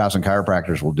 the homeopaths and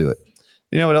chiropractors will do it.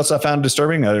 You know what else I found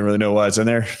disturbing? I didn't really know why it's in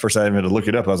there. First, I had to look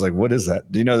it up. I was like, what is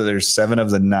that? Do you know that there's 7 of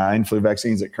the 9 flu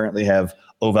vaccines that currently have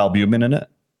ovalbumin in it?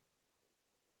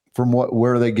 From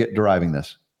where are they deriving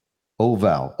this?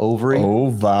 Ovary?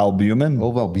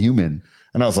 Ovalbumin.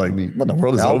 And I was like, what in the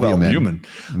world is ovalbumin?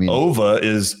 Ova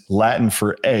is Latin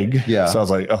for egg. Yeah. So I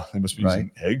was like, oh, they must be using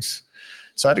eggs.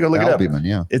 So I had to go look it up.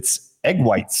 Yeah. It's egg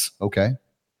whites. Okay.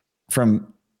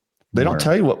 They don't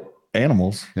tell you what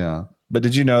animals. Yeah. But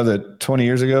did you know that 20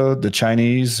 years ago, the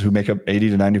Chinese, who make up 80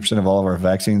 to 90% of all of our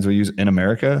vaccines we use in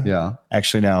America,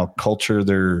 actually now culture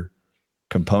their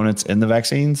components in the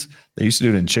vaccines? They used to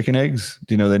do it in chicken eggs.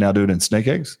 Do you know they now do it in snake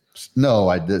eggs?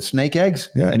 No, the snake eggs?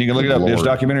 Yeah, and you can look it up. There's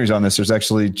documentaries on this.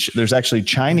 There's actually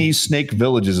Chinese snake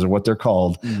villages is what they're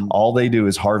called. All they do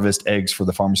is harvest eggs for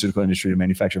the pharmaceutical industry to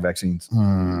manufacture vaccines.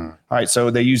 All right, so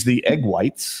they use the egg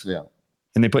whites. Yeah.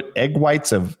 And they put egg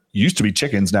whites of, used to be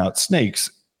chickens, now it's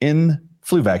snakes, in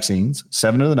flu vaccines,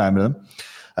 7 of the 9 of them.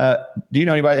 Do you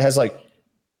know anybody that has like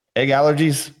egg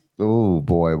allergies? Oh,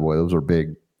 boy, those are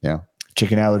big. Yeah.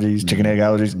 Chicken allergies, chicken egg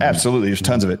allergies. Absolutely. There's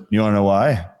tons of it. You want to know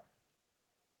why?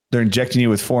 They're injecting you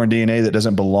with foreign DNA that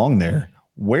doesn't belong there.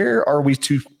 Where are we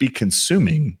to be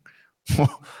consuming?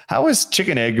 How is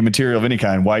chicken egg material of any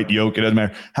kind, white, yolk, it doesn't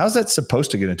matter. How's that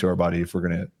supposed to get into our body if we're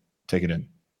going to take it in?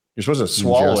 You're supposed to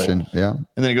swallow it. Yeah. And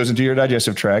then it goes into your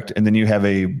digestive tract. And then you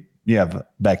have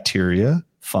bacteria,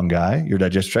 fungi, your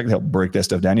digestive tract, help break that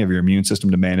stuff down. You have your immune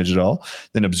system to manage it all,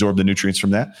 then absorb the nutrients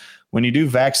from that. When you do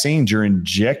vaccines, you're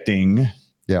injecting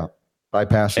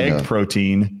bypassing egg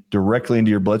protein directly into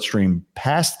your bloodstream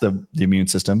past the immune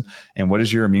system. And what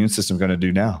is your immune system going to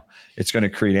do now? It's going to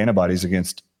create antibodies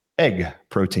against egg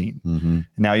protein.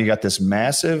 Now you got this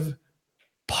massive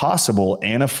possible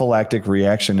anaphylactic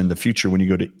reaction in the future when you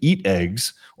go to eat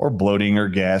eggs, or bloating or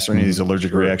gas or any of these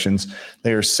allergic reactions.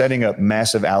 They are setting up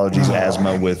massive allergies,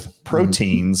 asthma with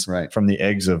proteins from the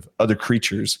eggs of other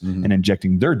creatures and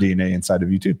injecting their DNA inside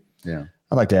of you too. Yeah.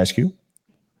 I'd like to ask you,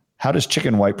 how does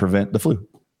chicken white prevent the flu?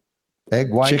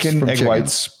 Egg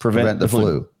whites prevent the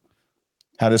flu.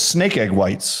 How does snake egg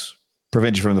whites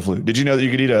prevent you from the flu? Did you know that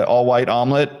you could eat an all white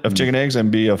omelet of chicken eggs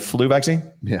and be a flu vaccine?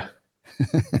 Yeah.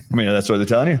 I mean, that's what they're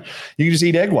telling you. You can just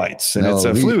eat egg whites, and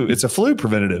it's a flu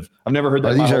preventative. I've never heard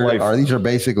that. These are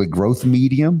basically growth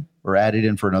medium or added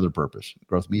in for another purpose?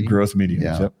 Growth medium.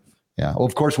 Yeah. Yep. Yeah. Well,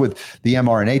 of course, with the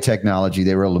mRNA technology,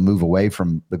 they were able to move away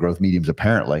from the growth mediums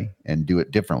apparently and do it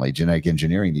differently, genetic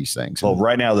engineering these things. Well,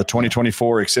 right now, the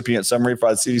 2024 excipient summary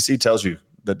by the CDC tells you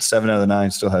that 7 out of the 9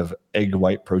 still have egg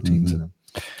white proteins in them.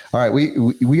 All right,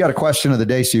 we got a question of the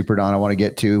day, Super Don, I want to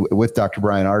get to with Dr.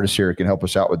 Bryan Ardis here. He can help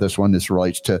us out with this one. This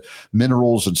relates to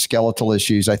minerals and skeletal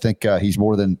issues. I think he's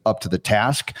more than up to the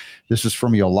task. This is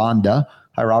from Yolanda.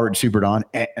 Hi, Robert, Super Don,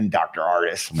 and Dr.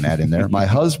 Ardis. I'm going to add in there. My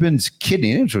husband's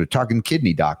kidney, we're talking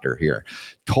kidney doctor here,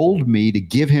 told me to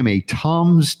give him a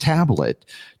Tums tablet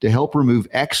to help remove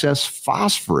excess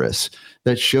phosphorus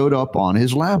that showed up on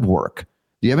his lab work.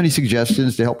 Do you have any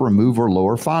suggestions to help remove or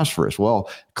lower phosphorus? Well,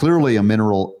 clearly a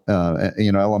mineral,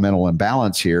 elemental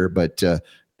imbalance here, but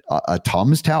a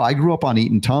Tums towel. I grew up on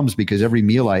eating Tums because every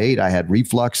meal I ate, I had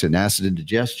reflux and acid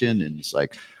indigestion, and it's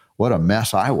like, what a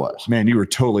mess I was. Man, you were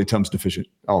totally Tums deficient.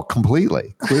 Oh,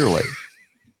 completely, clearly.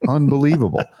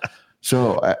 Unbelievable.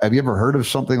 So have you ever heard of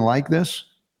something like this?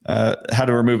 How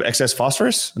to remove excess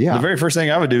phosphorus? Yeah. The very first thing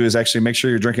I would do is actually make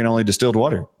sure you're drinking only distilled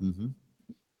water. Mm-hmm.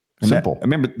 Simple.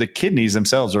 Remember, the kidneys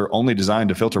themselves are only designed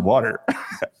to filter water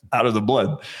out of the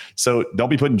blood. So don't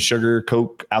be putting sugar,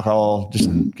 Coke, alcohol.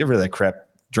 Just get rid of that crap.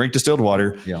 Drink distilled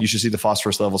water. Yeah. You should see the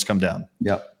phosphorus levels come down.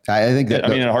 Yep. I think that,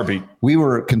 in a heartbeat. We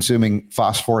were consuming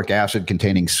phosphoric acid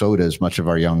containing sodas much of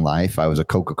our young life. I was a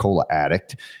Coca-Cola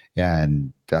addict.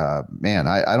 And I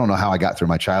don't know how I got through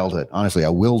my childhood. Honestly, I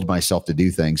willed myself to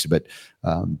do things, but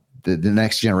the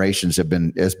next generations have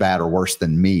been as bad or worse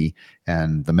than me.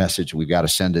 And the message we've got to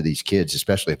send to these kids,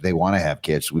 especially if they want to have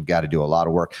kids, we've got to do a lot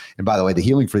of work. And by the way, the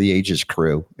Healing for the Ages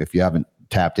crew, if you haven't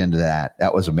tapped into that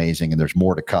was amazing. And there's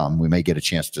more to come. We may get a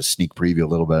chance to sneak preview a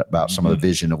little bit about some of the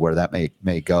vision of where that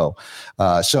may go.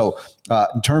 So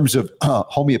in terms of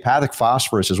homeopathic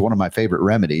phosphorus is one of my favorite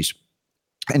remedies.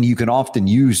 And you can often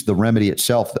use the remedy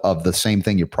itself of the same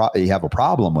thing you have a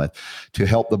problem with to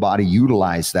help the body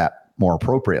utilize that more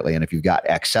appropriately. And if you've got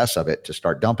excess of it, to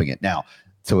start dumping it. Now,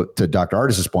 to Dr.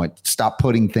 Ardis's point, stop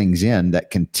putting things in that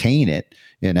contain it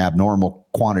in abnormal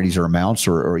quantities or amounts,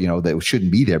 or that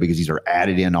shouldn't be there because these are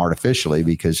added in artificially,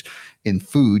 because in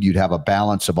food, you'd have a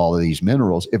balance of all of these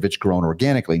minerals if it's grown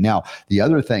organically. Now, the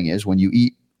other thing is when you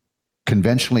eat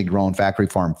conventionally grown factory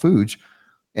farm foods,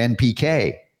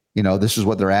 NPK, this is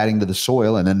what they're adding to the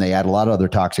soil. And then they add a lot of other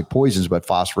toxic poisons, but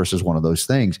phosphorus is one of those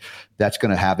things that's going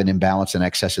to have an imbalance and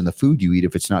excess in the food you eat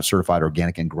if it's not certified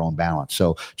organic and grown balanced.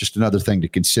 So just another thing to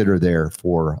consider there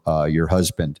for your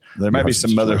husband. There might be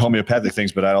some other homeopathic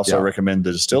things, but I also recommend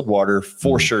the distilled water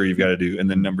for sure you've got to do. And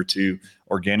then number 2,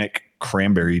 organic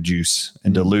cranberry juice,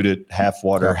 and dilute it half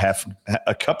water, half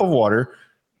a cup of water.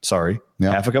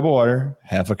 Half a cup of water,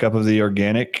 half a cup of the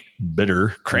organic bitter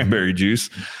cranberry juice,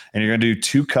 and you're going to do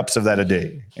 2 cups of that a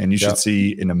day, and you should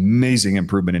see an amazing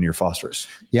improvement in your phosphorus.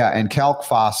 Yeah, and Calc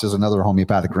Phos is another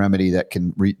homeopathic remedy that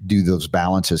can do those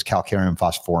balances. Calcareum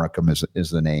phosphoricum is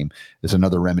the name. It's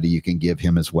another remedy you can give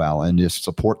him as well, and just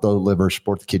support the liver,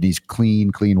 support the kidneys,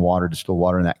 clean water, distilled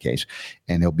water in that case,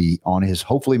 and he'll be on his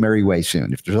hopefully merry way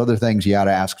soon. If there's other things you got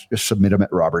to ask, just submit them at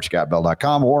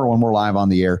robertscottbell.com, or when we're live on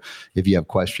the air, if you have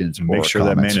questions. Make sure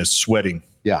that man is sweating.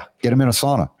 Yeah. Get him in a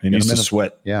sauna. He needs to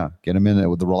sweat. Yeah. Get him in it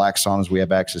with the relaxed saunas we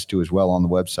have access to as well on the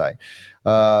website.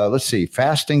 Let's see.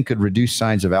 Fasting could reduce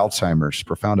signs of Alzheimer's,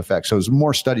 profound effects. So there's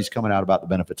more studies coming out about the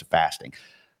benefits of fasting.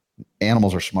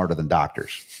 Animals are smarter than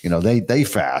doctors. They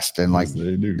fast, and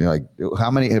they do.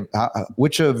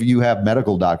 Which of you have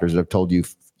medical doctors that have told you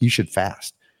should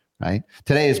fast? Right.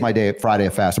 Today is my day, Friday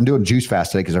of fast. I'm doing juice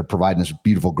fast today because they're providing this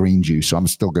beautiful green juice. So I'm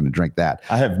still going to drink that.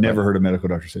 I have never heard a medical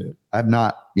doctor say it. I've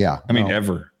not. Yeah.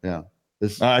 Ever. Yeah.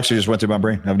 I actually just went through my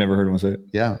brain. I've never heard one say it.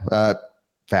 Yeah.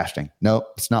 Fasting. No,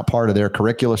 it's not part of their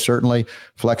curricula. Certainly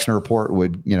Flexner report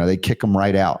would, they kick them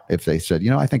right out if they said,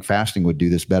 I think fasting would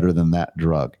do this better than that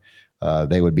drug.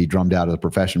 They would be drummed out of the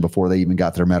profession before they even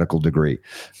got their medical degree.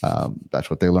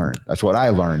 That's what they learned. That's what I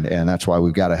learned. And that's why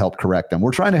we've got to help correct them.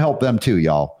 We're trying to help them too,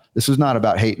 y'all. This is not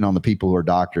about hating on the people who are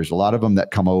doctors. A lot of them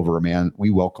that come over, man, we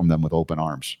welcome them with open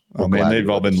arms. Oh, man, they've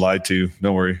all been lied to.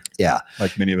 Don't worry. Yeah.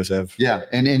 Like many of us have. Yeah.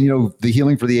 And the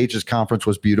Healing for the Ages conference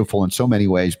was beautiful in so many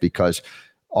ways because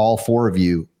all 4 of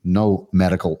you know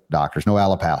medical doctors, no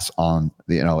allopaths on,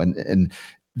 and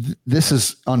this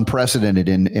is unprecedented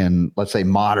in, let's say,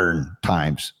 modern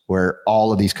times where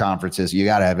all of these conferences, you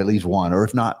got to have at least one, or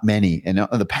if not many, and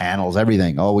the panels,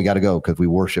 everything. Oh, we got to go because we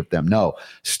worship them. No,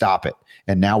 stop it.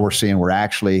 And now we're seeing we're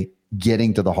actually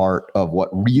getting to the heart of what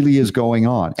really is going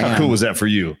on. How cool was that for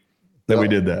you that we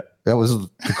did that? That was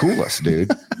the coolest,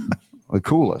 dude. The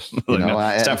coolest.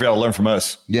 It's time for y'all to learn from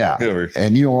us. Yeah.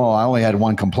 And I only had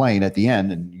one complaint at the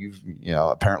end, and you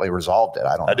apparently resolved it.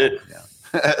 I did. Yeah.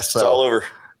 It's all over.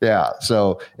 Yeah.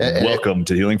 So welcome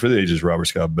to Healing for the Ages, Robert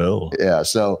Scott Bell. Yeah.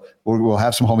 So we'll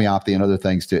have some homeopathy and other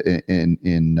things to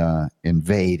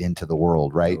invade into the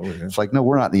world, right? Oh, yeah. It's like, no,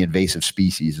 we're not the invasive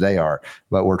species. They are,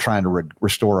 but we're trying to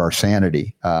restore our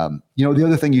sanity. The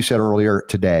other thing you said earlier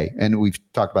today, and we've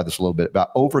talked about this a little bit,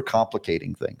 about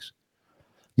overcomplicating things.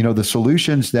 The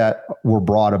solutions that were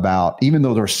brought about, even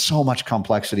though there's so much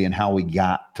complexity in how we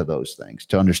got to those things,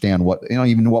 to understand what,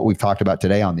 even what we've talked about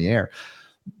today on the air,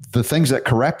 the things that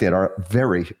correct it are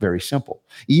very, very simple.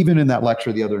 Even in that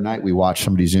lecture the other night, we watched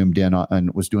somebody zoomed in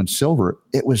and was doing silver.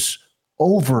 It was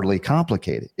overly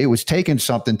complicated. It was taking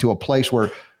something to a place where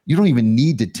you don't even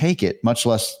need to take it, much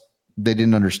less they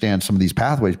didn't understand some of these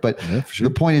pathways. But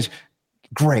the point is,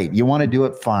 great. You want to do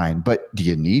it, fine. But do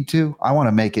you need to? I want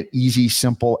to make it easy,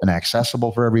 simple, and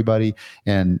accessible for everybody.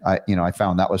 And I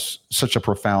found that was such a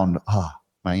profound,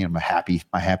 my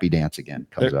happy dance again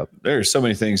comes up. There are so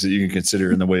many things that you can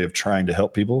consider in the way of trying to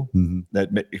help people that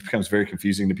it becomes very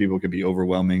confusing to people. It can be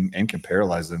overwhelming and can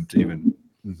paralyze them to even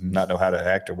not know how to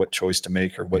act or what choice to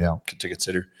make or what to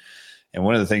consider. And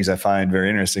one of the things I find very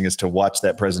interesting is to watch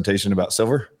that presentation about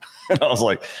silver. And I was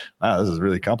like, wow, this is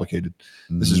really complicated.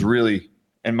 This is really,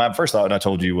 and my first thought, and I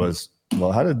told you, was,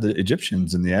 well, how did the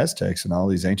Egyptians and the Aztecs and all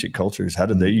these ancient cultures, how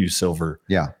did they use silver?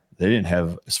 Yeah. They didn't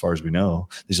have, as far as we know,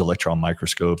 these electron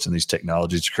microscopes and these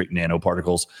technologies to create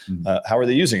nanoparticles. How are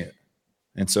they using it?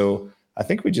 And so I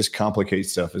think we just complicate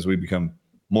stuff as we become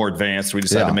more advanced. We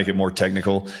decide to make it more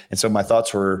technical. And so my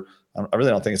thoughts were, I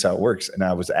really don't think it's how it works. And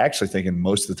I was actually thinking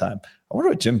most of the time, I wonder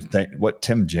what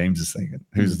Tim James is thinking,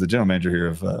 who's the general manager here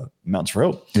of Mountains for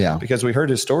Hope. Yeah. Because we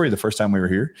heard his story the first time we were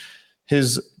here.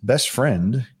 His best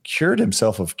friend cured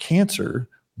himself of cancer,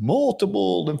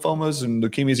 multiple lymphomas and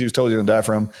leukemias he was told he was going to die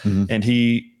from. And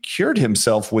he cured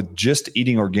himself with just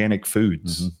eating organic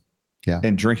foods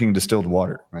and drinking distilled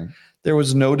water. Right. There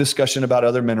was no discussion about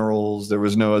other minerals. There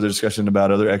was no other discussion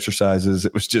about other exercises.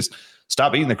 It was just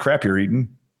stop eating the crap you're eating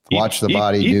Watch the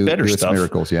body do its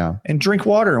miracles, and drink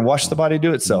water and watch the body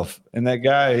do itself. And that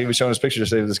guy, he was showing us pictures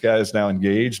to say this guy is now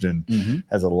engaged and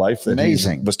has a life that he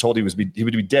was told he would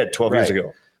be dead 12 years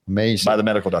ago. Amazing by the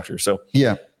medical doctor. So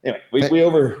yeah. Anyway, we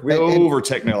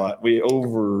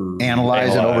overanalyze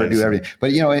and overdo everything.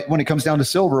 But when it comes down to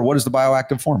silver, what is the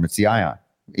bioactive form? It's the ion.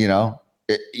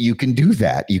 You can do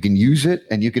that. You can use it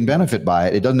and you can benefit by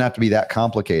it. It doesn't have to be that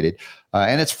complicated.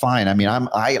 And it's fine. I mean,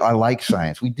 I like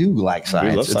science. We do like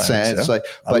science. We love science. It's like,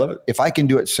 but if I can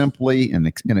do it simply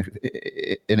and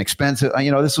inexpensive,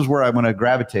 this is where I want to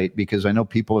gravitate because I know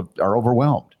people are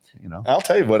overwhelmed. I'll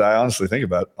tell you what I honestly think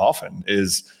about often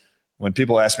is when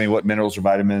people ask me what minerals or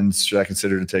vitamins should I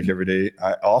consider to take every day,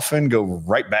 I often go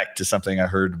right back to something I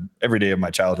heard every day of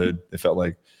my childhood. It felt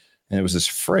like, and it was this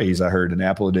phrase I heard, an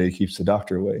apple a day keeps the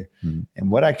doctor away. Mm-hmm. And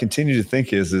what I continue to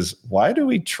think is why do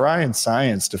we try in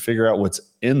science to figure out what's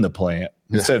in the plant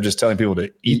instead of just telling people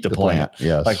to eat the plant?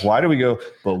 Yes. Like, why do we go,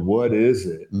 but what is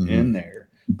it in there?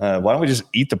 Why don't we just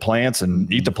eat the plants and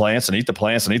eat the plants and eat the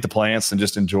plants and eat the plants and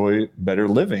just enjoy better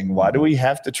living? Why do we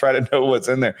have to try to know what's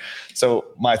in there? So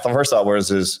my first thought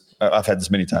is I've had this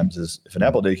many times is if an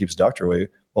apple a day keeps the doctor away,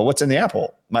 well, what's in the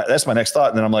apple? That's my next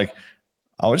thought. And then I'm like,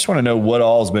 I just want to know what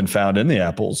all has been found in the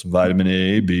apples. Vitamin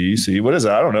A, B, C. What is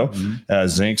it? I don't know.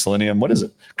 Zinc, selenium. What is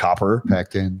it? Copper.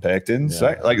 Pectin. Yeah.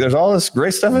 Like there's all this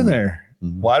great stuff in there.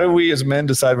 Mm-hmm. Why do we as men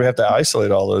decide we have to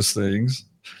isolate all those things?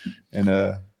 And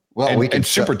we can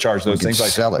supercharge those things.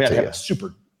 Like we have to have a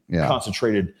super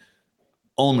concentrated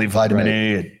only vitamin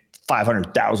A at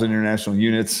 500,000 international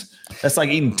units. That's like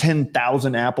eating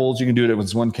 10,000 apples. You can do it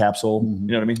with one capsule. You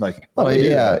know what I mean? Like,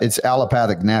 it's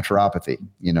allopathic naturopathy,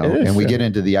 and we get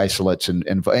into the isolates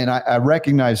and I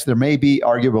recognize there may be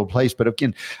arguable place, but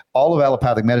again, all of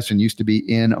allopathic medicine used to be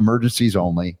in emergencies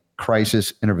only,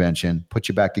 crisis intervention, put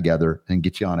you back together and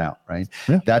get you on out. Right.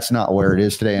 Yeah. That's not where it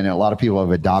is today. And a lot of people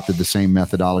have adopted the same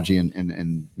methodology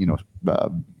and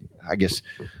I guess,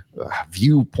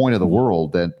 viewpoint of the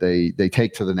world that they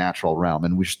take to the natural realm,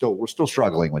 and we're still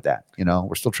struggling with that.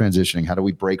 We're still transitioning. How do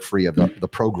we break free of the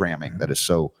programming that is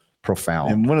so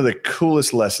profound? And one of the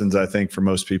coolest lessons I think for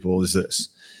most people is this: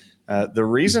 the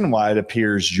reason why it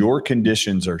appears your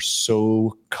conditions are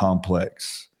so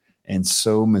complex and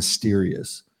so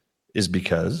mysterious is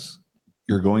because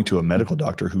you're going to a medical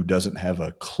doctor who doesn't have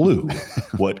a clue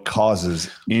what causes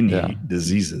any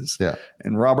diseases. Yeah.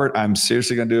 And Robert, I'm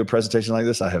seriously going to do a presentation like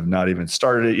this. I have not even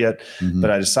started it yet, but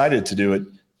I decided to do it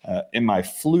in my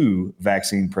flu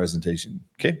vaccine presentation.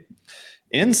 Okay.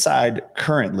 Inside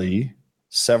currently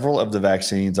several of the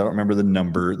vaccines, I don't remember the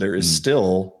number. There is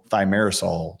still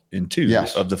thimerosal in two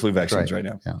of the flu vaccines right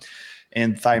now. Yeah.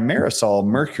 And thimerosal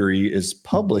mercury is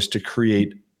published to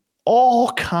create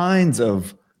all kinds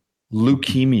of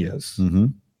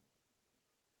leukemias.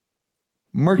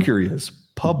 Mercury is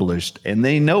published and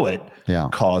they know it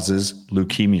causes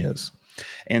leukemias.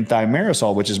 And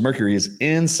thimerosal, which is mercury, is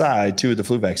inside two of the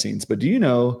flu vaccines. But do you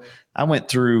know, I went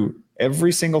through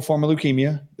every single form of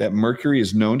leukemia that mercury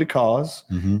is known to cause.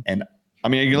 And I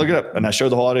mean, you can look it up and I showed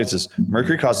the whole audience this: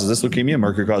 mercury causes this leukemia,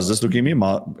 mercury causes this leukemia,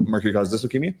 mercury causes this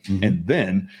leukemia. And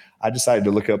then I decided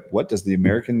to look up, what does the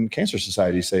American Cancer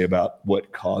Society say about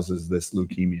what causes this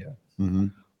leukemia?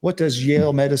 What does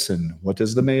Yale Medicine? What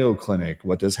does the Mayo Clinic?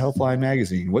 What does Healthline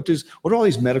Magazine? What do all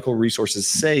these medical resources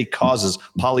say causes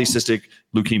polycystic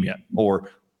leukemia or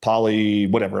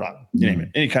whatever, you name it,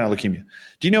 any kind of leukemia?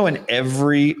 Do you know in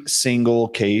every single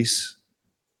case,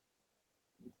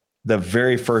 the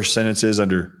very first sentence is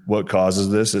under what causes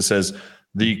this? It says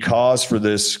the cause for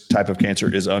this type of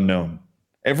cancer is unknown.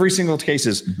 Every single case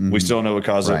is, we still don't know what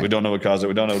caused it. We don't know what caused it.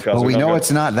 We don't know what caused it. But we know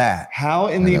it's not that. How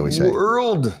in the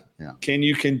world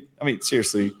I mean,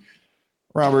 seriously,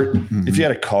 Robert, if you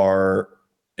had a car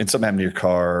and something happened to your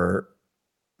car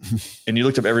and you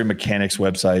looked up every mechanic's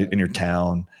website in your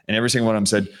town and every single one of them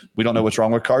said, we don't know what's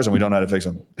wrong with cars and we don't know how to fix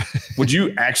them, would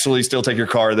you actually still take your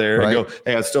car there and go,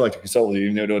 hey, I'd still like to consult you,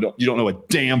 even though you don't know a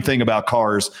damn thing about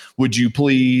cars? Would you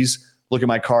please look at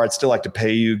my car? I'd still like to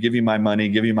pay you, give you my money,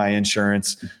 give you my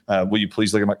insurance. Will you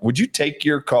please look at would you take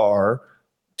your car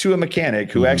to a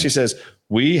mechanic who actually says,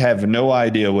 we have no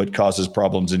idea what causes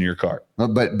problems in your car?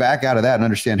 But back out of that and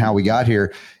understand how we got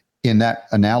here. In that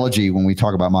analogy, when we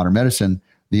talk about modern medicine,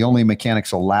 the only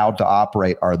mechanics allowed to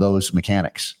operate are those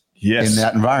mechanics in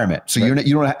that environment. So you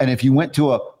don't, and if you went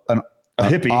to a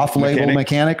hippie off-label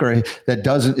mechanic or that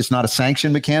doesn't, it's not a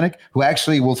sanctioned mechanic who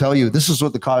actually will tell you, this is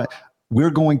what the cause, we're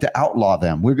going to outlaw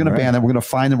them. We're going to ban them. We're going to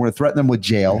fine them. We're going to threaten them with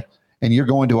jail. And you're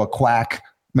going to a quack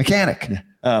mechanic.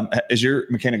 Is your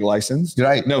mechanic licensed?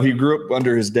 No, he grew up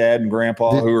under his dad and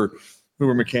grandpa who who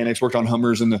were mechanics, worked on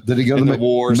Hummers in the Did he go to the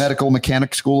wars. medical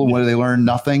mechanic school where they learn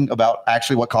nothing about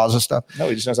actually what causes stuff? No,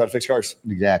 he just knows how to fix cars.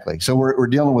 Exactly. So we're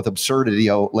dealing with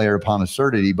absurdity, layer upon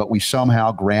absurdity, but we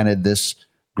somehow granted this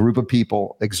group of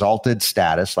people exalted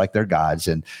status like they're gods,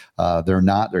 and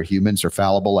they're humans, they're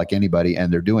fallible like anybody,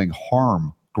 and they're doing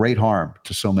great harm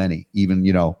to so many, even,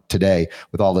 today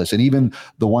with all this. And even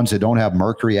the ones that don't have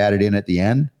mercury added in at the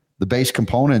end, the base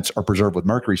components are preserved with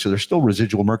mercury. So there's still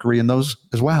residual mercury in those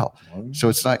as well. So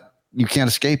it's not, you can't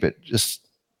escape it. Just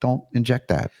don't inject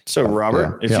that. So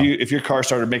Robert, if your car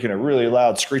started making a really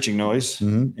loud screeching noise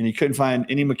and you couldn't find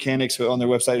any mechanics on their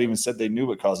website that even said they knew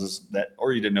what causes that,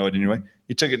 or you didn't know it anyway,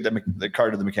 you took the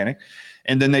car to the mechanic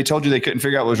and then they told you they couldn't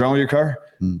figure out what was wrong with your car,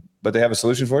 but they have a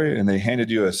solution for you and they handed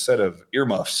you a set of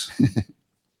earmuffs.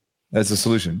 That's the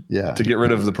solution. Yeah. To get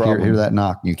rid of the problem. Hear that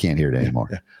knock. You can't hear it anymore.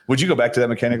 Yeah. Would you go back to that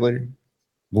mechanic later?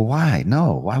 Well, why?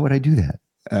 No. Why would I do that?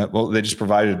 Well, they just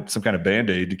provided some kind of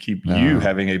Band-Aid to keep you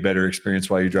having a better experience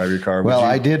while you drive your car. Well,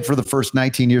 I did for the first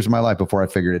 19 years of my life before I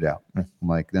figured it out.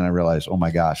 Then I realized, oh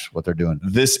my gosh, what they're doing.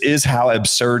 This is how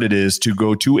absurd it is to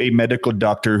go to a medical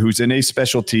doctor who's in a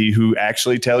specialty who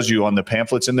actually tells you on the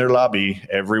pamphlets in their lobby,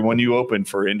 everyone you open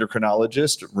for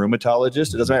endocrinologist,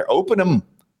 rheumatologist, it doesn't matter, open them.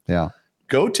 Yeah.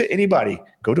 Go to anybody.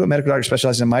 Go to a medical doctor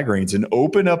specializing in migraines and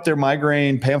open up their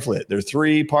migraine pamphlet. Their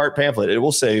 3-part pamphlet. It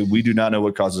will say, we do not know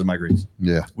what causes migraines.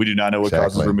 Yeah. We do not know what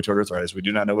causes rheumatoid arthritis. We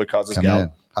do not know what causes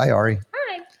gout. Hi, Ari.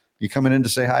 Hi. You coming in to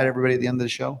say hi to everybody at the end of the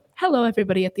show? Hello,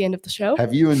 everybody at the end of the show.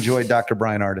 Have you enjoyed Dr.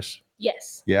 Bryan Ardis?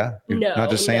 Yes. Yeah? You're no.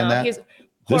 Not just saying that? He's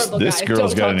this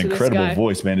girl's got an incredible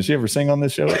voice, man. Did she ever sing on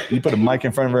this show? You put a mic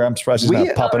in front of her. I'm surprised she's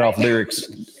not popping off lyrics.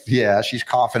 Yeah, she's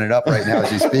coughing it up right now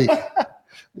as you speak.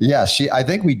 Yeah, I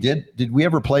think we did. Did we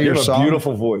ever play your song? A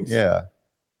beautiful voice. Yeah.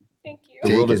 Thank you.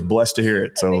 The world is blessed to hear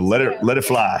it. So let it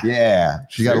fly. Yeah.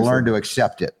 She's got to learn to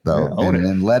accept it though. Yeah,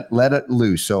 and let it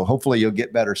loose. So hopefully you'll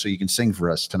get better so you can sing for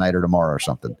us tonight or tomorrow or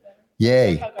something.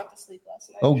 Yay. I got to sleep last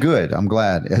night. Oh, good. I'm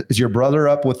glad. Is your brother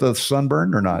up with the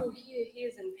sunburn or not? Oh, he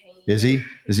is in pain. Is he?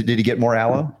 Did he get more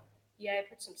aloe? Yeah, I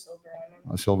put some silver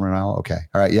on him. Silver and aloe. Okay.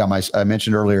 All right. Yeah. I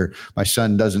mentioned earlier, my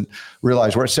son doesn't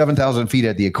realize we're at 7,000 feet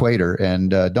at the equator, and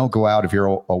don't go out if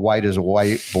you're a white as a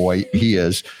white boy. He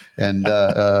is, and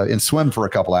swim for a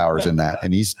couple hours in that.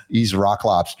 And he's rock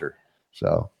lobster.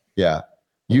 So yeah.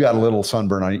 You got a little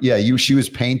sunburn on you. Yeah, she was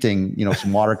painting,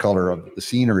 some watercolor of the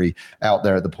scenery out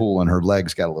there at the pool, and her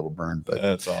legs got a little burned. But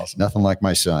that's awesome. Nothing like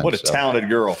my son. What a talented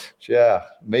girl. Yeah,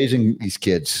 amazing. These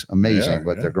kids, amazing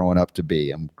what they're growing up to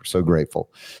be. I'm so grateful.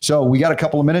 So we got a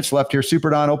couple of minutes left here. Super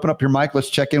Don, open up your mic. Let's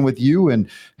check in with you. And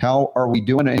how are we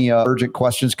doing? Any urgent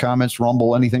questions, comments,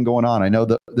 rumble, anything going on? I know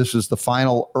that this is the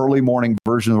final early morning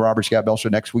version of the Robert Scott Bell Show.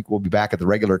 Next week we'll be back at the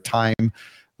regular time.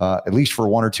 At least for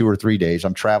 1 or 2 or 3 days.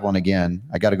 I'm traveling again.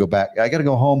 I got to go back. I got to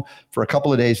go home for a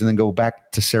couple of days and then go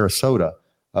back to Sarasota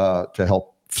to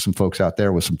help some folks out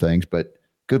there with some things. But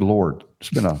good Lord,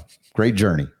 it's been a great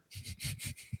journey.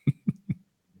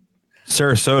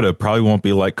 Sarasota probably won't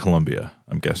be like Columbia,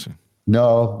 I'm guessing.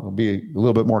 No, it'll be a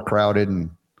little bit more crowded and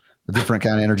a different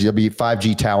kind of energy. There'll be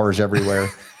 5G towers everywhere.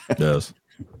 Yes.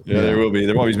 Yeah, there will be.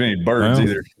 There won't be as many birds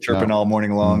either chirping all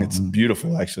morning long. It's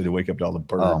beautiful, actually, to wake up to all the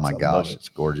birds. Oh my gosh, it's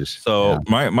gorgeous. So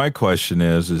my question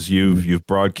is you've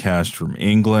broadcast from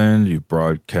England, you've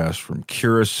broadcast from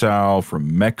Curacao,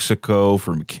 from Mexico,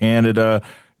 from Canada,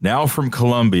 now from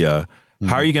Colombia.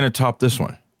 How are you going to top this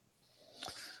one?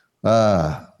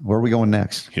 Where are we going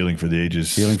next? Healing for the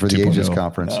Ages. Healing for the Ages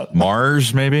conference.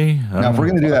 Mars, maybe? Now, if we're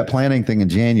going to do that planning thing in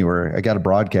January, I got a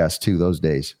broadcast too those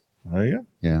days. Oh, yeah.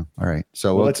 Yeah. All right.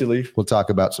 So we'll let you leave. We'll talk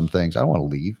about some things. I don't want to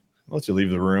leave. I'll let you leave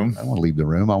the room. I don't want to leave the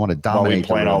room. I want to dominate.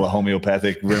 While we plan all the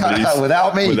homeopathic remedies.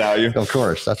 Without me. Without you. Of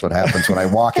course. That's what happens when I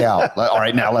walk out. All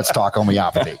right. Now let's talk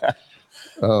homeopathy.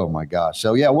 Oh my gosh.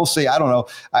 So yeah, we'll see. I don't know.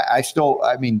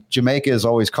 I mean, Jamaica is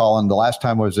always calling. The last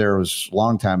time I was there was a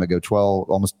long time ago, 12,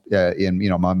 almost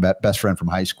my best friend from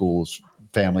high school's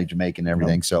family, Jamaican and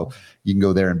everything. So you can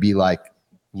go there and be like,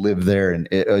 live there, and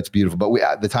it's beautiful.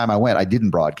 But the time I went, I didn't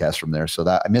broadcast from there, so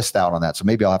that I missed out on that. So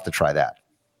maybe I'll have to try that.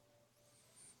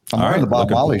 I'm wearing the Bob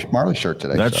Marley shirt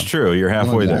today. That's true. You're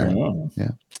halfway there. Yeah.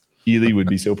 Ely would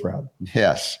be so proud.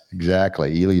 Yes,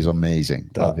 exactly. Ely's amazing.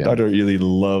 Dr. Ely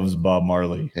loves Bob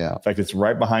Marley. Yeah. In fact, it's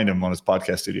right behind him on his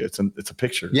podcast studio. It's a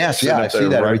picture. Yes, I see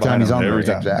that every time he's on there.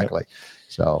 Exactly.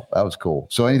 So that was cool.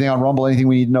 So anything on Rumble, anything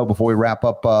we need to know before we wrap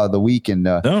up the week? And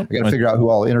I got to figure out who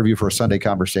I'll interview for a Sunday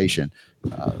conversation.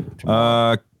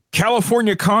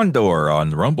 California Condor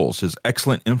on Rumble says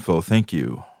excellent info. Thank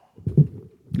you.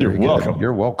 You're welcome.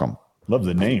 You're welcome. Love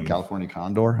the name. California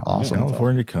Condor. Awesome.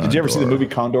 California Condor. Did you ever see the movie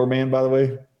Condor Man, by the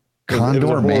way? Condor it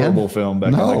was a Man? horrible film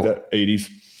back in like the 80s.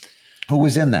 Who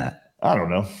was in that? I don't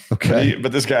know. Okay.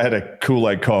 But this guy had a cool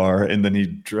like car, and then he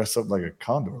dressed up like a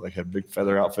condor, like had a big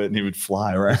feather outfit, and he would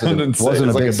fly around. It wasn't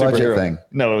a big budget thing.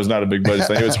 No, it was not a big budget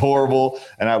thing. It was horrible,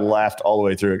 and I laughed all the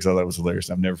way through because I thought it was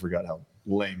hilarious. I've never forgot how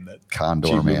lame that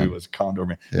Condor Man movie was. Condor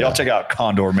Man. Yeah. Y'all check out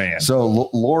Condor Man. So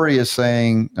Lori is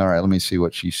saying, all right, let me see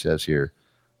what she says here.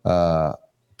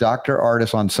 Dr.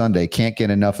 Ardis on Sunday can't get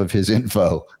enough of his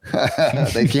info.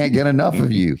 They can't get enough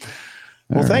of you.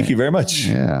 Well, thank you very much.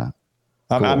 Yeah.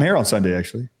 Cool. I'm here on Sunday,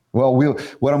 actually. Well,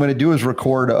 what I'm going to do is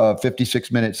record a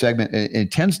 56-minute segment. It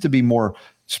tends to be more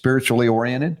spiritually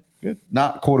oriented,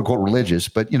 not quote unquote religious,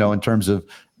 but in terms of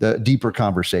the deeper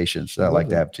conversations that I like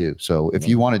to have too. So if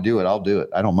you want to do it, I'll do it.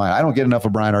 I don't mind. I don't get enough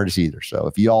of Bryan Ardis either. So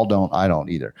if you all don't, I don't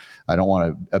either. I don't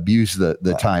want to abuse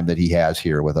the time that he has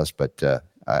here with us, but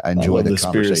I enjoy the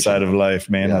spirit side of life,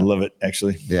 man. Yeah. I love it,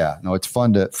 actually. Yeah, no, it's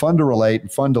fun to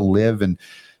relate, fun to live, and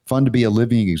fun to be a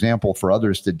living example for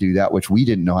others to do that, which we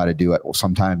didn't know how to do it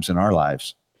sometimes in our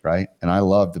lives, right? And I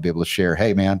love to be able to share,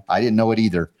 hey, man, I didn't know it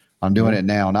either. I'm doing it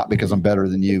now, not because I'm better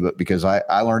than you, but because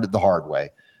I learned it the hard way.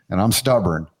 And I'm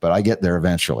stubborn, but I get there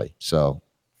eventually. So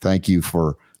thank you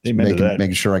for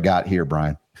making sure I got here,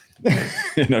 Bryan.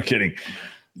 No kidding.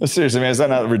 No, seriously, man, is that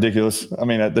not ridiculous? I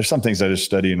mean, there's some things I just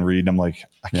study and read, and I'm like,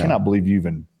 I cannot believe you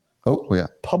even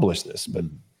published this. But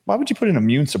why would you put an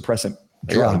immune suppressant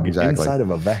drug inside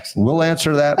of a vaccine? We'll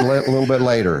answer that a little bit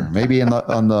later, maybe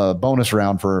on the bonus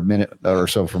round for a minute or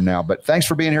so from now. But thanks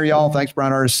for being here, y'all. Thanks,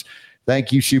 Bryan Ardis.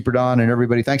 Thank you, Super Don, and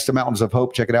everybody. Thanks to Mountains of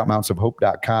Hope. Check it out,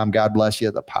 mountainsofhope.com. God bless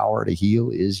you. The power to heal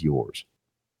is yours.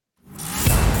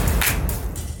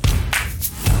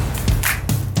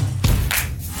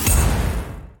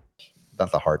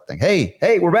 Not the hard thing.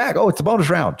 Hey, we're back. Oh, it's the bonus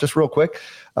round. Just real quick.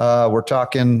 We're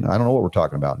talking, I don't know what we're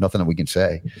talking about. Nothing that we can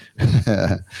say.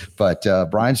 But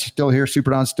Bryan's still here.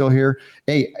 Super Don's still here.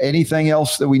 Hey, anything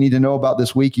else that we need to know about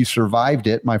this week? You survived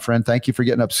it, my friend. Thank you for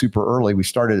getting up super early. We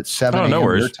started at 7 a.m.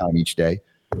 your time each day.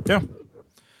 Yeah.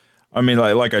 I mean,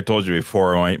 like I told you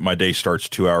before, my day starts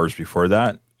 2 hours before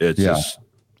that. It's just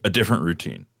a different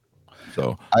routine.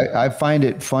 So I find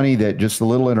it funny that just the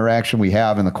little interaction we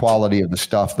have and the quality of the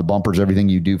stuff, the bumpers, everything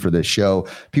you do for this show,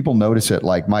 people notice it.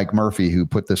 Like Mike Murphy, who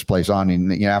put this place on,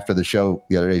 and after the show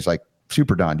the other day, he's like,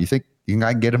 Super Don, do you think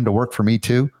I can get him to work for me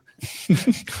too? This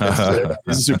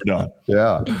is Super Don.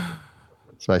 Yeah.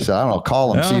 So I said, I don't know,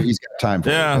 call him, see if he's got time for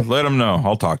it. Yeah, let him know.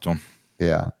 I'll talk to him.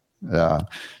 Yeah.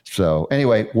 So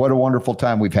anyway, what a wonderful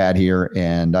time we've had here.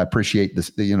 And I appreciate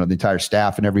this, the entire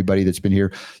staff and everybody that's been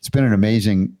here. It's been an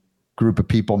amazing group of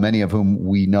people, many of whom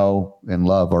we know and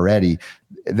love already,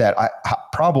 that I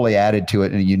probably added to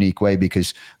it in a unique way,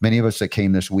 because many of us that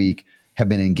came this week have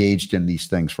been engaged in these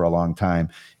things for a long time.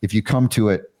 If you come to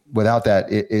it without that,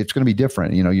 it's going to be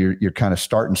different. You're kind of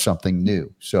starting something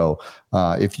new. So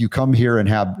if you come here and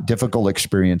have difficult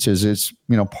experiences, it's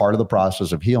part of the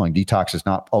process of healing. Detox is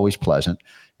not always pleasant.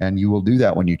 And you will do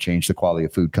that when you change the quality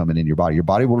of food coming into your body. Your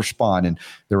body will respond. And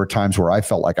there were times where I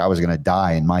felt like I was going to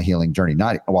die in my healing journey,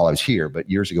 not while I was here, but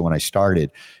years ago when I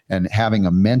started. And having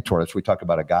a mentor, that's what we talk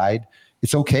about, a guide.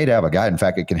 It's okay to have a guide. In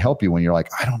fact, it can help you when you're like,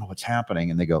 I don't know what's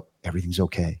happening. And they go, everything's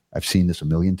okay. I've seen this a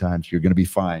million times. You're going to be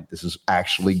fine. This is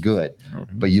actually good.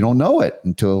 Mm-hmm. But you don't know it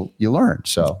until you learn.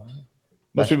 So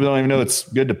most people don't even know it's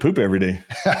good to poop every day.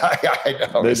 I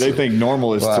know. They think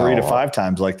normal is 3 to 5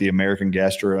 times, like the American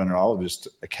Gastroenterologist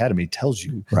Academy tells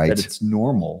you, that it's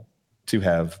normal to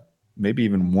have maybe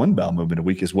even one bowel movement a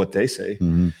week is what they say.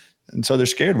 Mm-hmm. And so they're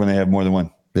scared when they have more than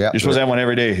one. Yeah, you're supposed to have one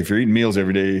every day. If you're eating meals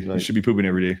every day, you should be pooping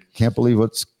every day. Can't believe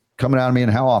what's coming out of me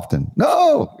and how often.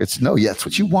 No, it's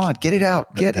what you want. Get it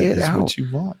out. Get it out. What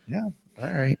you want. Yeah. All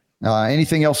right.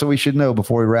 Anything else that we should know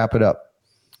before we wrap it up?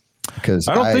 Because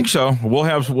I don't think so. We'll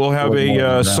have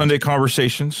a Sunday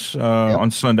conversations on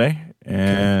Sunday,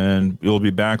 and we'll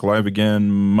be back live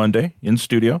again Monday in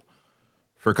studio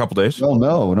for a couple days. Oh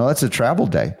no, that's a travel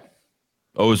day.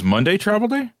 Oh, is Monday travel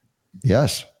day?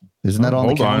 Yes. Isn't that on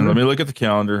the calendar? Hold on. Let me look at the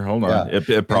calendar. Hold on.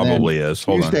 It probably is.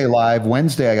 Hold Tuesday on. Live.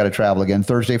 Wednesday I got to travel again.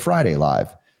 Thursday, Friday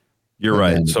live. You're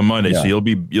right. Then, so Monday. Yeah. So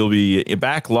you'll be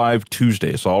back live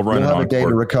Tuesday. So I'll run it on. You'll have a day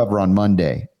to recover on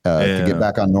Monday to get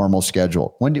back on normal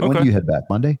schedule. When do you head back?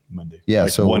 Monday? Monday. Yeah.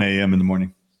 Like so 1 a.m. in the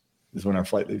morning is when our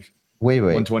flight leaves. Wait.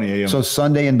 1:20 a.m. So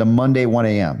Sunday into Monday, 1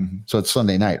 a.m. Mm-hmm. So it's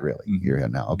Sunday night, really. Mm-hmm. You're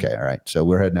heading out. Okay. All right. So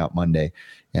we're heading out Monday.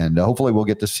 And hopefully we'll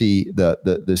get to see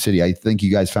the city. I think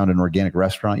you guys found an organic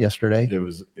restaurant yesterday. It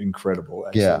was incredible,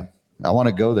 actually. Yeah. I want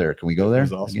to go there. Can we go there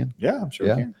awesome. again? Yeah, I'm sure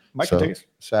we can. Mike can take us.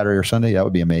 Saturday or Sunday, that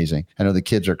would be amazing. I know the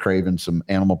kids are craving some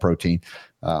animal protein,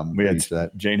 We had used to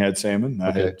that. Jane had salmon. I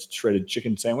Okay. had shredded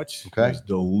chicken sandwich. Okay. It was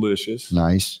delicious.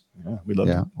 Nice. Yeah, we loved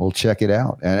Yeah, it. we'll check it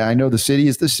out. And I know the city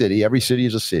is the city. Every city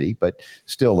is a city, but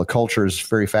still, the culture is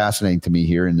very fascinating to me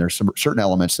here. And there's some certain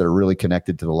elements that are really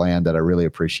connected to the land that I really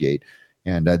appreciate.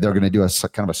 And they're going to do a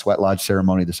kind of a sweat lodge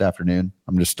ceremony this afternoon.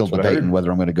 I'm just still debating whether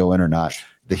I'm going to go in or not.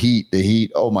 The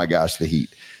heat. Oh my gosh, the heat.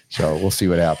 So we'll see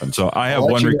what happens. So I have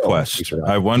one request.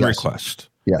 I have one request.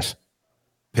 Yes.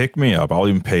 Pick me up. I'll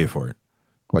even pay for it.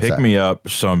 What's Pick that? me up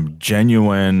some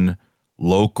genuine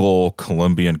local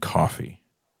Colombian coffee.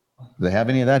 Do they have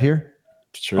any of that here?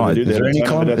 Sure, they do. Is there any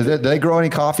do they grow any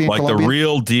coffee in like Colombia? the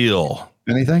real deal?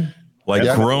 Anything? Like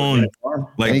grown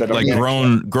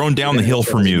down the hill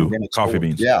from you, coffee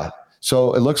beans. Yeah.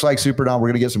 So it looks like Super Don, we're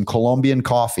going to get some Colombian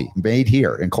coffee made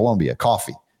here in Colombia.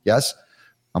 Coffee. Yes.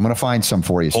 I'm going to find some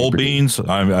for you. Whole beans.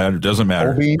 It doesn't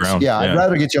matter. Whole beans. Ground, yeah. I'd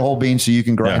rather get you whole beans so you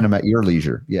can grind them at your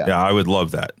leisure. Yeah. Yeah. I would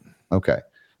love that. Okay.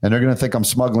 And they're going to think I'm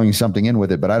smuggling something in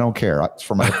with it, but I don't care. It's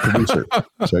from my producer.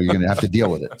 So you're going to have to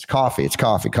deal with it. It's coffee. It's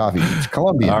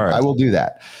Colombian. All right. I will do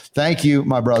that. Thank you,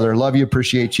 my brother. Love you.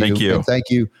 Appreciate you. Thank you. And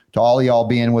thank you to all of y'all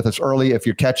being with us early. If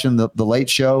you're catching the late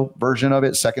show version of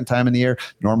it, second time in the air,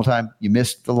 normal time, you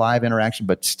missed the live interaction,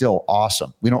 but still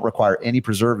awesome. We don't require any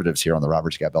preservatives here on the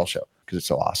Robert Scott Bell Show because it's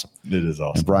so awesome. It is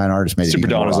awesome. And Bryan Ardis made it Super even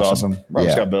Don more is awesome. Robert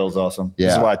Yeah. Scott Bell is awesome. Yeah.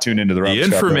 This is why I tune into the Robert The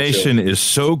Scott Bell information Show. is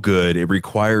so good, it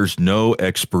requires no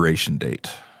expiration date.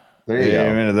 There you go.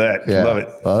 Amen to that. Yeah. Love it.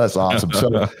 Well, that's awesome. So,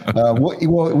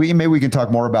 maybe we can talk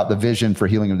more about the vision for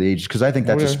healing of the ages because I think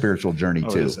that's a spiritual journey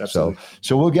too. yes, absolutely.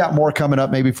 So we'll get more coming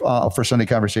up maybe for Sunday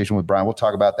conversation with Bryan. We'll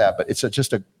talk about that. But it's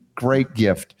just a great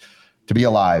gift to be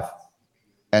alive,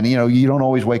 and you don't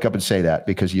always wake up and say that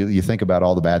because you think about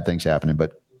all the bad things happening,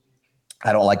 but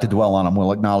I don't like to dwell on them.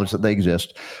 We'll acknowledge that they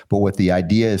exist, but what the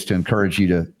idea is to encourage you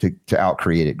to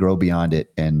outcreate it, grow beyond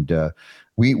it, and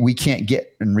we can't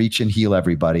get and reach and heal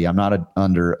everybody. I'm not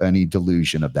under any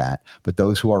delusion of that. But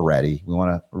those who are ready, we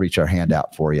want to reach our hand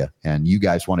out for you. And you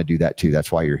guys want to do that too.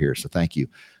 That's why you're here. So thank you.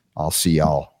 I'll see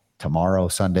y'all tomorrow,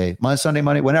 Sunday,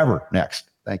 Monday, whenever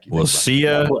next. Thank you. We'll see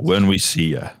you when we see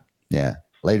you. Yeah.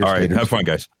 Later. All right. Have fun,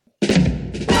 guys.